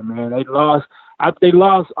Wire, man. They lost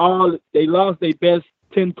their best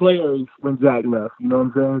 10 players when Jack left. You know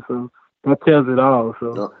what I'm saying? So that tells it all.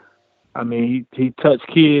 So I mean, he touched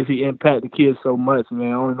kids, he impacted kids so much,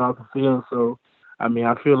 man. On and off the field, so. I mean,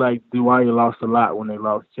 I feel like the Wire lost a lot when they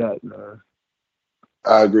lost Jack, man.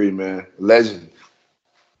 I agree, man. Legend.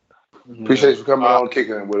 Yeah. Appreciate you coming on,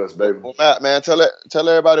 kicking it with us, baby. Well, Matt, man, tell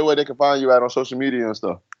everybody where they can find you at on social media and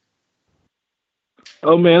stuff.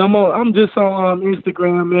 Oh man, I'm just on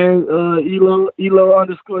Instagram, man.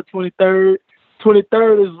 Elo_23rd.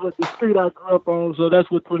 23rd is what the street I grew up on, so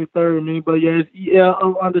that's what 23rd means. But yeah, it's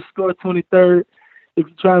ELO_23rd. If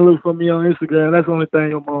you're trying to look for me on Instagram, that's the only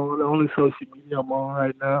thing I'm on, the only social media I'm on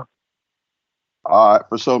right now. All right,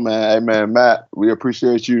 for sure, man. Hey, man, Matt, we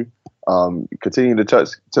appreciate you. Continue to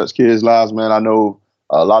touch kids' lives, man. I know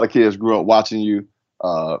a lot of kids grew up watching you.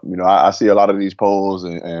 I see a lot of these polls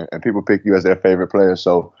and people pick you as their favorite player.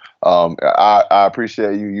 So I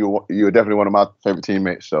appreciate you. You're definitely one of my favorite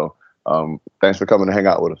teammates. So thanks for coming to hang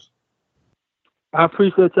out with us. I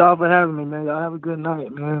appreciate y'all for having me, man. Y'all have a good night,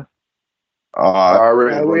 man.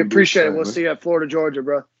 Already, we appreciate it. We'll see you at Florida, Georgia,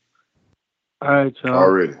 bro. All right, y'all.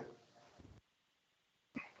 Already.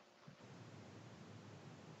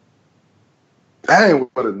 Dang,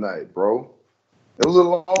 what a night, bro. It was a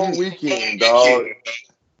long weekend, dog.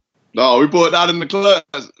 No, we pulled out in the clutch.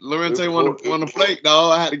 Lorente won the flake,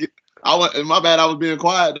 dog. My bad. I was being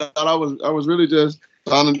quiet. Dog. I was really just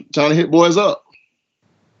trying to hit boys up.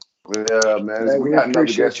 Yeah, man. We got another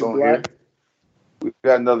guest on here. We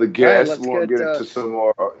got another guest. We want to get into some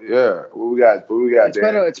more. Yeah, what we got?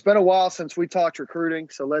 It's been a while since we talked recruiting,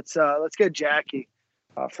 so let's get Jacquie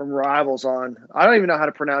from Rivals on. I don't even know how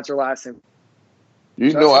to pronounce her last name.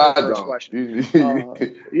 You know I don't.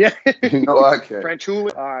 Yeah, you know I can't.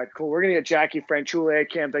 Franciulli. All right, cool. We're gonna get Jacquie Franciulli. Hey,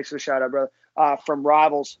 Cam, thanks for the shout out, brother. From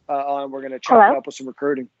Rivals on. We're gonna chop up with some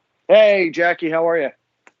recruiting. Hey, Jacquie, how are you?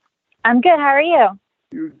 I'm good. How are you?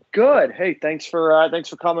 You're good. Hey, thanks for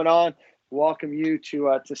coming on. Welcome you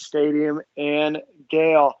to Stadium and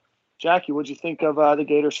Gale. Jacquie, what'd you think of the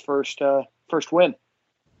Gators' first win?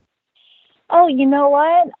 Oh, you know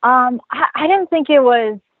what? I didn't think it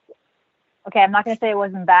was okay. I'm not going to say it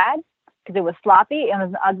wasn't bad because it was sloppy. It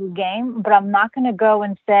was an ugly game, but I'm not going to go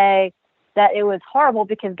and say that it was horrible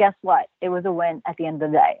because guess what? It was a win at the end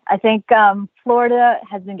of the day. I think Florida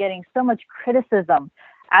has been getting so much criticism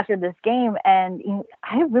after this game, and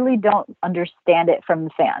I really don't understand it from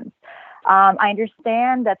the fans. I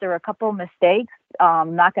understand that there were a couple of mistakes.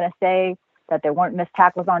 I'm not going to say that there weren't missed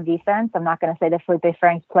tackles on defense. I'm not going to say that Felipe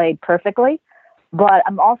Franks played perfectly, but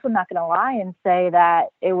I'm also not going to lie and say that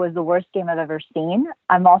it was the worst game I've ever seen.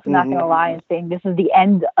 I'm also not going to lie and say this is the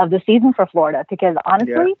end of the season for Florida because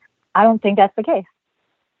honestly, I don't think that's the case.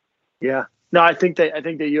 Yeah. No, I think that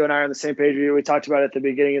you and I are on the same page. We talked about it at the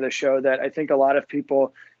beginning of the show that I think a lot of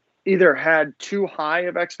people either had too high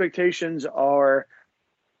of expectations or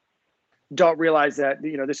don't realize that,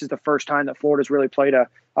 this is the first time that Florida's really played a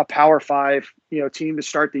Power 5, team to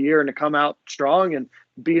start the year and to come out strong. And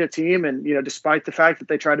beat a team, and despite the fact that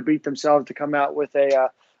they try to beat themselves, to come out with a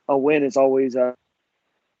win is always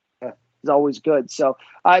good. So,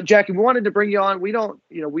 Jacquie, we wanted to bring you on. We don't,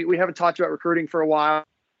 we haven't talked about recruiting for a while.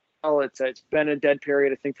 It's been a dead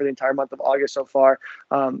period, I think, for the entire month of August so far.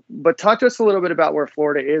 But talk to us a little bit about where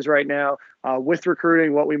Florida is right now with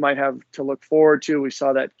recruiting, what we might have to look forward to. We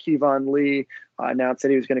saw that Kevon Lee announced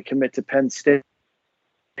that he was going to commit to Penn State.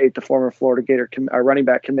 The former Florida Gator running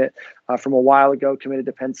back commit from a while ago committed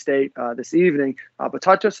to Penn State this evening. But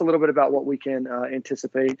talk to us a little bit about what we can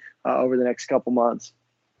anticipate over the next couple months.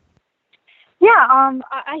 Yeah,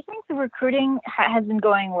 I think the recruiting has been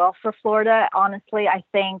going well for Florida. Honestly, I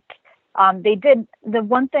think they did the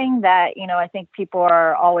one thing that, I think people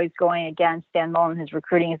are always going against Dan Mullen, his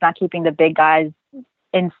recruiting, is not keeping the big guys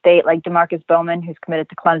in state like DeMarcus Bowman, who's committed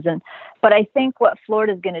to Clemson. But I think what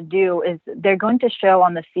Florida is going to do is they're going to show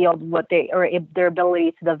on the field their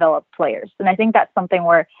ability to develop players. And I think that's something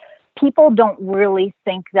where people don't really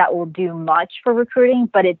think that will do much for recruiting,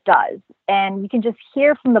 but it does. And you can just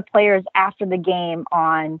hear from the players after the game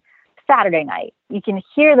on Saturday night. You can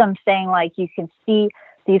hear them saying, like, you can see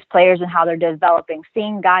these players and how they're developing,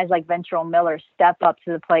 seeing guys like Ventrell Miller step up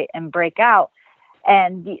to the plate and break out.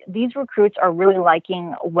 And these recruits are really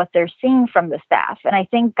liking what they're seeing from the staff. And I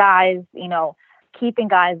think guys, keeping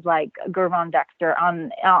guys like Gervon Dexter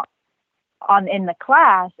on in the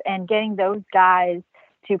class and getting those guys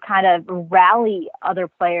to kind of rally other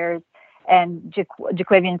players, and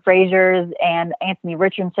Jaquavian Frazier's and Anthony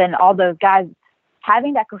Richardson, all those guys,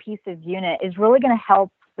 having that cohesive unit is really going to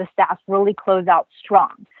help the staff really close out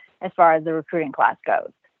strong as far as the recruiting class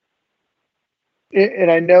goes.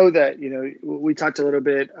 And I know that, we talked a little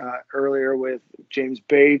bit earlier with James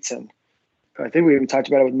Bates, and I think we even talked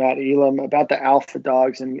about it with Matt Elam, about the alpha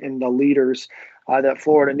dogs and the leaders that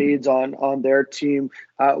Florida needs on their team.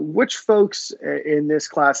 Which folks in this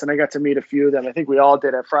class, and I got to meet a few of them, I think we all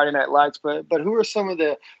did at Friday Night Lights, but who are some of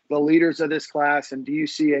the leaders of this class, and do you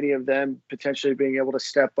see any of them potentially being able to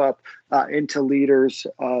step up into leaders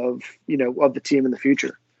of the team in the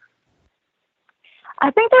future? I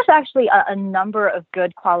think there's actually a number of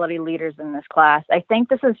good quality leaders in this class. I think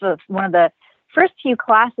this is one of the first few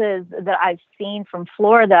classes that I've seen from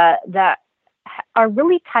Florida that are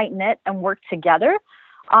really tight-knit and work together.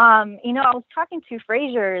 I was talking to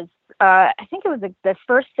Frazier's, I think it was the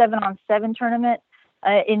first 7-on-7 tournament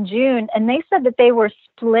in June, and they said that they were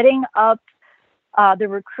splitting up the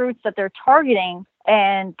recruits that they're targeting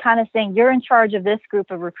and kind of saying, you're in charge of this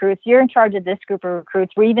group of recruits, you're in charge of this group of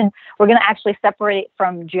recruits. We're going to actually separate it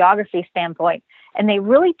from geography standpoint. And they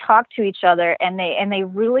really talk to each other, and they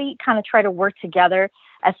really kind of try to work together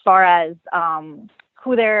as far as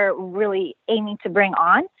who they're really aiming to bring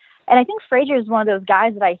on. And I think Frazier is one of those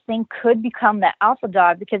guys that I think could become the alpha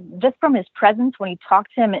dog, because just from his presence, when you talk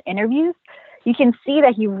to him in interviews, you can see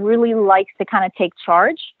that he really likes to kind of take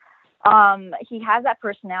charge. He has that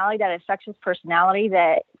personality, that infectious personality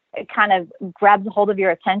that kind of grabs a hold of your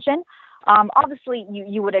attention. Obviously,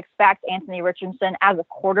 you would expect Anthony Richardson as a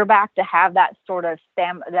quarterback to have that sort of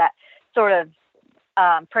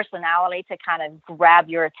personality to kind of grab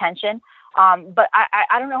your attention. But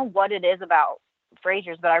I don't know what it is about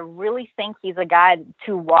Frazier's, but I really think he's a guy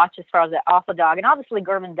to watch as far as the alpha dog. And obviously,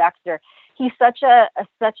 Gervon Dexter, he's such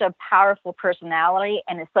a powerful personality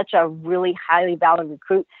and is such a really highly valued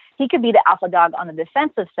recruit. He could be the alpha dog on the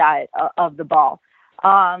defensive side of the ball.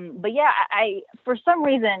 But yeah, for some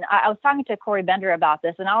reason, I was talking to Corey Bender about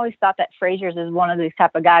this, and I always thought that Frazier's is one of these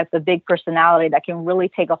type of guys with a big personality that can really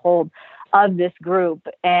take a hold of this group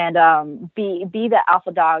and be the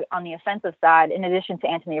alpha dog on the offensive side, in addition to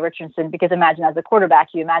Anthony Richardson, because imagine as a quarterback,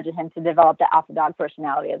 you imagine him to develop the alpha dog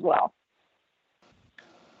personality as well.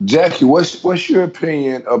 Jacquie, what's your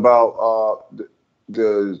opinion about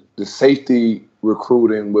the safety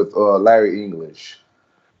recruiting with Larry English?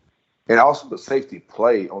 And also the safety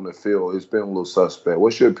play on the field, it's been a little suspect.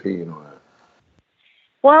 What's your opinion on that?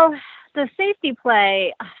 Well, the safety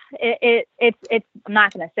play, it's I'm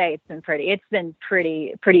not going to say it's been pretty. It's been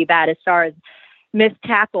pretty bad as far as missed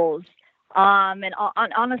tackles. And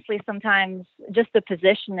honestly, sometimes just the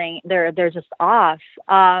positioning, they're just off.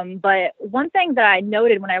 But one thing that I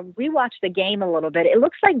noted when I rewatched the game a little bit, it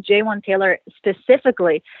looks like Jaywan Taylor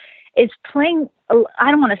specifically is playing,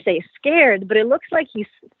 I don't want to say scared, but it looks like he's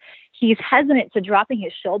hesitant to dropping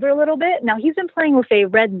his shoulder a little bit. Now, he's been playing with a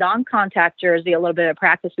red non-contact jersey a little bit of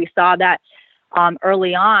practice. We saw that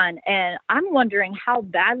early on. And I'm wondering how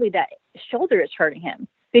badly that shoulder is hurting him.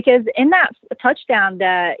 Because in that touchdown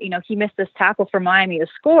that, he missed this tackle for Miami to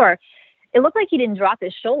score, it looked like he didn't drop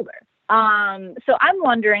his shoulder. So I'm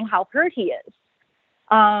wondering how hurt he is.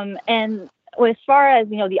 And as far as,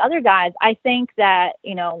 the other guys, I think that,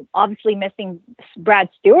 obviously missing Brad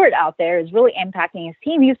Stewart out there is really impacting his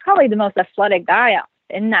team. He's probably the most athletic guy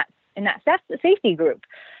in that safety group.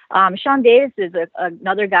 Sean Davis is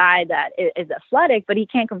another guy that is athletic, but he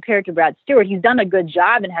can't compare to Brad Stewart. He's done a good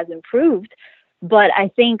job and has improved, but I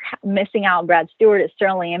think missing out on Brad Stewart is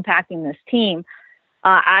certainly impacting this team.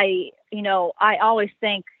 I always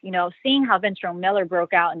think, seeing how Ventrell Miller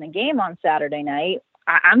broke out in the game on Saturday night,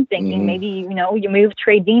 I'm thinking maybe, you move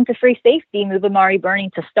Trey Dean to free safety, move Amari Burney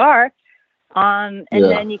to star.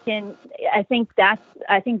 Then you can, I think that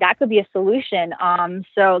could be a solution.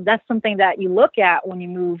 So that's something that you look at when you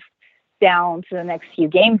move down to the next few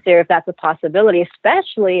games there, if that's a possibility,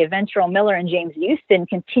 especially if Ventrell Miller and James Houston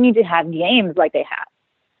continue to have games like they have.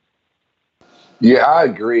 Yeah, I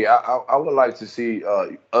agree. I would like to see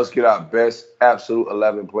us get our best absolute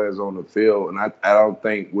 11 players on the field, and I don't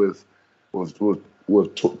think with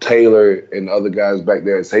Taylor and the other guys back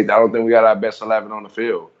there at safety, I don't think we got our best 11 on the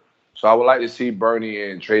field. So I would like to see Bernie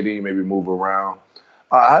and Trey Dean maybe move around.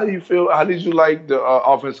 How do you feel? How did you like the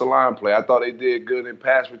offensive line play? I thought they did good in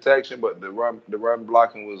pass protection, but the run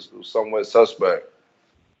blocking was somewhat suspect.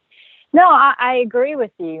 No, I agree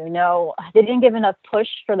with you. They didn't give enough push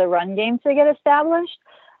for the run game to get established.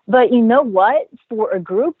 But you know what? For a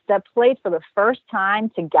group that played for the first time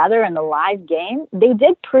together in the live game, they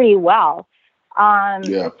did pretty well.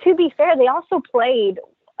 To be fair, they also played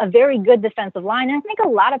a very good defensive line. And I think a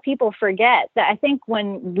lot of people forget that. I think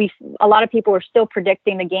when a lot of people were still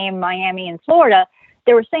predicting the game, Miami and Florida,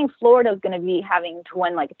 they were saying Florida was going to be having to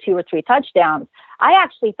win like 2 or 3 touchdowns. I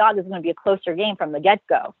actually thought this was going to be a closer game from the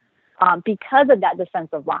get-go. Because of that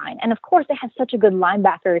defensive line. And of course, they had such a good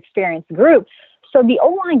linebacker experienced group. So the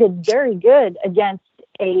O-line did very good against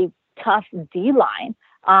a tough D-line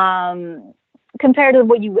compared to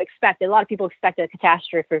what you expected. A lot of people expected a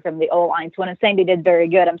catastrophe from the O-line. So when I'm saying they did very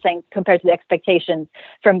good, I'm saying compared to the expectations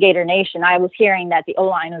from Gator Nation. I was hearing that the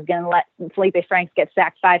O-line was going to let Felipe Franks get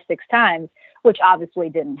sacked 5-6 times, which obviously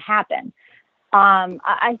didn't happen.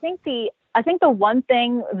 I think the one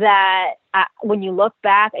thing that when you look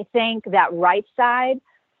back, I think that right side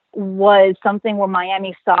was something where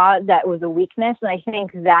Miami saw that was a weakness. And I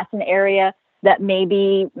think that's an area that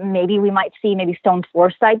maybe we might see Stone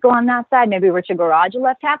Forsythe go on that side, maybe Richard Garage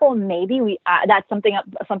left tackle. Maybe that's something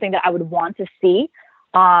that I would want to see.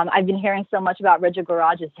 I've been hearing so much about Richard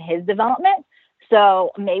Garage as his development.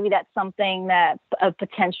 So maybe that's something that a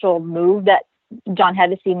potential move that John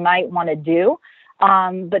Hevesy might want to do.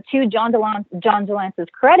 But to John Delance's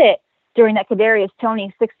credit, during that Kadarius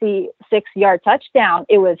Toney 66-yard touchdown,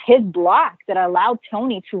 it was his block that allowed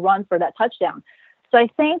Toney to run for that touchdown. So I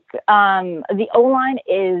think the O-line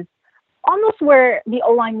is almost where the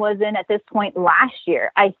O-line was in at this point last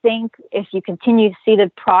year. I think if you continue to see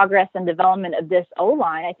the progress and development of this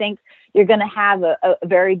O-line, I think you're going to have a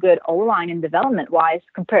very good O-line in development-wise,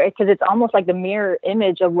 because it's almost like the mirror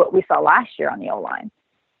image of what we saw last year on the O-line.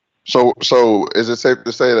 So is it safe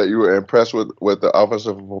to say that you were impressed with the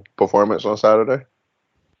offensive performance on Saturday?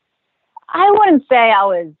 I wouldn't say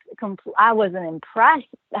I wasn't impressed.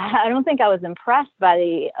 I don't think I was impressed by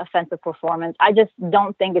the offensive performance. I just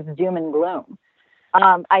don't think it's doom and gloom.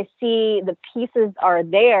 I see the pieces are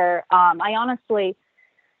there. I honestly,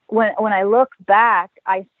 when I look back,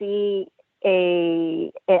 I see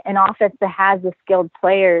an offense that has the skilled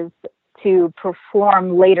players to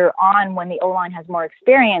perform later on when the O-line has more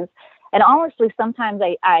experience. And honestly, sometimes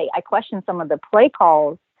I question some of the play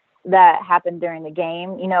calls that happened during the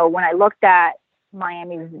game. When I looked at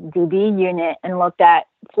Miami's DB unit and looked at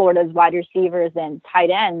Florida's wide receivers and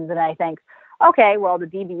tight ends, and I think, okay, well, the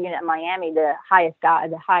DB unit in Miami, the highest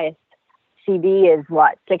CB is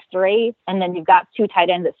 6'8", and then you've got 2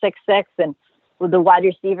 tight ends at 6'6", and with the wide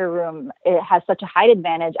receiver room, it has such a height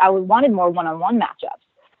advantage. I wanted more one-on-one matchups.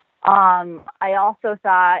 I also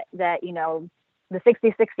thought that, the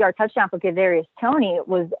 66-yard touchdown for Kadarius Toney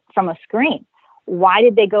was from a screen. Why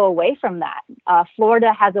did they go away from that?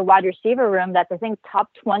 Florida has a wide receiver room that's, I think, top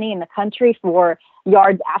 20 in the country for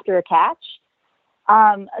yards after a catch.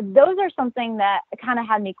 Those are something that kind of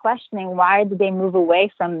had me questioning, why did they move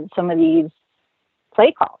away from some of these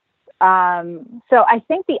play calls? So I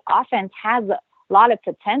think the offense has a lot of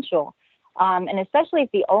potential, and especially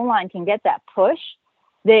if the O-line can get that push,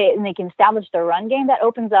 they can establish their run game, that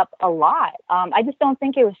opens up a lot. I just don't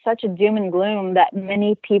think it was such a doom and gloom that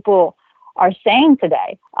many people are saying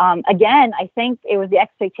today. Again, I think it was the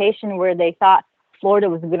expectation where they thought Florida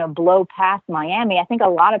was going to blow past Miami. I think a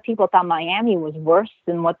lot of people thought Miami was worse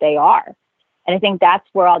than what they are. And I think that's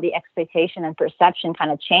where all the expectation and perception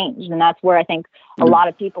kind of changed. And that's where I think a lot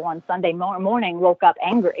of people on Sunday morning woke up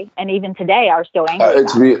angry. And even today are still angry about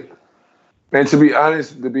it. And to be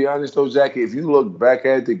honest though, Jacquie, if you look back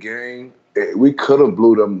at the game, we could have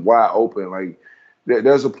blew them wide open. Like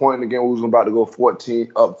there's a point in the game we was about to go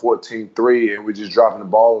 14-3, and we're just dropping the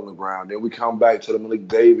ball on the ground. Then we come back to the Malik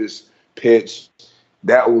Davis pitch.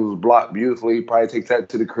 That was blocked beautifully. He probably takes that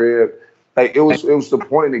to the crib. Like it was the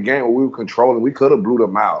point in the game where we were controlling. We could have blew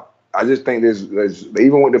them out. I just think there's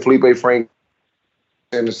even with the Felipe Frank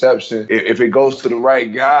interception, if it goes to the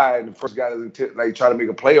right guy and the first guy doesn't try to make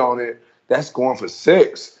a play on it, that's going for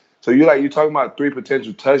 6. So you're talking about 3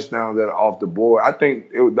 potential touchdowns that are off the board. I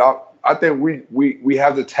think we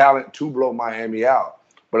have the talent to blow Miami out,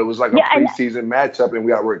 but it was like a preseason matchup, and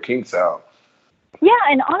we got to work kinks out. Yeah,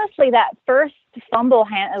 and honestly, that first fumble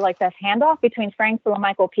that handoff between Frank and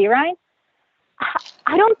Michael Pirine,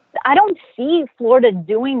 I don't see Florida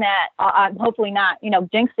doing that. Hopefully not,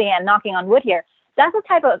 jinxing and knocking on wood here. That's the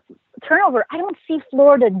type of turnover I don't see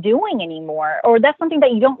Florida doing anymore, or that's something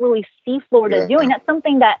that you don't really see Florida doing. That's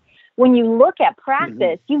something that when you look at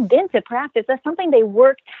practice, you've been to practice, that's something they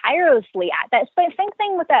work tirelessly at. That same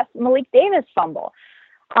thing with that Malik Davis fumble.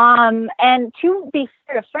 And to be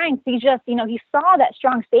fair to Frank, he just, he saw that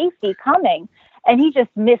strong safety coming and he just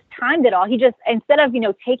mistimed it all. He just, instead of,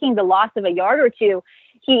 taking the loss of a yard or two,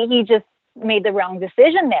 he just made the wrong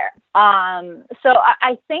decision there. So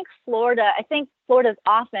I think Florida's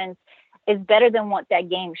offense is better than what that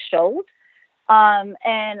game showed.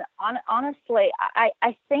 And honestly,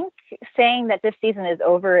 I think saying that this season is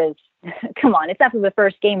over is, come on, it's after the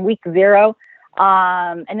first game, week 0.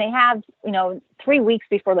 And they have, 3 weeks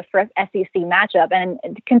before the first SEC matchup. And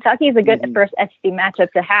Kentucky is a good first SEC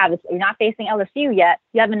matchup to have. You're not facing LSU yet.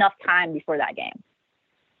 You have enough time before that game.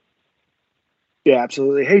 Yeah,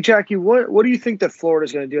 absolutely. Hey, Jacquie, what do you think that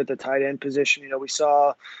Florida's going to do at the tight end position? We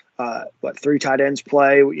saw, 3 tight ends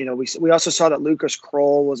play. We also saw that Lucas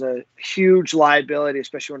Kroll was a huge liability,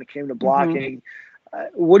 especially when it came to blocking.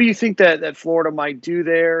 What do you think that Florida might do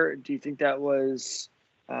there? Do you think that was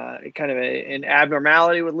kind of an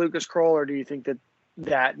abnormality with Lucas Kroll, or do you think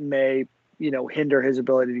that may, hinder his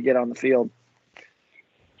ability to get on the field?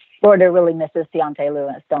 Florida really misses Deontay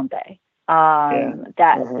Lewis, don't they?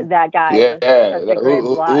 That guy.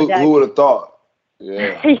 Who would have thought?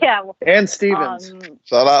 Yeah. Yeah. And Stevens.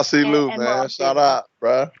 Shout out C. Lou, man. Shout out,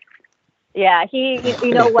 bro. Yeah,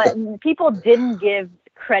 you know what? People didn't give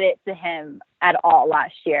credit to him at all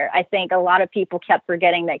last year. I think a lot of people kept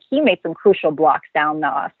forgetting that he made some crucial blocks down the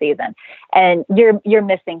off season, and you're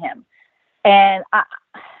missing him. And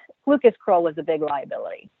Lucas Kroll was a big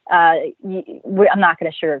liability. I'm not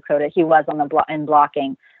going to sugarcoat it. He was on in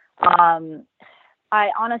blocking.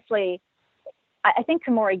 I think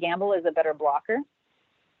Kamori Gamble is a better blocker.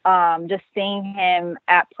 Just seeing him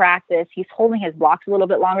at practice, he's holding his blocks a little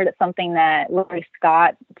bit longer. That's something that Larry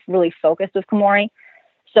Scott really focused with Kamori.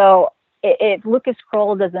 So if Lucas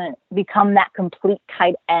Kroll doesn't become that complete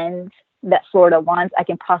tight end that Florida wants, I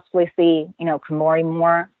can possibly see, Kamori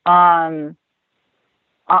more.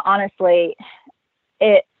 Honestly,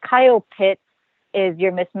 Kyle Pitts is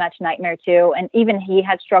your mismatch nightmare too. And even he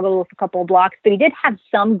had struggled with a couple of blocks, but he did have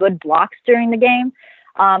some good blocks during the game.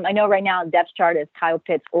 I know right now depth chart is Kyle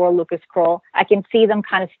Pitts or Lucas Kroll. I can see them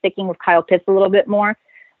kind of sticking with Kyle Pitts a little bit more.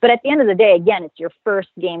 But at the end of the day, again, it's your first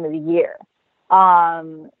game of the year.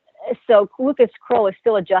 So Lucas Kroll is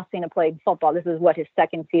still adjusting to playing football. This is his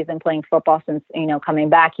second season playing football since, coming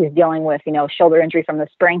back. He's dealing with, shoulder injury from the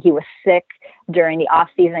spring. He was sick during the off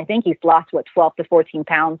season. I think he's lost 12 to 14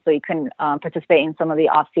 pounds. So he couldn't participate in some of the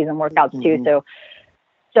off season workouts too.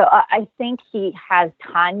 So I think he has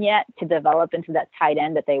time yet to develop into that tight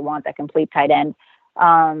end that they want, that complete tight end.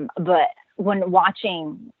 But when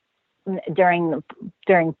watching during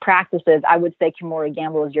practices, I would say Kamori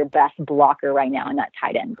Gamble is your best blocker right now in that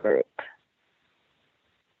tight end group.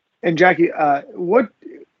 And Jacquie, what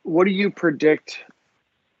do you predict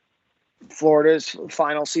Florida's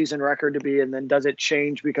final season record to be? And then does it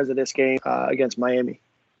change because of this game against Miami?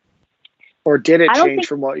 Or did it change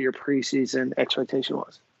from what your preseason expectation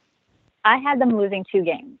was? I had them losing 2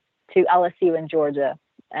 games to LSU and Georgia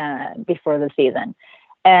before the season.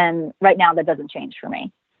 And right now that doesn't change for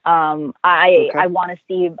me. I want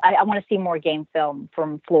to see more game film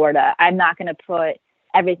from Florida. I'm not going to put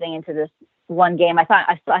everything into this one game. I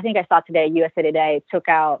think I saw today USA Today took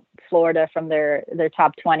out Florida from their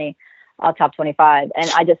top 20, top 25,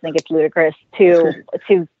 and I just think it's ludicrous to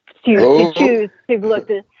choose to look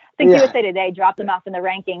to. I think USA Today dropped them off in the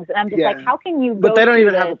rankings, and I'm just like, how can you? But they don't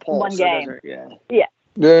even have a poll. One game. Yeah.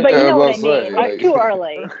 Yeah, But you know what I that's mean. right. It's too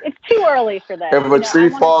early. It's too early for that. If a tree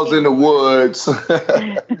falls in the woods.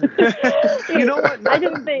 You know what? I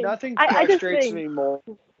just think Nothing I just frustrates think, me more.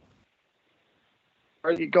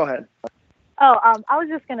 Go ahead. Oh, I was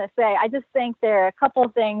just gonna say, I just think there are a couple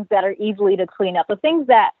of things that are easily to clean up. The things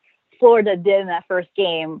that Florida did in that first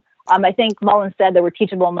game, I think Mullen said there were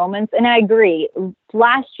teachable moments, and I agree.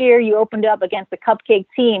 Last year, you opened up against a cupcake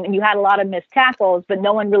team, and you had a lot of missed tackles, but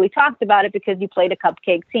no one really talked about it because you played a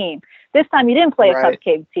cupcake team. This time, you didn't play a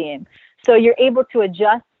cupcake team. So you're able to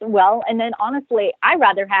adjust well. And then, honestly, I'd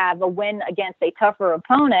rather have a win against a tougher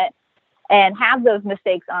opponent and have those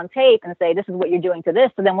mistakes on tape and say, this is what you're doing to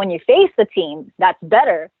this. So then when you face the team that's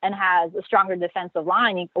better and has a stronger defensive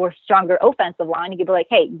line or stronger offensive line, you can be like,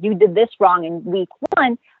 hey, you did this wrong in week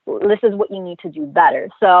 1. This is what you need to do better.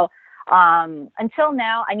 So until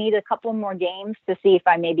now, I need a couple more games to see if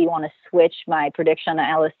I maybe want to switch my prediction on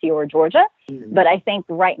LSU or Georgia. Mm-hmm. But I think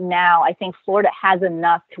right now, I think Florida has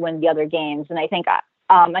enough to win the other games. And I think I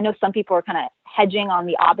know some people are kind of hedging on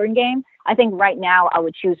the Auburn game. I think right now I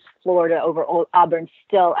would choose Florida over Auburn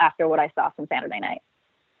still after what I saw from Saturday night.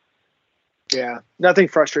 Yeah, nothing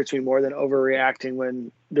frustrates me more than overreacting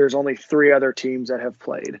when there's only 3 other teams that have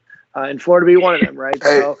played, and Florida be one of them, right?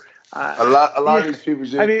 Hey, so a lot of these people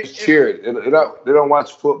just cheer. They don't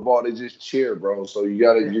watch football. They just cheer, bro. So you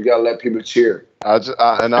gotta let people cheer. I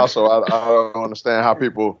don't understand how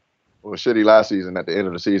people were shitty last season at the end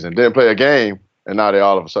of the season didn't play a game, and now they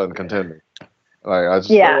all of a sudden contending. Like I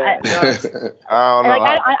just I don't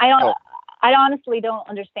know. I honestly don't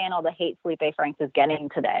understand all the hate Felipe Franks is getting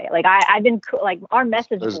today. Like I've been like our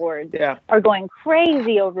message boards are going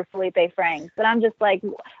crazy over Felipe Franks, but I'm just like,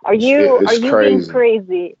 are you being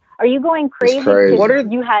crazy? Are you going crazy because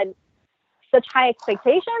you had such high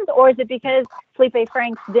expectations, or is it because Felipe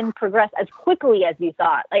Franks didn't progress as quickly as you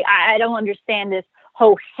thought? Like I don't understand this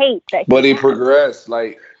whole hate that. But he progressed.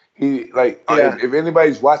 If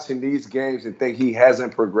anybody's watching these games and think he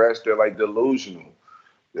hasn't progressed, they're like delusional.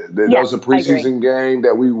 That was a preseason game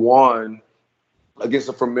that we won against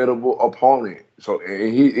a formidable opponent. So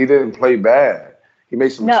and he didn't play bad. He made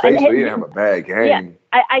some mistakes, but he didn't have a bad game.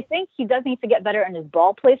 Yeah, I think he does need to get better in his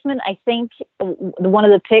ball placement. I think one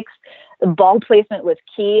of the picks, the ball placement was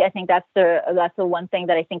key. I think that's the one thing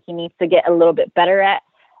that I think he needs to get a little bit better at.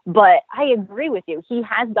 But I agree with you. He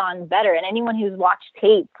has gotten better. And anyone who's watched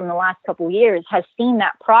tape from the last couple of years has seen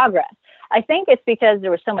that progress. I think it's because there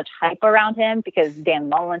was so much hype around him because Dan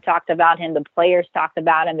Mullen talked about him. The players talked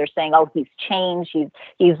about him. They're saying, oh, he's changed.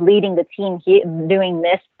 He's leading the team, doing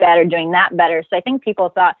this better, doing that better. So I think people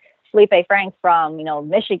thought Felipe Franks from,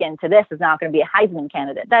 Michigan to this is not going to be a Heisman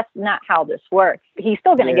candidate. That's not how this works. He's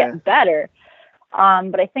still going to get better.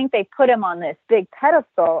 But I think they put him on this big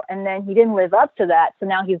pedestal, and then he didn't live up to that. So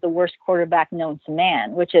now he's the worst quarterback known to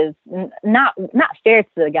man, which is not fair to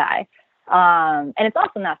the guy. And it's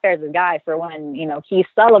also not fair to the guy for when, he's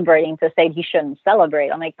celebrating to say he shouldn't celebrate.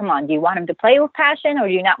 I'm like, come on, do you want him to play with passion or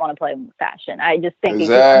do you not want to play with passion? I just think he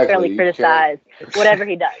should unfairly criticize whatever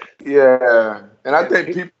he does. Yeah. And I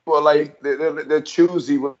think people are like, they're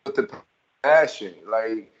choosy with the passion.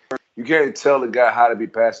 Like, you can't tell the guy how to be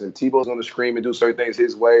passionate. Tebow's going to scream and do certain things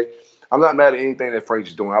his way. I'm not mad at anything that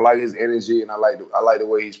Frank's doing. I like his energy, and I like the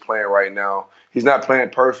way he's playing right now. He's not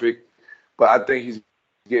playing perfect, but I think he's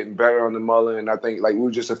getting better on the Mullen, and I think we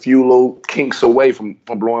were just a few little kinks away from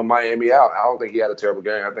blowing Miami out. I don't think he had a terrible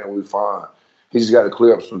game. I think we were fine. He just got to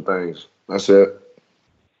clear up some things. That's it.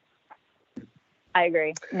 I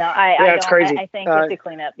agree. No, it's crazy. I think it's a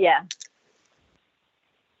cleanup. Yeah.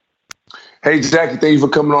 Hey, Jacquie, thank you for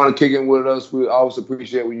coming on and kicking with us. We always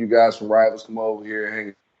appreciate when you guys from Rivals come over here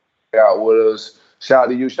and hang out with us. Shout out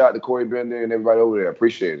to you, shout out to Corey Bender and everybody over there.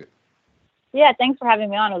 Appreciate it. Yeah, thanks for having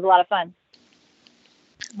me on. It was a lot of fun.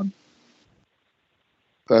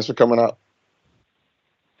 Thanks for coming out.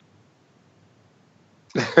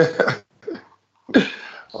 I'm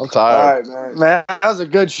tired. All right, man. Man, that was a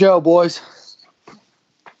good show, boys.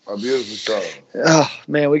 A beautiful show. Oh,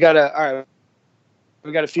 man, we got a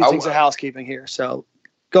few things of housekeeping here, so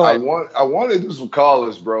go ahead. I want to do some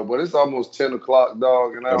callers, bro, but it's almost 10 o'clock,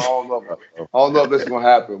 dog, and I don't know if this is going to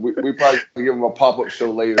happen. We probably give them a pop-up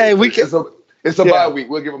show later. Hey, it's a bye week.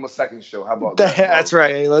 We'll give them a second show. How about that? That's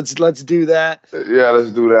right. Hey, let's do that. Yeah,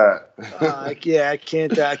 let's do that. I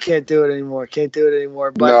can't do it anymore.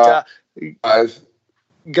 But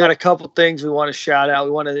got a couple things we want to shout out.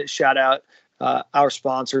 We want to shout out our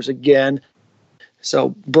sponsors again. So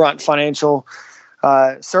Brunt Financial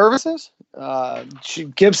Services,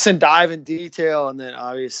 Gibson Dive in Detail, and then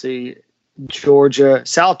obviously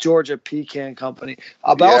South Georgia Pecan Company.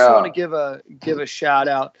 But I also want to give a shout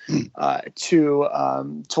out to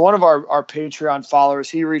one of our Patreon followers.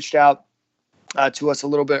 He reached out to us a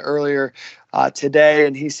little bit earlier today,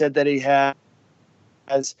 and he said that he has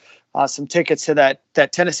some tickets to that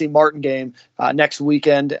Tennessee Martin game next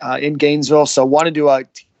weekend in Gainesville. So wanted to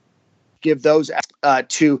give those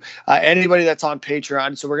to anybody that's on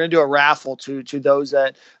Patreon. So we're going to do a raffle to those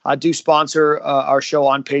that do sponsor our show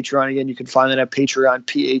on Patreon. Again, you can find that at Patreon,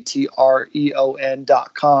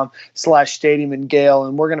 patreon.com/Stadium and Gale.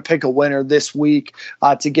 And we're going to pick a winner this week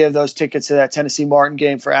to give those tickets to that Tennessee Martin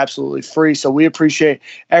game for absolutely free. So we appreciate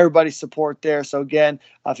everybody's support there. So again,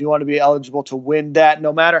 if you want to be eligible to win that,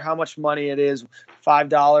 no matter how much money it is,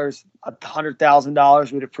 $5,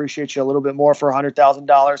 $100,000. We'd appreciate you a little bit more for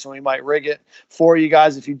 $100,000, and we might rig it for you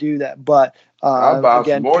guys if you do that. But I'll buy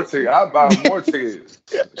some more tickets. I'll buy more tickets.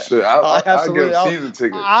 Shit, I'll give season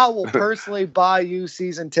tickets. I will personally buy you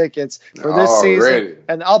season tickets for this season,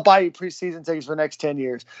 and I'll buy you preseason tickets for the next 10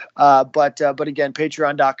 years. But again,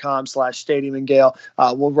 patreon.com/Stadium and Gale.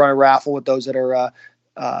 We'll run a raffle with those that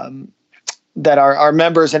are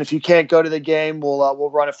members, and if you can't go to the game, we'll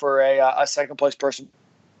run it for a second place person.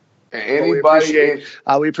 Anybody,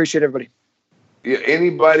 we appreciate everybody. Yeah,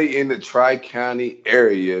 anybody in the Tri-County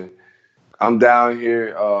area, I'm down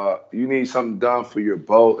here. You need something done for your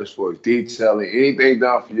boat as far as detailing, anything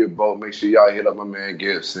done for your boat, make sure y'all hit up my man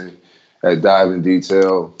Gibson at Diving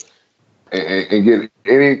Detail and get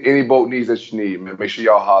any boat needs that you need, man. Make sure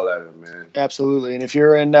y'all holler at him, man. Absolutely. And if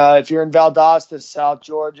you're in Valdosta, South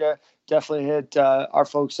Georgia, definitely hit our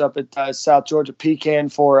folks up at South Georgia Pecan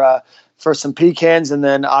for some pecans, and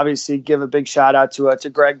then obviously give a big shout out to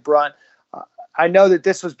Greg Brunt. I know that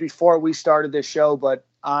this was before we started this show, but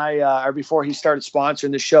or before he started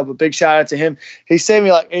sponsoring the show, but big shout out to him. He saved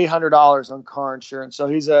me like $800 on car insurance. So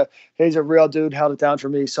he's a real dude, held it down for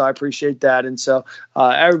me. So I appreciate that. And so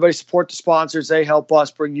everybody support the sponsors. They help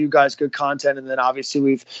us bring you guys good content. And then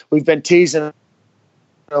obviously we've been teasing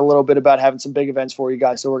a little bit about having some big events for you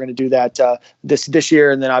guys. So we're going to do that this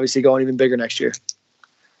year, and then obviously going even bigger next year.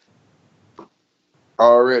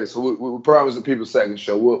 Already. So we promised the people second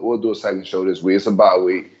show. We'll do a second show this week. It's a bye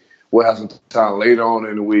week. We'll have some time later on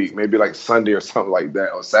in the week, maybe like Sunday or something like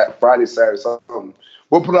that, or Friday, Saturday, something.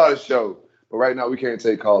 We'll put out a show. But right now we can't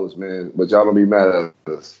take callers, man. But y'all don't be mad at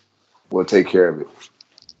us. We'll take care of it.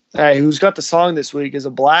 Hey, who's got the song this week? Is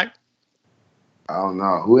it Black? I don't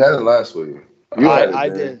know. Who had it last week? I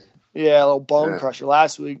did. Yeah, a little bone crusher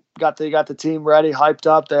last week. Got the team ready, hyped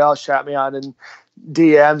up. They all shot me out in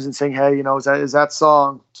DMs and saying, "Hey, is that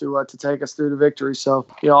song to take us through the victory?" So,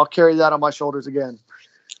 I'll carry that on my shoulders again.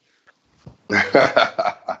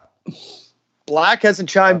 Black hasn't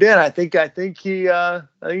chimed in. I think he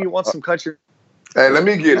wants some country. Hey, let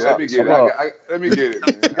me get it. Let me get it, man.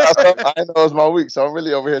 I know it's my week, so I'm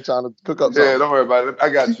really over here trying to cook up something. Yeah, don't worry about it. I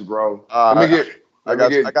got you, bro. I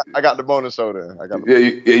got the bonus show then.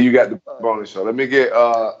 You got the bonus show. Let me get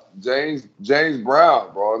James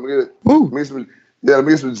Brown, bro. Let me get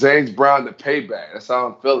some James Brown to payback. That's how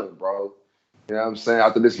I'm feeling, bro. You know what I'm saying?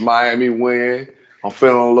 After this Miami win, I'm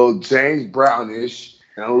feeling a little James Brownish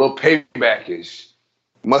and a little payback-ish.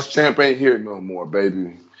 Muschamp ain't here no more,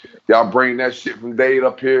 baby. Y'all bring that shit from Dade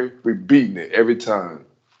up here, we beating it every time.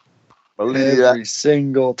 Every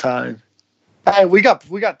single time. Hey, we got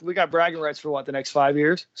bragging rights for the next 5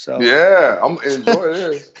 years. So yeah, I'm enjoying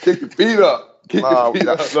this. Kick your feet up. Look,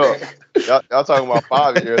 y'all talking about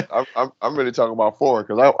 5 years. I'm really talking about 4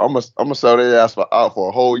 because I'm gonna sell their ass out for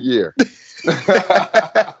a whole year.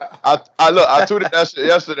 I tweeted that shit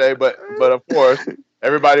yesterday, but of course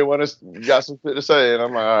everybody got some shit to say, and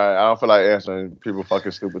I'm like, all right, I don't feel like answering people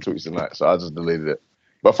fucking stupid tweets tonight, so I just deleted it.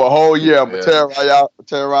 But for a whole year, I'm gonna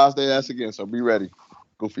terrorize their ass again. So be ready.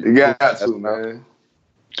 Goofy. You got to, man.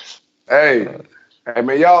 Hey,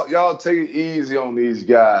 man, y'all take it easy on these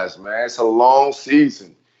guys, man. It's a long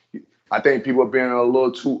season. I think people are being a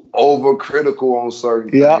little too overcritical on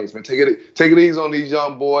certain things, man. Take it easy on these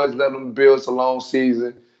young boys. Let them build. It's a long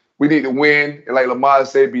season. We need to win, and like Lamar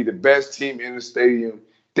said, be the best team in the stadium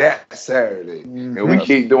that Saturday. Mm-hmm. And we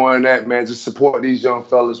keep doing that, man. Just support these young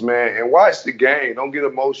fellas, man, and watch the game. Don't get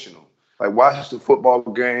emotional. Like, watch the football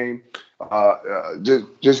game.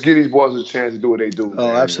 Just give these boys a chance to do what they do. Oh,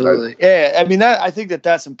 man. Absolutely. Yeah, I mean, I think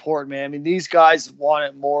that's important, man. I mean, these guys want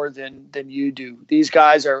it more than you do. These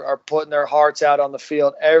guys are putting their hearts out on the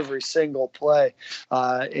field every single play.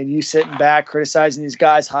 And you sitting back criticizing these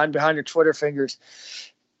guys, hiding behind your Twitter fingers.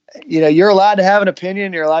 you're allowed to have an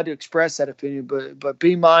opinion. You're allowed to express that opinion, but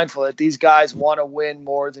be mindful that these guys want to win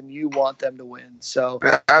more than you want them to win. So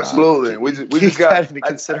absolutely, we just got that into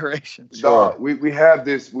consideration. Dog, we have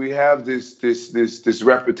this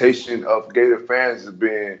reputation of Gator fans of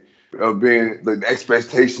being the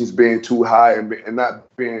expectations being too high and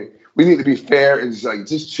not being. We need to be fair and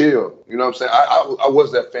just chill. You know what I'm saying? I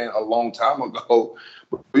was that fan a long time ago,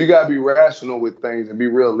 but you gotta be rational with things and be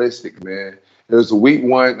realistic, man. It was a week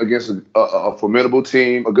one against a formidable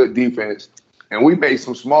team, a good defense, and we made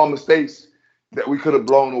some small mistakes that we could have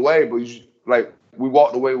blown away, but we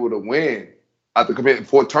walked away with a win after committing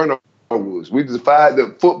 4 turnovers. We defied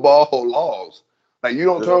the football laws. Like, you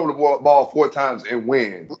don't turn over the ball 4 times and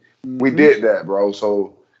win. Mm-hmm. We did that, bro.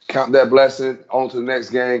 So count that blessing, on to the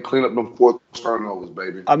next game, clean up them 4 turnovers,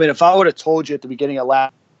 baby. I mean, if I would have told you at the beginning of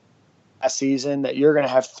last season that you're going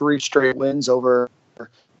to have 3 straight wins over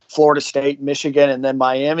Florida State, Michigan, and then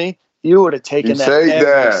Miami, you would have taken that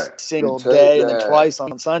every single day and then twice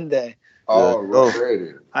on Sunday.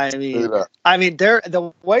 Already. I mean,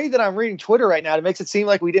 the way that I'm reading Twitter right now, it makes it seem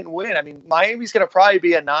like we didn't win. I mean, Miami's going to probably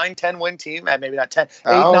be a 9-10 win team, and maybe not 10,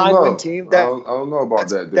 8-9 win team. I don't know about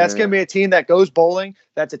that. That's going to be a team that goes bowling.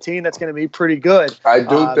 That's a team that's going to be pretty good. I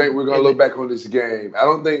do think we're going to look back on this game. I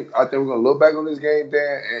think we're going to look back on this game,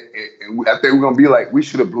 Dan, and I think we're going to be like, we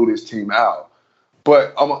should have blew this team out.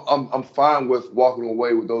 But I'm fine with walking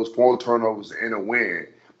away with those 4 turnovers and a win.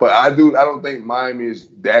 But I don't think Miami is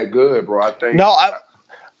that good, bro. I think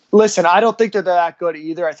listen, I don't think they're that good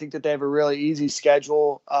either. I think that they have a really easy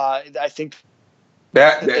schedule. I think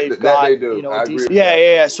that they do. I agree.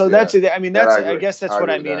 Yeah. So that's I guess that's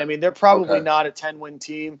what I mean. I mean, they're probably not a 10-win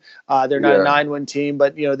team. They're not a 9-win team,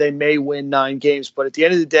 but they may win 9 games. But at the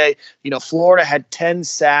end of the day, Florida had 10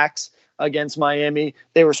 sacks against Miami.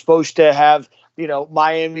 They were supposed to have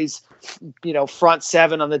Miami's front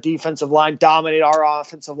 7 on the defensive line dominate our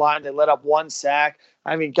offensive line. They let up 1 sack.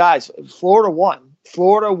 I mean, guys, Florida won.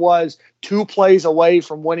 Florida was 2 plays away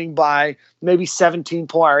from winning by maybe 17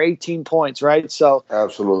 points or 18 points, right? So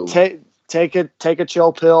absolutely take a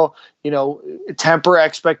chill pill, temper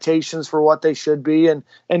expectations for what they should be and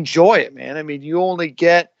enjoy it, man. I mean, you only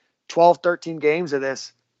get 12, 13 games of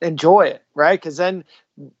this. Enjoy it, right? Because then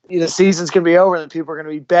the season's going to be over and people are going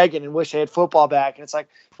to be begging and wish they had football back. And it's like,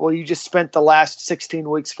 well, you just spent the last 16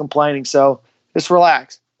 weeks complaining. So just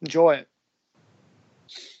relax. Enjoy it.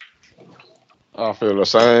 I feel the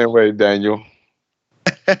same way, Daniel.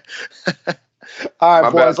 All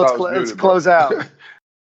right, boys, let's close out.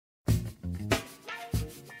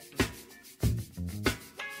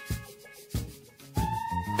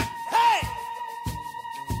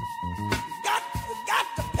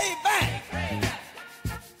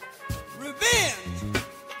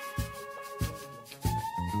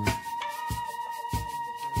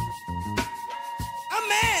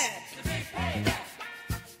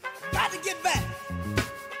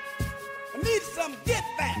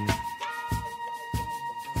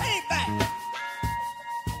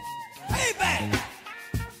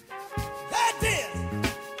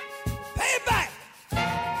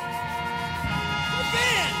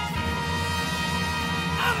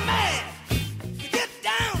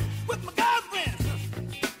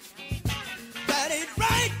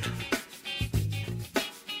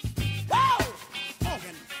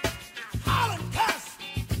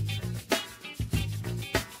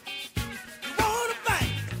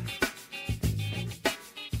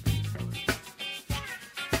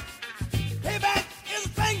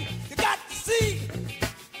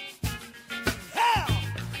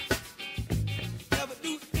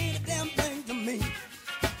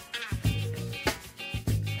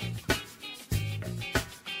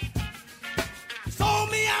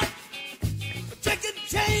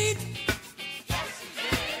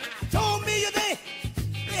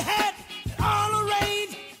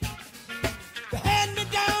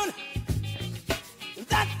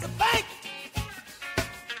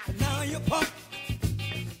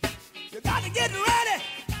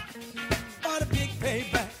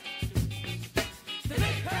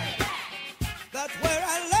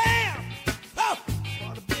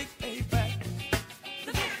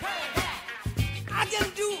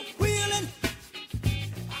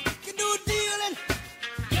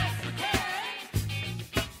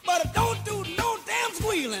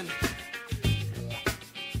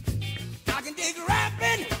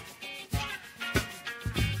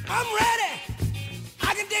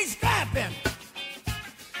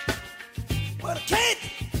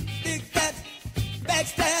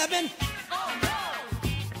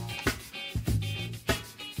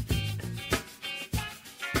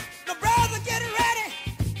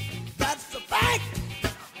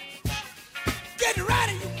 Get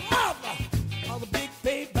ready, you mother, for the big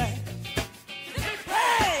payback.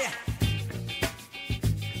 Hey!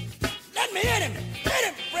 Let me hit him,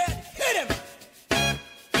 Fred, hit him.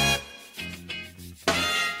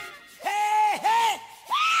 Hey, hey,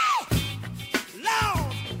 hey!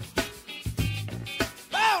 Loud,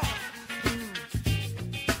 loud.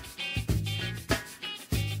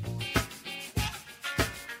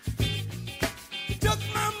 You took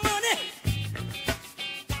my money,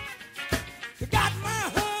 you got my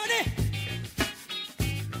honey.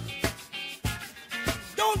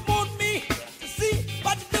 Don't want me to see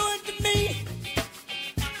what you're doing to me.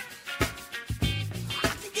 I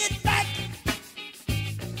can get back.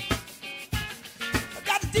 I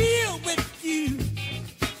got to deal with you.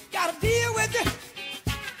 Got to deal with it.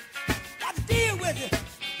 Got to deal with it.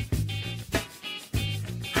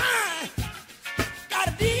 I got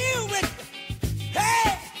to deal with it.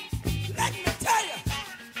 Hey, let me tell you,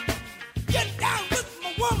 getting down with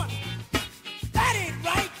my woman, that ain't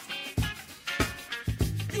right.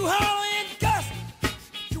 You holler and cuss,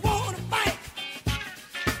 you want to fight.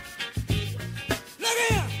 Look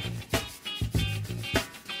here,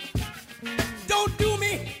 don't do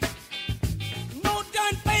me no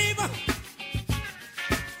done favor.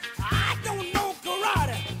 I don't know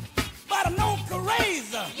karate, but I know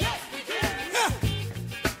Karaza.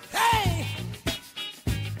 Hey,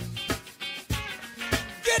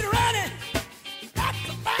 get ready, got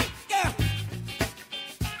to fight, girl.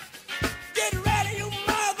 Get ready, you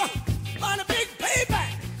mother, on a big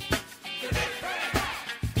payback.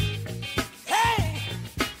 Hey,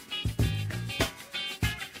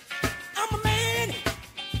 I'm a man.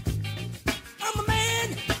 I'm a man.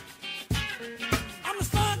 I'm the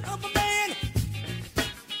son of a man.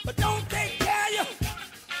 But don't take care of you,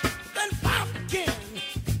 then pumpkin.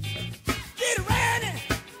 Get ready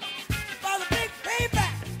for the big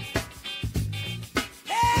payback.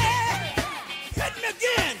 Hey, hit me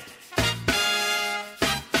again.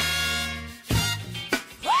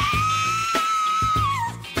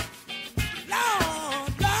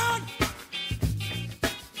 Lord, Lord.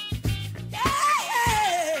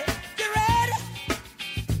 Yeah, get ready.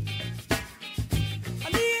 I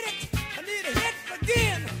need it. I need a hit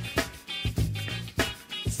again.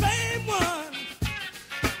 Same one.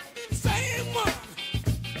 Same one.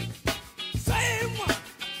 Same one.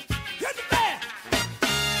 Hit the back.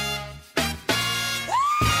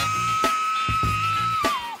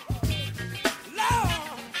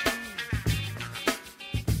 Lord.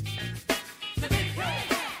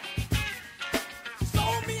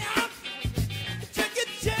 Sold me out to get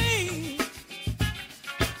changed.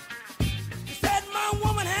 You said my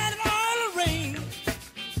woman had it all arranged.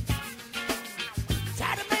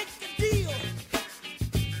 Tried to make a deal.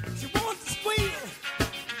 She wants to squeal.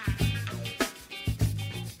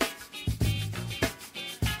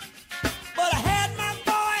 But I had my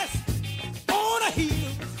voice on her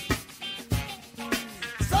heels.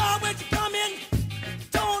 Saw when you come in,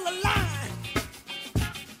 told a lie.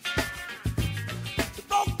 You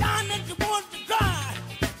broke down and you wanted to cry.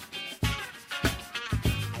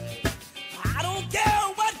 I don't care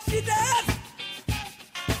what she does.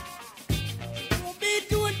 She won't be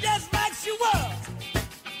doing just like she was.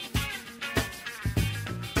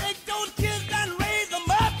 Take those kids and raise them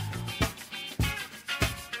up.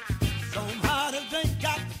 Somehow the drink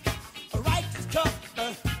got a righteous cup.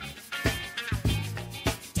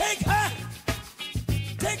 Take her,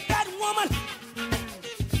 take that woman.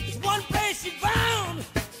 It's one place she found.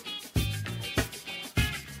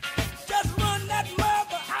 Just run that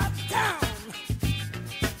mother out of town.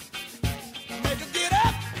 Make her get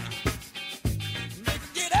up. Make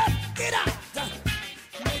her get up, get out.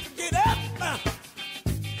 Make her get up.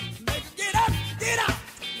 Make her get up, get out.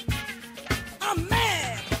 I'm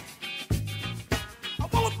mad. I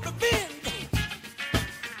want revenge.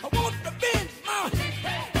 I want revenge.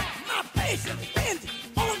 My patience ends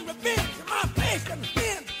on revenge. My patience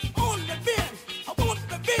ends on revenge. I want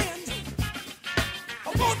revenge. I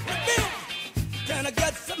want revenge.